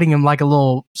 riding him like a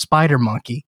little spider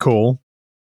monkey. Cool.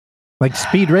 Like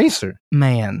Speed Racer.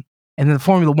 Man. And then the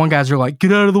Formula One guys are like,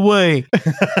 get out of the way.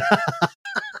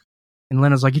 And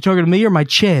Leno's like, you talking to me or my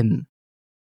chin?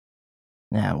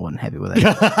 Nah, I wasn't happy with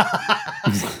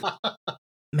that.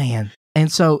 Man.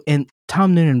 And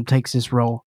Tom Noonan takes this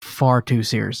role far too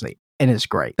seriously. And it's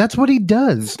great. That's what he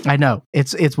does. I know.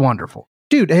 It's wonderful.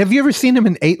 Dude, have you ever seen him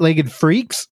in 8-Legged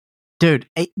Freaks? Dude,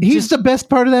 he's the best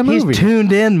part of that movie. He's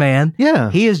tuned in, man.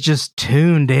 Yeah. He is just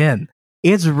tuned in.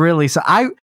 It's really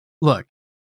look,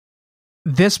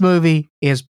 this movie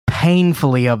is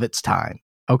painfully of its time.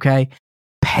 Okay?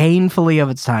 Painfully of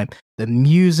its time. The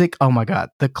music, oh my God,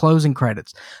 the closing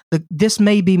credits. This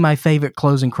may be my favorite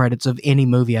closing credits of any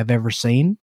movie I've ever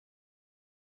seen.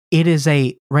 It is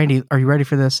Randy, are you ready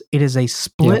for this? It is a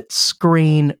split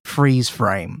screen freeze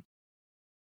frame.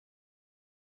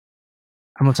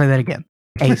 I'm going to say that again.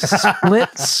 A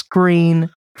split screen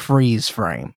freeze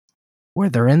frame where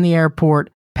they're in the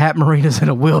airport. Pat Morita's in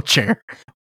a wheelchair.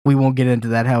 We won't get into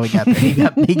that, how he got there.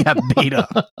 He got beat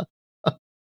up.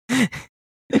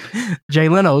 Jay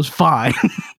Leno's fine.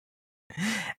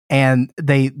 And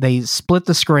they split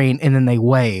the screen and then they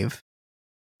wave.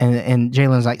 And Jay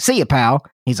Leno's like, see ya, pal.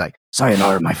 He's like,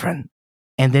 sayonara, my friend.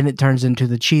 And then it turns into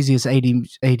the cheesiest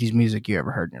 80s music you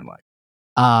ever heard in your life.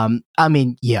 I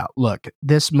mean, yeah, look,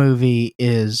 this movie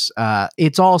is,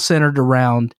 it's all centered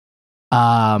around,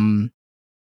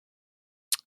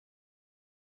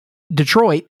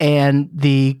 Detroit and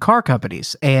the car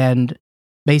companies and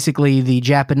basically the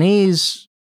Japanese,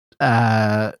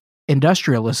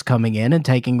 industrialists coming in and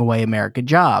taking away American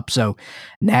jobs. So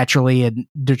naturally in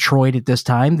Detroit at this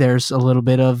time, there's a little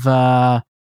bit of,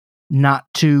 not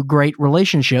too great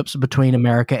relationships between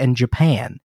America and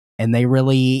Japan. And they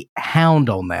really hound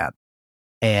on that.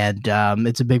 And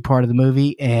it's a big part of the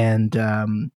movie. And,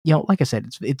 like I said,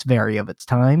 it's very of its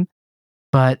time.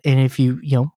 And if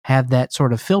you have that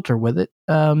sort of filter with it,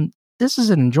 this is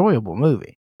an enjoyable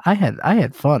movie. I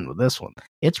had fun with this one.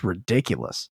 It's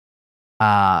ridiculous.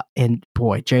 And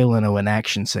boy, Jay Leno in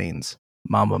action scenes.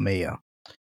 Mamma mia.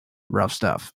 Rough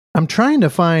stuff. I'm trying to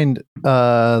find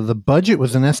the budget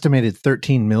was an estimated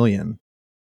 $13 million.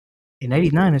 In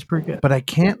 89 is pretty good. But I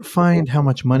can't find how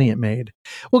much money it made.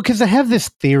 Well, because I have this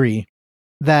theory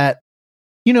that,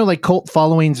 like cult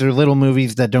followings or little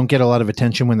movies that don't get a lot of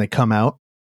attention when they come out.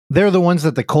 They're the ones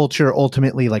that the culture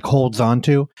ultimately like holds on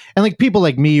to. And like people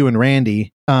like me, you and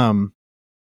Randy,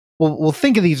 we'll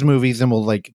think of these movies and we'll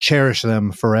like cherish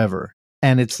them forever.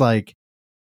 And it's like,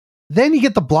 then you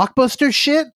get the blockbuster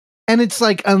shit. And it's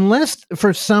like, unless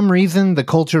for some reason the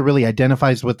culture really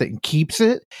identifies with it and keeps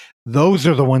it, those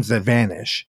are the ones that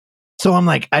vanish. So I'm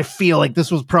like, I feel like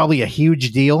this was probably a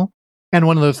huge deal. And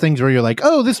one of those things where you're like,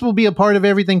 oh, this will be a part of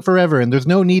everything forever. And there's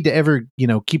no need to ever,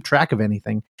 keep track of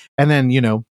anything. And then,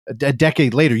 a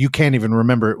decade later, you can't even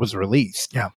remember it was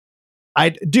released. Yeah.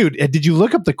 Dude, did you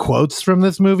look up the quotes from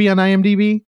this movie on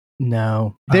IMDb?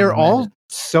 No. They're all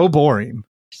so boring.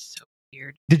 So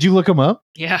weird. Did you look them up?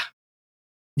 Yeah.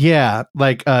 Yeah,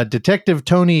 like Detective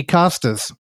Tony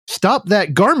Costas, stop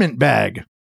that garment bag.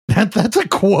 That's a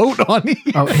quote on it.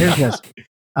 Oh, here's this.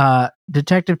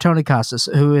 Detective Tony Costas,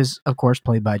 who is, of course,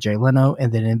 played by Jay Leno,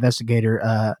 and then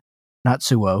investigator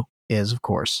Natsuo is, of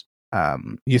course.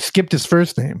 You skipped his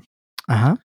first name.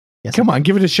 Uh-huh. Yes, Come on,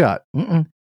 give it a shot. Mm-mm.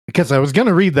 Because I was going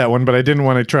to read that one, but I didn't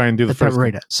want to try and do the first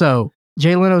Pat Morita. So,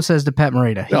 Jay Leno says to Pat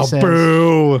Morita, he says,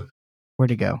 boo! Where'd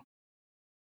he go?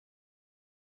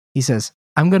 He says,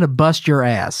 I'm going to bust your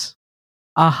ass.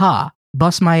 Aha,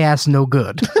 bust my ass no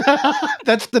good.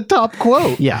 That's the top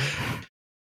quote. Yeah.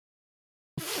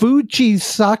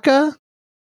 Fujisaka?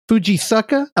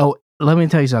 Oh, let me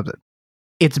tell you something.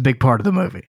 It's a big part of the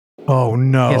movie. Oh,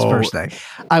 no. His first name.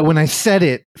 When I said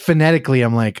it phonetically,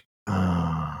 I'm like,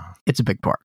 It's a big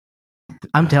part.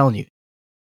 I'm telling you.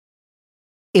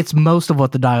 It's most of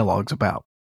what the dialogue's about.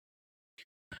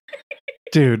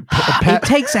 Dude. It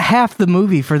takes half the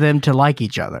movie for them to like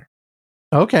each other.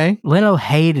 Okay. Leno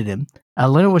hated him.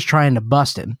 Leno was trying to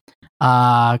bust him.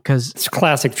 Because it's a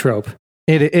classic trope.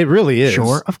 It really is.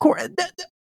 Sure. Of course.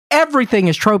 Everything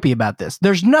is tropey about this.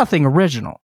 There's nothing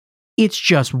original. It's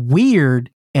just weird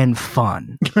and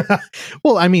fun.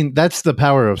 Well, I mean, that's the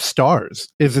power of stars.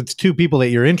 Is it's two people that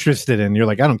you're interested in. You're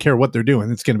like, I don't care what they're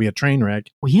doing. It's going to be a train wreck.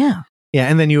 Well, yeah. Yeah,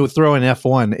 and then you throw in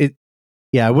F1.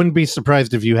 Yeah, I wouldn't be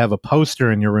surprised if you have a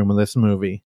poster in your room of this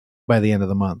movie by the end of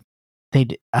the month.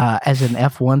 As an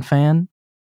F1 fan,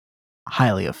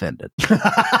 highly offended.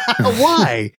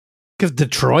 Why? Because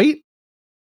Detroit?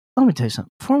 Let me tell you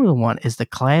something. Formula One is the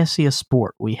classiest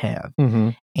sport we have. Mm-hmm.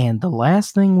 And the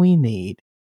last thing we need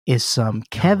is some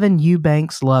Kevin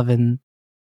Eubanks loving,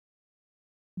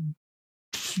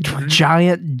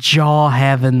 giant jaw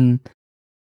having,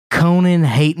 Conan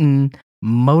hating,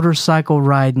 motorcycle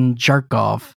riding jerk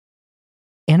off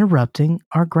interrupting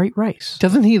our great race.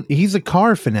 Doesn't he's a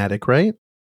car fanatic, right?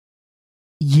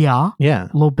 Yeah, Yeah.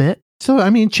 a little bit. So, I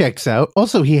mean, checks out.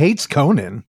 Also, he hates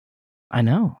Conan. I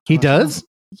know. He does?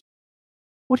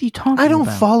 What are you talking about? I don't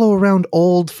follow around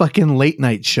old fucking late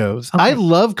night shows. Okay. I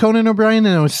love Conan O'Brien,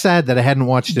 and I was sad that I hadn't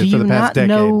watched it Do for you the past not decade.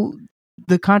 know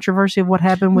the controversy of what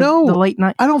happened with No. the late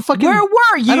night? I don't fucking... Where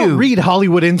were you? I don't read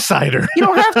Hollywood Insider. You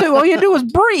don't have to. All you do is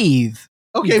breathe.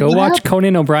 Okay, Go what watch happened?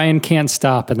 Conan O'Brien Can't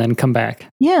Stop and then come back.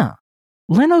 Yeah.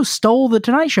 Leno stole the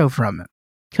Tonight Show from him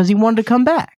because he wanted to come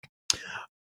back.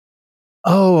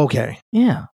 Oh, okay.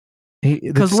 Yeah.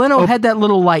 Because Leno had that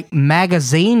little like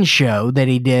magazine show that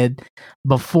he did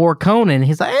before Conan.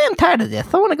 He's like, I'm tired of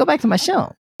this. I want to go back to my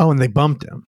show. Oh, and they bumped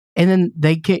him. And then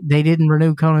they didn't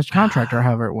renew Conan's contract or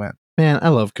however it went. Man, I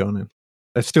love Conan.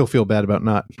 I still feel bad about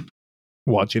not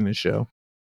watching his show.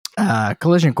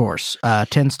 Collision Course,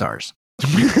 10 stars.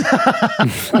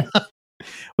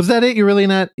 Was that it? You're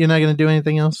not going to do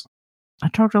anything else? I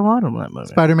talked a lot on that movie.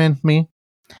 Spider-Man, me?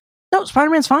 No,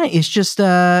 Spider-Man's fine. It's just,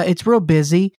 it's real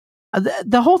busy.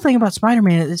 The whole thing about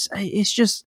Spider-Man is, it's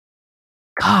just,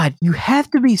 God, you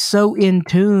have to be so in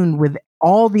tune with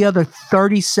all the other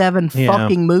 37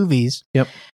 fucking movies. Yep.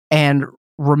 And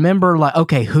remember, like,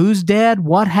 okay, who's dead?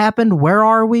 What happened? Where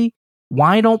are we?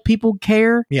 Why don't people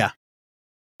care? Yeah.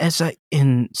 It's like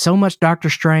in so much Doctor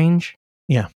Strange.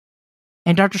 Yeah.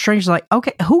 And Doctor Strange is like,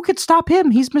 okay, who could stop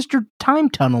him? He's Mr. Time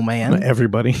Tunnel Man.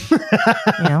 Everybody.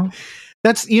 You know?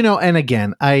 That's, and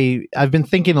again, I've been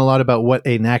thinking a lot about what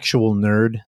an actual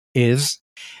nerd is.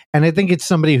 And I think it's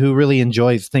somebody who really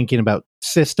enjoys thinking about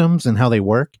systems and how they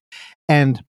work.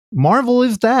 And Marvel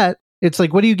is that. It's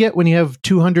like, what do you get when you have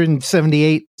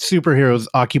 278 superheroes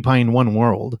occupying one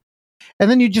world?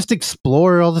 And then you just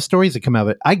explore all the stories that come out of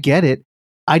it. I get it.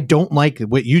 I don't like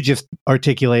what you just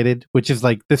articulated, which is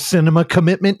like the cinema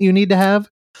commitment you need to have,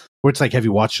 where it's like, have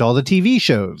you watched all the TV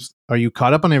shows? Are you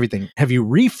caught up on everything? Have you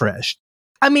refreshed?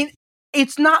 I mean,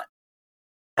 it's not.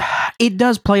 It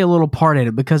does play a little part in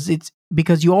it because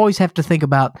you always have to think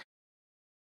about,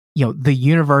 the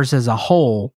universe as a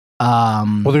whole.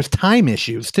 Well, there's time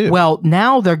issues too. Well,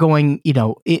 now they're going.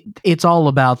 It's all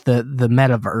about the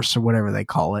metaverse or whatever they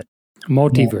call it.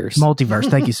 Multiverse. Multiverse.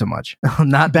 Thank you so much.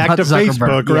 Not back to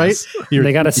Zuckerberg, Facebook, right? yes.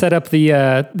 They got to set up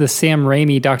the Sam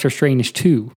Raimi Doctor Strange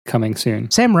 2 coming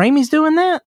soon. Sam Raimi's doing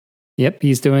that? Yep,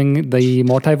 he's doing the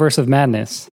Multiverse of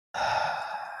Madness.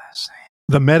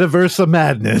 The Metaverse of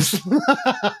Madness.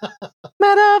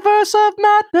 Metaverse of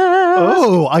Madness.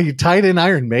 Oh, are you tied in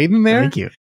Iron Maiden there? Thank you.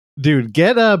 Dude,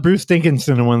 get Bruce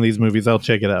Dickinson in one of these movies. I'll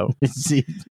check it out.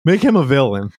 Make him a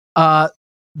villain.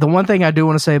 The one thing I do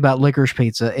want to say about Licorice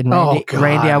Pizza, and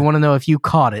Randy, I want to know if you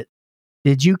caught it.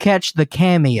 Did you catch the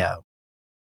cameo?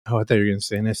 Oh, I thought you were going to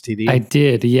say an STD. I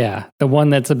did, yeah. The one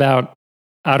that's about,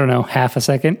 I don't know, half a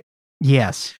second?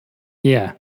 Yes.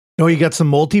 Yeah. Oh, you got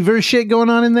some multiverse shit going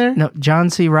on in there? No, John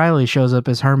C. Reilly shows up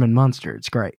as Herman Munster. It's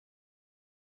great.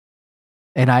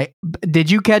 And did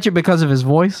you catch it because of his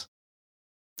voice?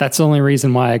 That's the only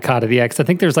reason why I caught it. Yeah, because I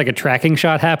think there's like a tracking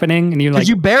shot happening, and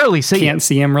you barely see can't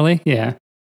see him really. Yeah, it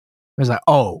was like,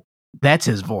 oh, that's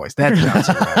his voice. That's John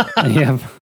C. Reilly. Yeah.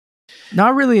 No, I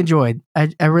really enjoyed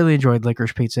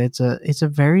Licorice Pizza. It's a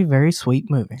very, very sweet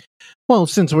movie. Well,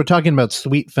 since we're talking about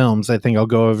sweet films, I think I'll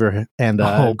go over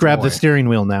and grab the steering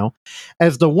wheel now.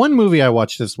 As the one movie I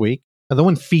watched this week, the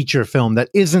one feature film that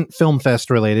isn't Film Fest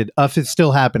related, if it's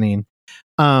still happening,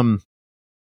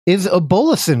 is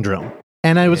Ebola Syndrome.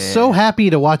 And I was so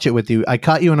happy to watch it with you. I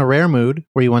caught you in a rare mood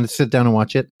where you wanted to sit down and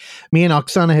watch it. Me and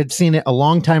Oksana had seen it a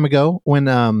long time ago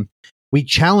when we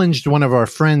challenged one of our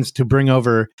friends to bring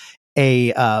over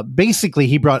basically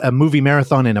he brought a movie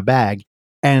marathon in a bag.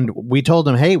 And we told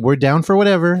him, hey, we're down for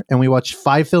whatever. And we watched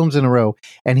 5 films in a row.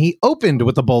 And he opened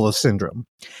with Ebola Syndrome.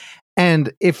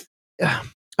 And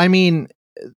the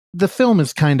film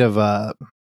is kind of...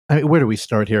 where do we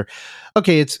start here?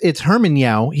 Okay, it's Herman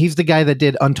Yao. He's the guy that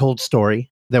did Untold Story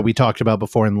that we talked about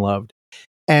before and loved.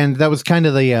 And that was kind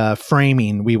of the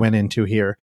framing we went into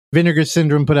here. Vinegar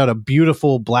Syndrome put out a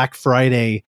beautiful Black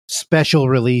Friday special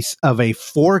release of a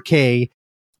 4K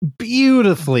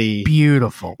beautifully.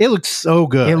 Beautiful. It looks so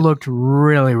good. It looked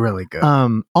really, really good.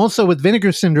 Also, with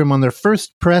Vinegar Syndrome, on their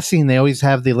first pressing, they always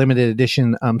have the limited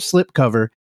edition slipcover.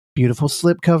 Beautiful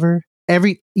slipcover.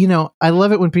 I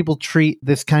love it when people treat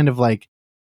this kind of like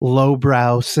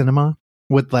lowbrow cinema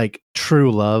with like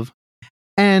true love.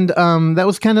 And that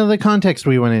was kind of the context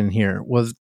we went in here,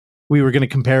 was we were going to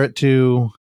compare it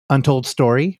to Untold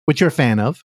Story, which you're a fan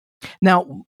of.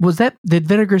 Now, did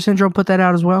Vinegar Syndrome put that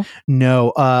out as well?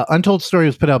 No, Untold Story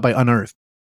was put out by Unearthed.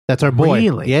 That's our boy.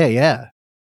 Really? Yeah.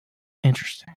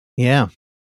 Interesting. Yeah.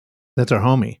 That's our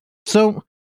homie. So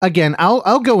again,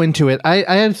 I'll go into it. I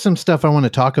have some stuff I want to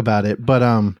talk about it, but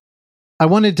I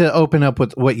wanted to open up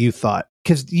with what you thought,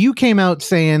 because you came out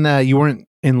saying you weren't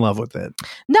in love with it.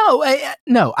 No,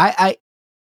 I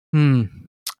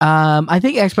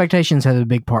think expectations have a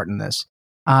big part in this,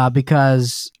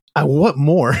 because What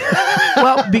more?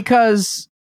 well, because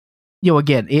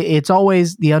again, it's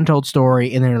always the Untold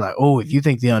Story, and they're like, oh, if you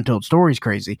think the Untold Story is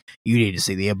crazy, you need to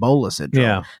see the Ebola Syndrome.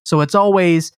 Yeah. So it's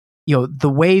always the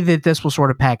way that this was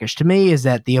sort of packaged to me is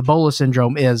that the Ebola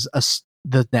Syndrome is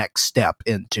the next step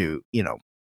into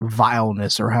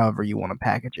vileness, or however you want to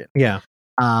package it. Yeah.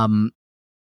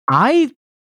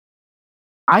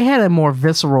 I had a more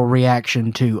visceral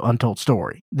reaction to Untold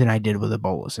Story than I did with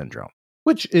Ebola Syndrome.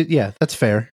 Which, yeah, that's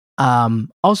fair.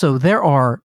 Also, there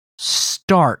are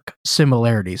stark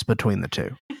similarities between the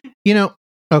two.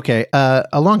 Okay,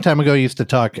 a long time ago, you used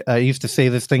to say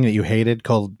this thing that you hated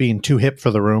called being too hip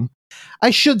for the room.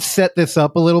 I should set this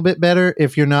up a little bit better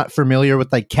if you're not familiar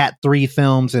with like Cat 3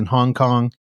 films in Hong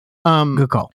Kong. Good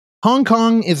call. Hong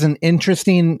Kong is an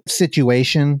interesting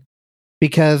situation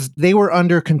because they were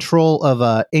under control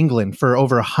of England for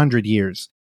over 100 years.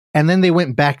 And then they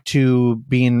went back to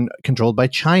being controlled by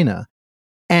China.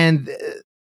 And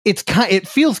it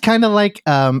feels kind of like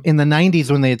in the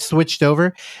 90s when they had switched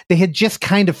over, they had just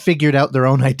kind of figured out their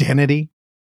own identity.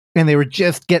 And they were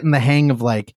just getting the hang of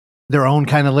like their own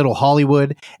kind of little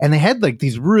Hollywood. And they had like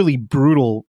these really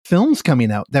brutal films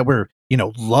coming out that were,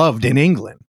 loved in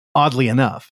England, oddly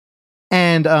enough.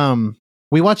 And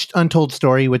we watched Untold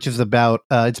Story, which is about,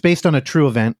 it's based on a true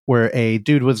event where a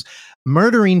dude was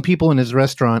murdering people in his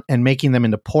restaurant and making them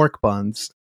into pork buns.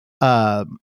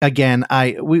 Again,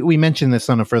 we mentioned this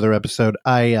on a further episode.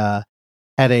 I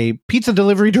had a pizza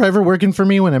delivery driver working for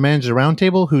me when I managed a round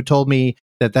table who told me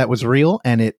that was real,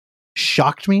 and it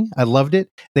shocked me. I loved it.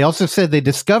 They also said they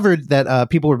discovered that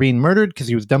people were being murdered because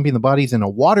he was dumping the bodies in a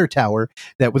water tower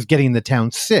that was getting the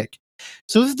town sick.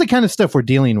 So this is the kind of stuff we're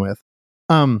dealing with.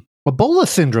 Ebola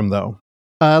syndrome, though.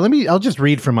 I'll just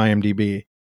read from IMDb.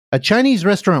 A Chinese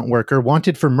restaurant worker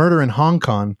wanted for murder in Hong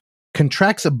Kong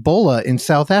contracts Ebola in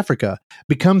South Africa,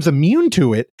 becomes immune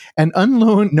to it, and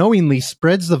unknowingly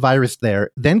spreads the virus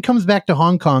there, then comes back to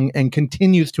Hong Kong and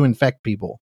continues to infect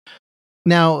people.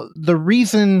 Now, the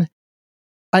reason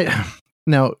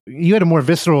now, you had a more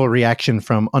visceral reaction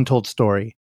from Untold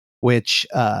Story, which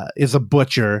is a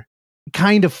butcher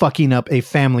kind of fucking up a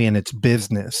family and its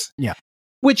business. Yeah.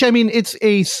 Which, I mean, it's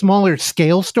a smaller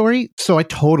scale story, so I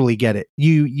totally get it.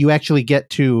 You actually get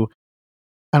to,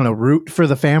 root for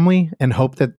the family and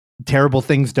hope that terrible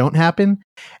things don't happen.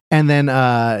 And then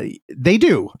they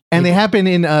do. And they happen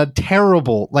in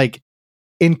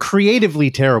in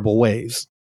creatively terrible ways.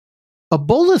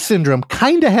 Ebola Syndrome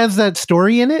kind of has that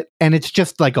story in it, and it's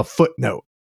just like a footnote.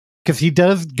 Because he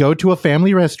does go to a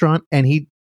family restaurant, and he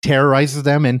terrorizes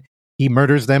them, and he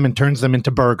murders them and turns them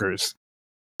into burgers.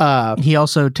 He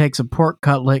also takes a pork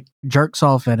cutlet, jerks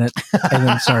off in it, and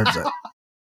then serves it.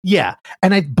 Yeah,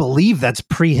 and I believe that's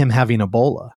pre him having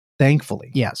Ebola, thankfully.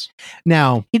 Yes.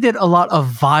 Now, he did a lot of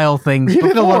vile things. He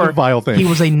did a lot of vile things. He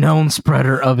was a known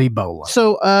spreader of Ebola.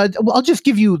 So I'll just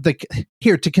give you to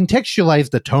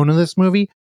contextualize the tone of this movie.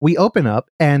 We open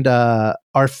up, and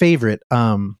our favorite,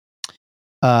 Anthony,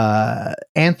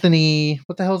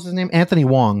 what the hell is his name? Anthony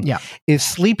Wong, is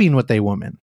sleeping with a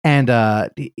woman. And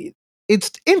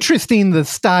it's interesting the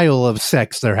style of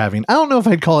sex they're having. I don't know if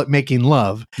I'd call it making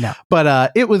love,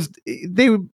 but it was they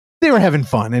were having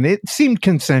fun, and it seemed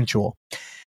consensual.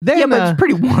 Then, but it's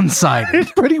pretty one-sided.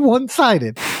 It's pretty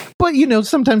one-sided, but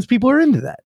sometimes people are into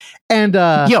that. And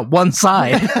one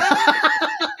side.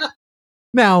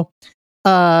 Now,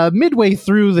 midway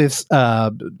through this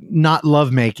not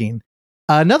lovemaking,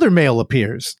 another male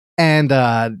appears,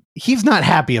 and he's not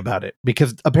happy about it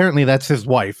because apparently that's his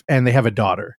wife, and they have a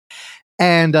daughter.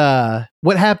 And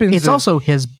what happens? It's also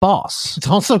his boss. It's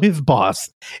also his boss.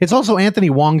 It's also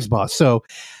Anthony Wong's boss. So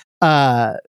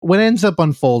what ends up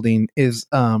unfolding is,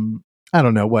 I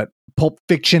don't know what, Pulp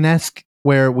Fiction-esque,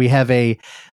 where we have a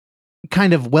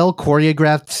kind of well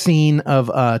choreographed scene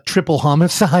of triple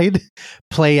homicide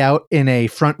play out in a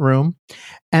front room.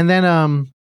 And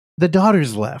then the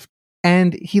daughter's left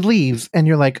and he leaves and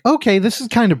you're like, okay, this is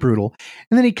kind of brutal.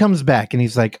 And then he comes back and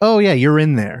he's like, oh yeah, you're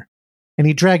in there. And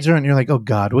he drags her and you're like, oh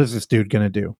God, what is this dude going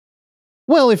to do?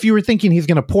 Well, if you were thinking he's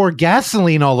going to pour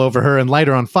gasoline all over her and light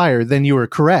her on fire, then you were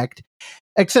correct.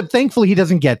 Except thankfully he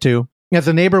doesn't get to. As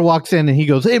a neighbor walks in and he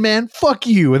goes, hey man, fuck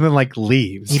you. And then like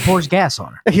leaves. He pours gas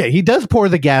on her. Yeah, he does pour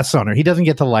the gas on her. He doesn't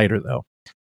get to light her though.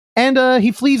 And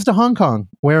he flees to Hong Kong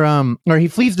or he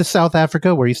flees to South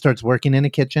Africa where he starts working in a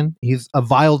kitchen. He's a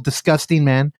vile, disgusting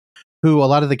man who a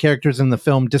lot of the characters in the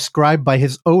film describe by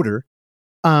his odor.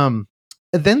 Then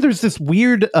there's this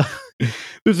weird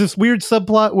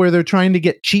subplot where they're trying to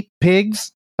get cheap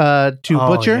pigs to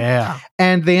butcher. Yeah.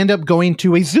 And they end up going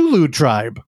to a Zulu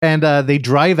tribe. And they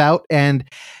drive out and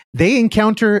they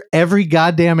encounter every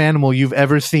goddamn animal you've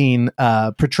ever seen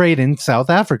portrayed in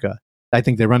South Africa. I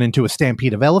think they run into a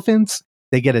stampede of elephants.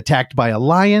 They get attacked by a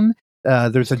lion.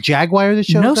 There's a jaguar that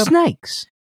shows up. No snakes.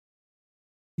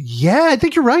 Yeah, I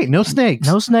think you're right. No snakes.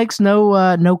 No snakes.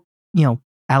 No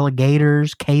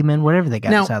alligators, caiman, whatever they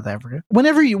got Now, in South Africa.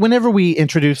 Whenever we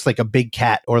introduce like a big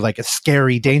cat or like a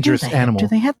scary, dangerous animal, Do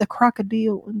they have the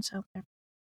crocodile in South Africa?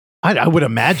 I would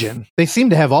imagine they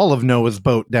seem to have all of Noah's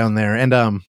boat down there.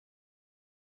 And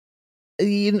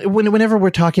whenever we're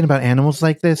talking about animals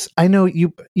like this, I know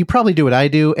you probably do what I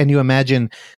do, and you imagine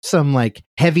some like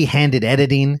heavy-handed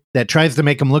editing that tries to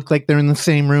make them look like they're in the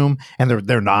same room, and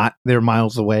they're not. They're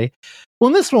miles away. Well,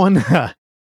 in this one,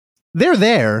 they're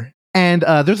there. And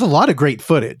there's a lot of great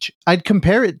footage. I'd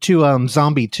compare it to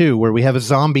Zombie 2, where we have a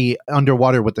zombie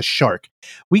underwater with a shark.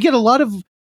 We get a lot of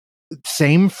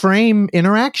same frame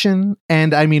interaction.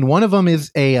 And I mean, one of them is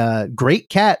a great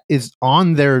cat is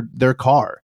on their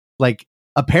car, like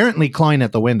apparently clawing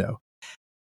at the window.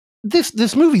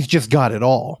 This movie's just got it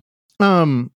all.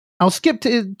 I'll skip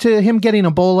to him getting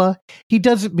Ebola. He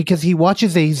does it because he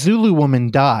watches a Zulu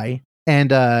woman die,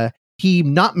 and he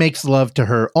not makes love to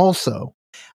her also.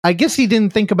 I guess he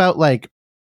didn't think about, like,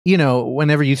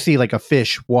 whenever you see like a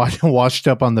fish washed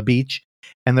up on the beach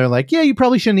and they're like, yeah, you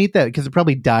probably shouldn't eat that because it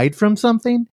probably died from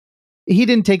something. He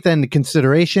didn't take that into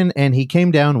consideration and he came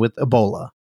down with Ebola.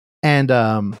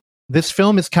 And this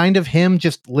film is kind of him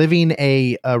just living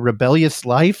a rebellious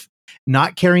life,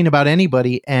 not caring about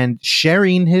anybody and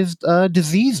sharing his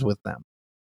disease with them.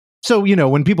 So,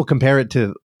 when people compare it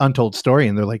to Untold Story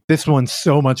and they're like, this one's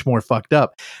so much more fucked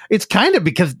up. It's kind of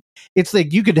because it's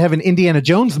like you could have an Indiana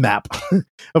Jones map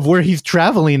of where he's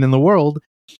traveling in the world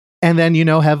and then,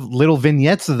 have little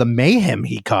vignettes of the mayhem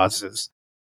he causes.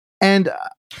 And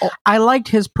I liked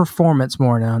his performance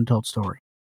more in Untold Story.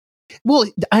 Well,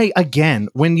 again,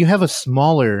 when you have a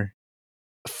smaller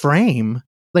frame,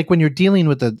 like when you're dealing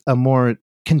with a more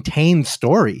contained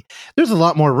story, there's a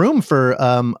lot more room for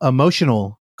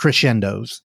emotional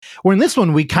crescendos. Where in this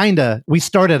one, we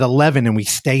start at 11 and we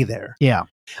stay there. Yeah.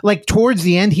 Like towards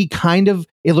the end, it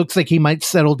looks like he might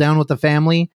settle down with the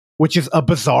family, which is a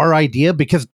bizarre idea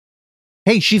because,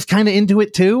 hey, she's kind of into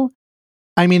it too.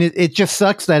 I mean, it just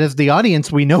sucks that as the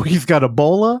audience, we know he's got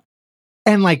Ebola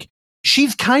and like,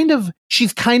 she's kind of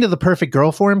the perfect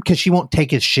girl for him because she won't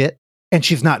take his shit and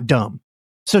she's not dumb.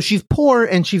 So she's poor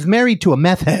and she's married to a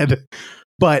meth head,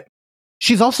 but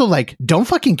she's also like, don't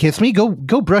fucking kiss me. Go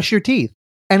brush your teeth.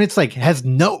 And it's like,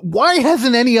 why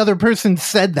hasn't any other person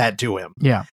said that to him?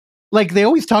 Yeah. Like they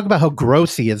always talk about how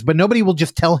gross he is, but nobody will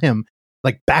just tell him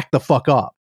like, back the fuck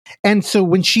up. And so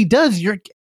when she does,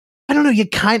 I don't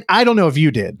know if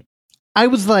you did. I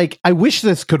was like, I wish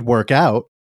this could work out.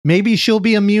 Maybe she'll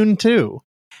be immune too.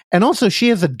 And also she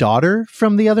has a daughter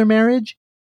from the other marriage.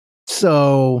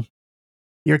 So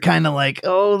you're kind of like,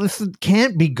 oh, this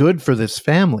can't be good for this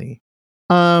family.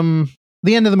 The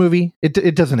end of the movie,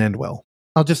 it doesn't end well.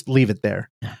 I'll just leave it there.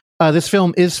 This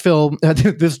film is filmed.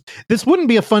 This wouldn't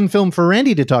be a fun film for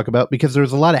Randy to talk about because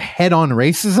there's a lot of head-on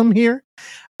racism here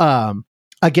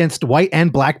against white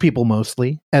and black people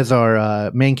mostly, as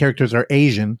our main characters are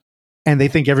Asian, and they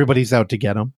think everybody's out to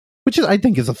get them, which I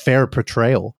think is a fair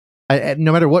portrayal.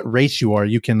 No matter what race you are,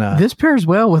 you can. This pairs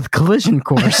well with Collision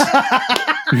Course.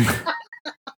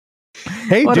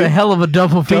 Hey, what dude, a hell of a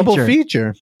double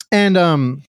feature.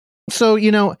 And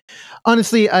so,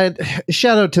 honestly,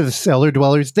 shout out to the Cellar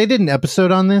Dwellers. They did an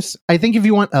episode on this. I think if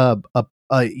you want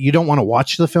you don't want to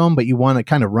watch the film, but you want to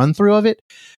kind of run through of it,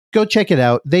 go check it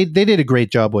out. They did a great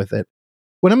job with it.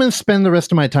 What I'm going to spend the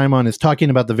rest of my time on is talking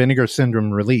about the Vinegar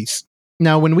Syndrome release.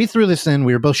 Now, when we threw this in,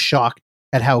 we were both shocked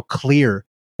at how clear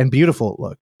and beautiful it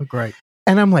looked. Great.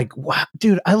 And I'm like, wow,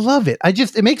 dude, I love it.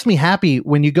 It makes me happy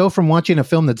when you go from watching a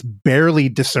film that's barely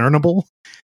discernible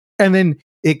and then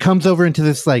it comes over into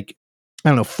this, like, I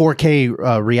don't know,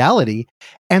 4K reality,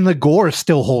 and the gore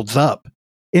still holds up.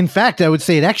 In fact, I would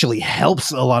say it actually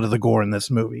helps a lot of the gore in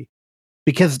this movie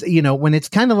because, when it's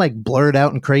kind of like blurred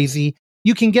out and crazy,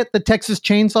 you can get the Texas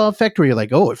Chainsaw effect where you're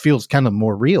like, oh, it feels kind of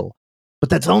more real. But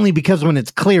that's only because when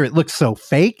it's clear, it looks so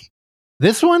fake.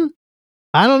 This one,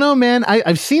 I don't know, man.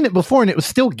 I've seen it before and it was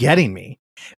still getting me.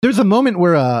 There's a moment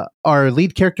where our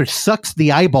lead character sucks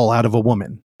the eyeball out of a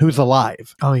woman who's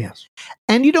alive. Oh, yes.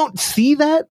 And you don't see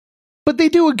that, but they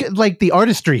do, like, the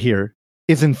artistry here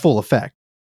is in full effect.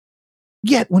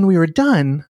 Yet when we were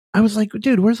done, I was like,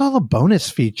 dude, where's all the bonus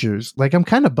features? Like, I'm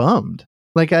kind of bummed.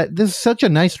 Like, this is such a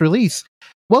nice release.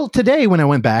 Well, today when I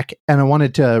went back and I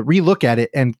wanted to relook at it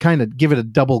and kind of give it a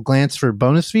double glance for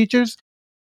bonus features,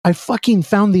 I fucking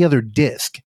found the other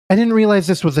disc. I didn't realize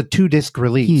this was a 2-disc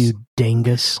release. You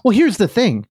dingus. Well, here's the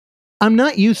thing. I'm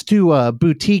not used to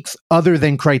boutiques other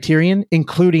than Criterion,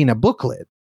 including a booklet.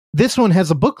 This one has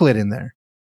a booklet in there.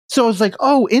 So I was like,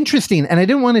 oh, interesting. And I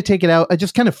didn't want to take it out. I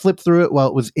just kind of flipped through it while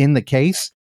it was in the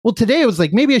case. Well, today I was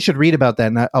like, maybe I should read about that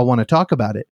and I want to talk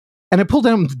about it. And I pulled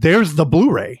out, there's the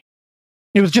Blu-ray.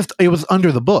 It was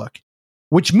under the book,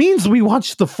 which means we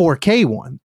watched the 4K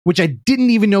one, which I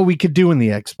didn't even know we could do in the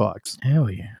Xbox. Hell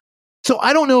yeah. So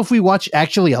I don't know if we watch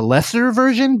actually a lesser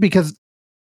version because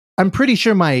I'm pretty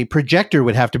sure my projector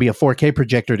would have to be a 4K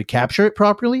projector to capture it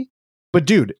properly. But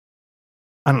dude,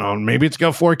 I don't know, maybe it's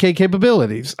got 4K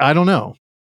capabilities. I don't know.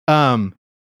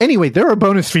 Anyway, there are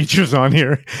bonus features on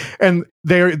here and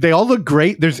they all look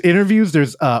great. There's interviews,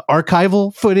 there's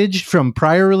archival footage from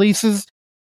prior releases.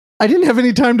 I didn't have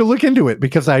any time to look into it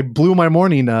because I blew my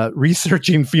morning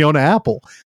researching Fiona Apple.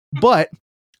 But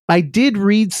I did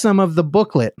read some of the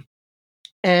booklet.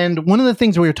 And one of the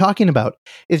things we were talking about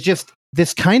is just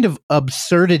this kind of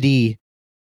absurdity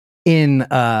in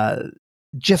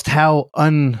just how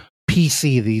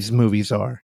un-PC these movies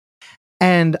are.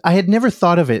 And I had never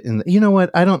thought of it. And you know what?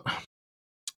 I'm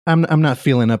not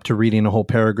feeling up to reading a whole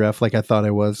paragraph like I thought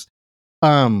I was.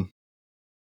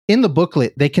 In the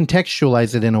booklet, they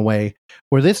contextualize it in a way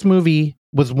where this movie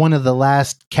was one of the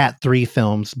last Cat 3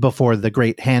 films before the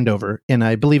Great Handover in,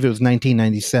 I believe it was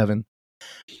 1997.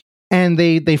 And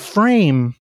they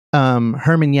frame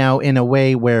Herman Yao in a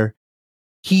way where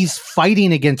he's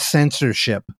fighting against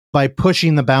censorship by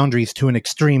pushing the boundaries to an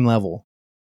extreme level.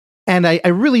 And I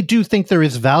really do think there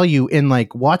is value in,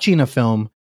 like, watching a film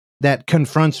that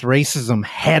confronts racism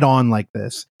head on like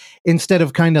this, instead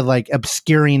of kind of like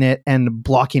obscuring it and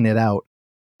blocking it out.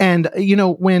 And,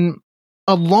 when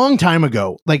a long time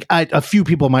ago, like a few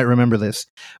people might remember this,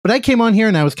 but I came on here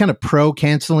and I was kind of pro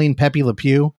canceling Pepe Le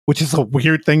Pew, which is a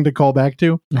weird thing to call back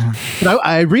to. But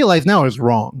I realize now I was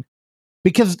wrong,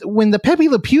 because when the Pepe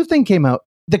Le Pew thing came out,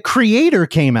 the creator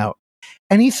came out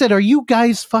and he said, "Are you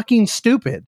guys fucking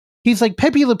stupid?" He's like,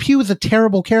 "Pepe Le Pew is a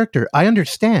terrible character. I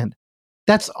understand.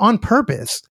 That's on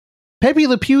purpose. Pepe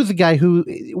Le Pew is a guy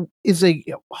who is a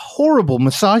horrible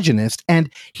misogynist,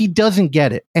 and he doesn't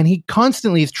get it. And he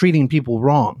constantly is treating people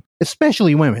wrong,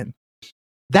 especially women.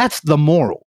 That's the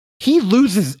moral. He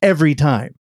loses every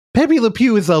time. Pepe Le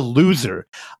Pew is a loser.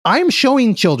 I'm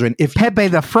showing children if Pepe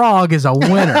the Frog is a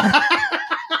winner."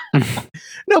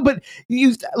 No, but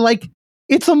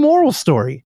it's a moral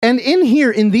story. And in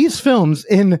here, in these films,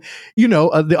 in,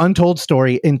 The Untold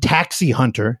Story, in Taxi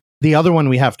Hunter, the other one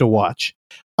we have to watch,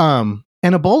 and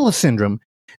Ebola Syndrome,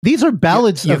 these are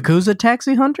ballads of Yakuza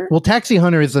Taxi Hunter? Well, Taxi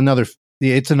Hunter is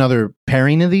another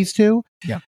pairing of these two.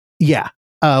 Yeah. Yeah.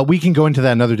 We can go into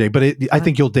that another day, but I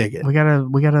think you'll dig it. We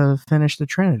gotta finish the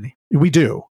Trinity. We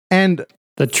do. And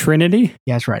The Trinity?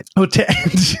 Yeah, that's right. oh,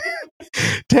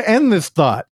 to end this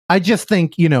thought, I just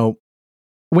think,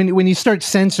 when you start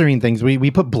censoring things,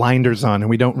 we put blinders on and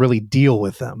we don't really deal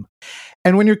with them.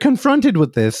 And when you're confronted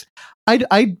with this,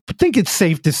 I think it's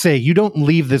safe to say you don't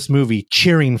leave this movie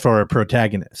cheering for a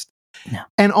protagonist. No.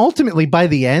 And ultimately, by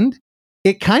the end,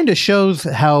 it kind of shows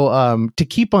how, to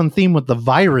keep on theme with the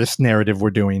virus narrative we're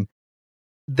doing,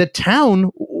 the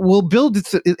town will build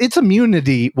its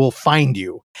immunity will find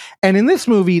you. And in this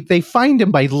movie, they find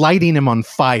him by lighting him on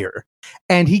fire.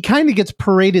 And he kind of gets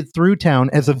paraded through town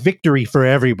as a victory for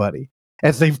everybody,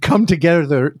 as they've come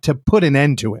together to put an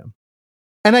end to him.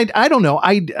 And I don't know.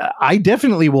 I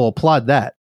definitely will applaud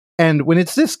that. And when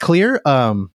it's this clear,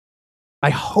 I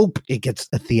hope it gets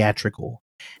a theatrical.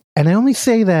 And I only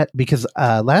say that because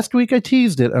last week I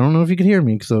teased it. I don't know if you could hear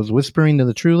me because I was whispering to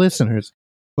the true listeners.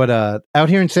 But out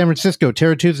here in San Francisco,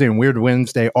 Terror Tuesday and Weird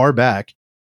Wednesday are back.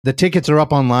 The tickets are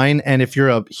up online. And if you're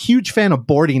a huge fan of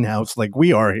Boarding House like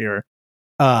we are here,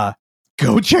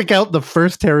 Go check out the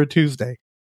first Terror Tuesday.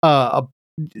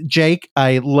 Jake,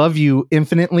 I love you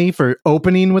infinitely for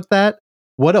opening with that.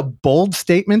 What a bold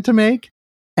statement to make.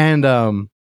 And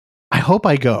I hope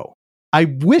I go. I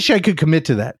wish I could commit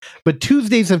to that. But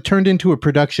Tuesdays have turned into a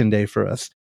production day for us.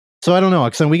 So I don't know,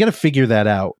 Oxon. We got to figure that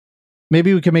out.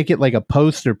 Maybe we can make it like a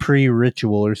post or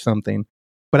pre-ritual or something.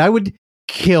 But I would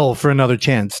kill for another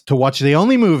chance to watch the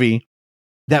only movie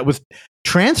that was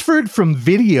transferred from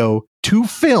video to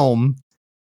film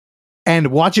and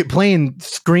watch it playing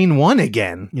screen one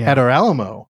again at our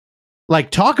Alamo.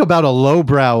 Like, talk about a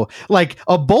lowbrow, like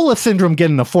Ebola Syndrome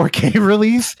getting a 4K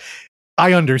release.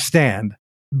 I understand.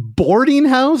 Boarding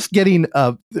House getting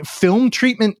a film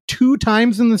treatment 2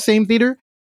 times in the same theater.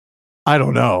 I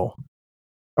don't know.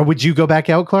 Or would you go back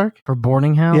out, Clark? For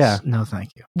Boarding House? Yeah. No,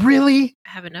 thank you. Really? I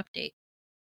have an update.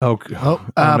 No.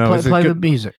 Play the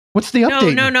music. What's the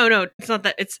update? No. It's not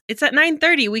that. It's at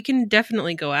 9:30. We can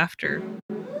definitely go after.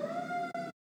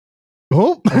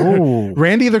 Oh,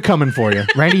 Randy, they're coming for you.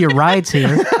 Randy, your ride's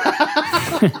here.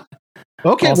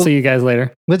 Okay, I'll see you guys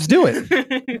later. Let's do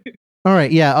it. All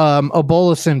right, yeah.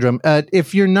 Ebola Syndrome.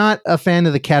 If you're not a fan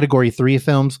of the Category 3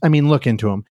 films, I mean, look into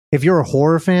them. If you're a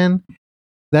horror fan,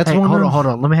 that's one. Hold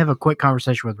on. Let me have a quick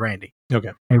conversation with Randy.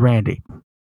 Okay. Hey, Randy.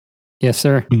 Yes,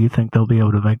 sir. Do you think they'll be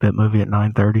able to make that movie at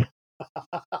 9:30?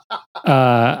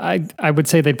 I would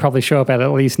say they'd probably show up at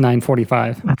least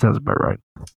 9:45. That sounds about right.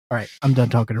 All right, I'm done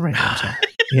talking to Randy.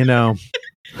 You know,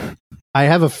 I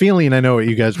have a feeling I know what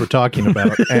you guys were talking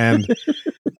about, and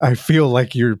I feel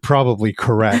like you're probably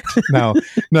correct. Now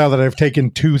that I've taken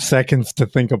 2 seconds to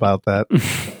think about that.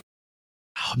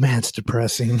 Oh, man, it's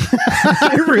depressing.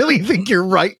 I really think you're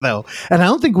right, though. And I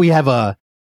don't think we're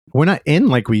not in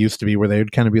like we used to be, where they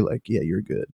would kind of be like, yeah, you're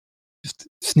good. Just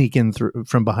sneak in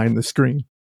from behind the screen.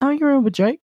 Oh, you're in with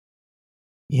Jake?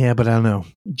 Yeah, but I don't know.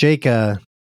 Jake,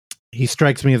 he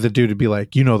strikes me as a dude to be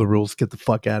like, you know the rules, get the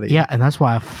fuck out of here. Yeah, and that's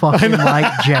why I fucking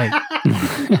like Jake.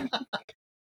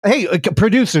 Hey,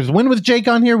 producers, when was Jake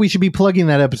on here? We should be plugging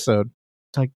that episode.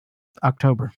 It's like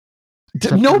October.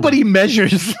 Nobody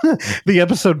measures the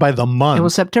episode by the month. It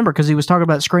was September because he was talking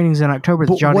about screenings in October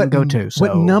that John didn't go to. So.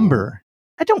 What number?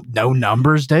 I don't know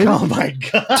numbers, dude. Oh my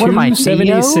God. What am I,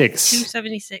 276.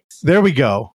 276. There we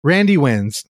go. Randy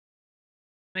wins.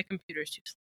 My computer's too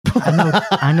slow.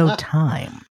 I know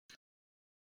time.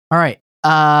 All right.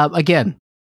 Again,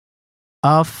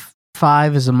 Off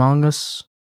 5 is Among Us.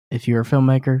 If you're a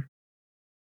filmmaker,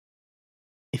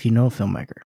 if you know a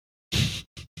filmmaker,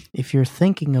 if you're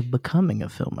thinking of becoming a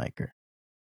filmmaker,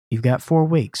 you've got 4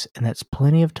 weeks, and that's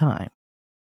plenty of time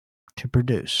to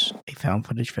produce a found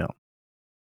footage film.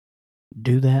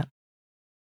 Do that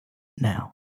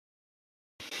now.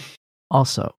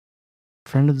 Also,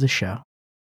 friend of the show.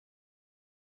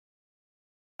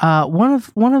 One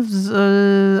of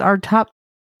our top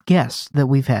guests that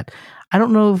we've had. I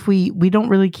don't know if we don't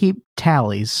really keep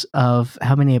tallies of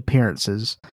how many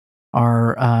appearances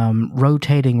our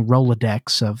rotating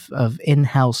Rolodex of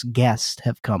in-house guests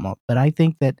have come up, but I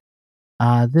think that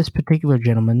this particular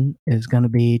gentleman is going to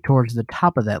be towards the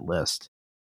top of that list,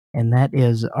 and that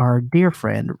is our dear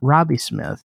friend Robbie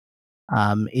Smith.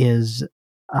 Is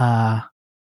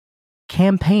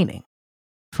campaigning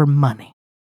for money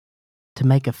to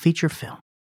make a feature film,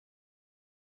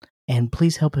 and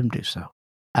please help him do so.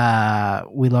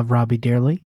 We love Robbie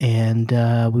dearly, and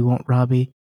we want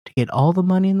Robbie to get all the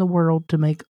money in the world to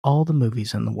make all the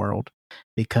movies in the world,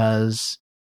 because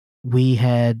we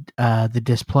had the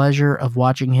displeasure of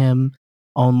watching him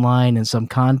online in some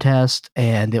contest,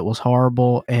 and it was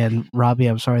horrible. And Robbie,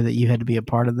 I'm sorry that you had to be a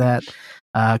part of that,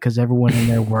 because everyone in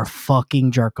there were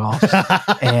fucking jerk-offs,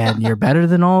 and you're better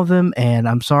than all of them, and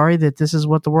I'm sorry that this is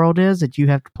what the world is, that you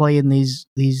have to play in these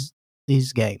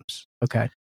games. Okay.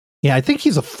 Yeah, I think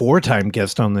he's a 4-time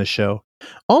guest on this show.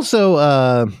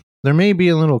 Also, there may be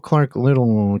a little Clark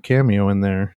Little cameo in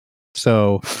there.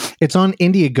 So it's on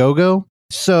Indiegogo.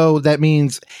 So that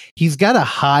means he's got a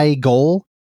high goal,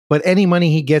 but any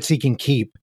money he gets, he can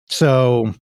keep.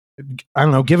 So I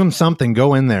don't know, give him something.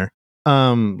 Go in there.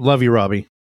 Love you, Robbie.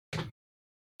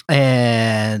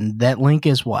 And that link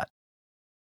is what?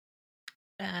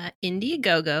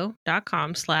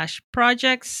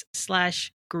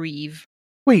 Indiegogo.com/projects/grieve.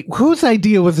 Wait, whose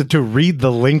idea was it to read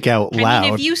the link out loud? I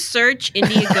mean, if you search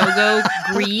Indiegogo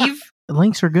grieve. The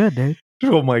links are good, dude.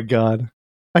 Oh my God.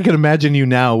 I can imagine you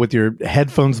now with your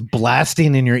headphones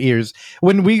blasting in your ears.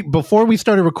 Before we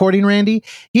started recording, Randy,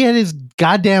 he had his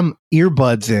goddamn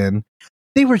earbuds in.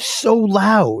 They were so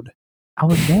loud. I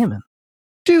was jamming.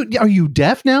 Dude, are you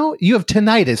deaf now? You have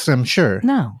tinnitus, I'm sure.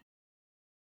 No.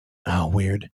 Oh,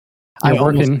 weird.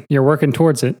 You're working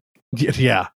towards it.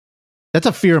 Yeah. That's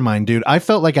a fear of mine, dude. I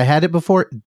felt like I had it before.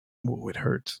 Ooh, it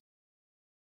hurts.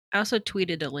 I also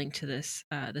tweeted a link to this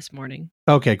this morning.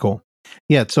 Okay, cool.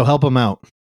 Yeah, so help them out.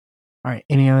 All right.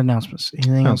 Any other announcements?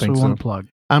 Anything don't else we think want so. to plug?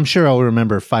 I'm sure I'll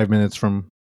remember 5 minutes from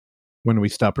when we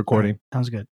stop recording. All right, sounds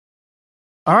good.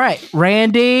 All right,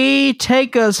 Randy,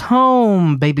 take us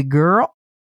home, baby girl.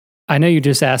 I know you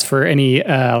just asked for any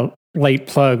late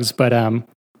plugs, but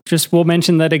just we'll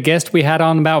mention that a guest we had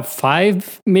on about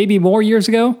 5, maybe more years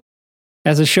ago,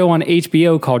 as a show on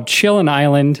HBO called Chillin'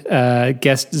 Island.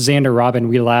 Guest Xander Robin.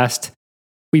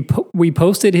 We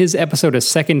posted his episode a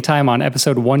second time on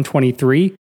episode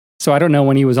 123. So I don't know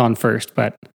when he was on first,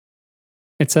 but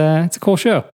it's a cool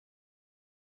show.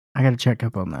 I got to check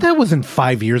up on that. That wasn't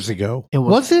 5 years ago.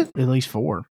 Was it? At least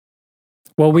 4.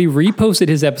 Well, we reposted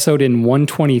his episode in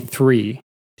 123. Do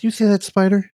you see that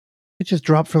spider? It just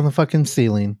dropped from the fucking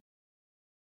ceiling.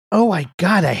 Oh my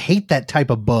God, I hate that type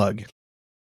of bug.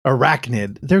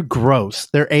 Arachnid. They're gross.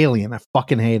 They're alien. I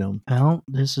fucking hate them. Well,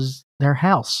 this is their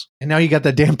house. And now you got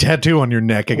that damn tattoo on your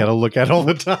neck I got to look at all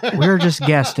the time. We're just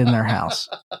guests in their house.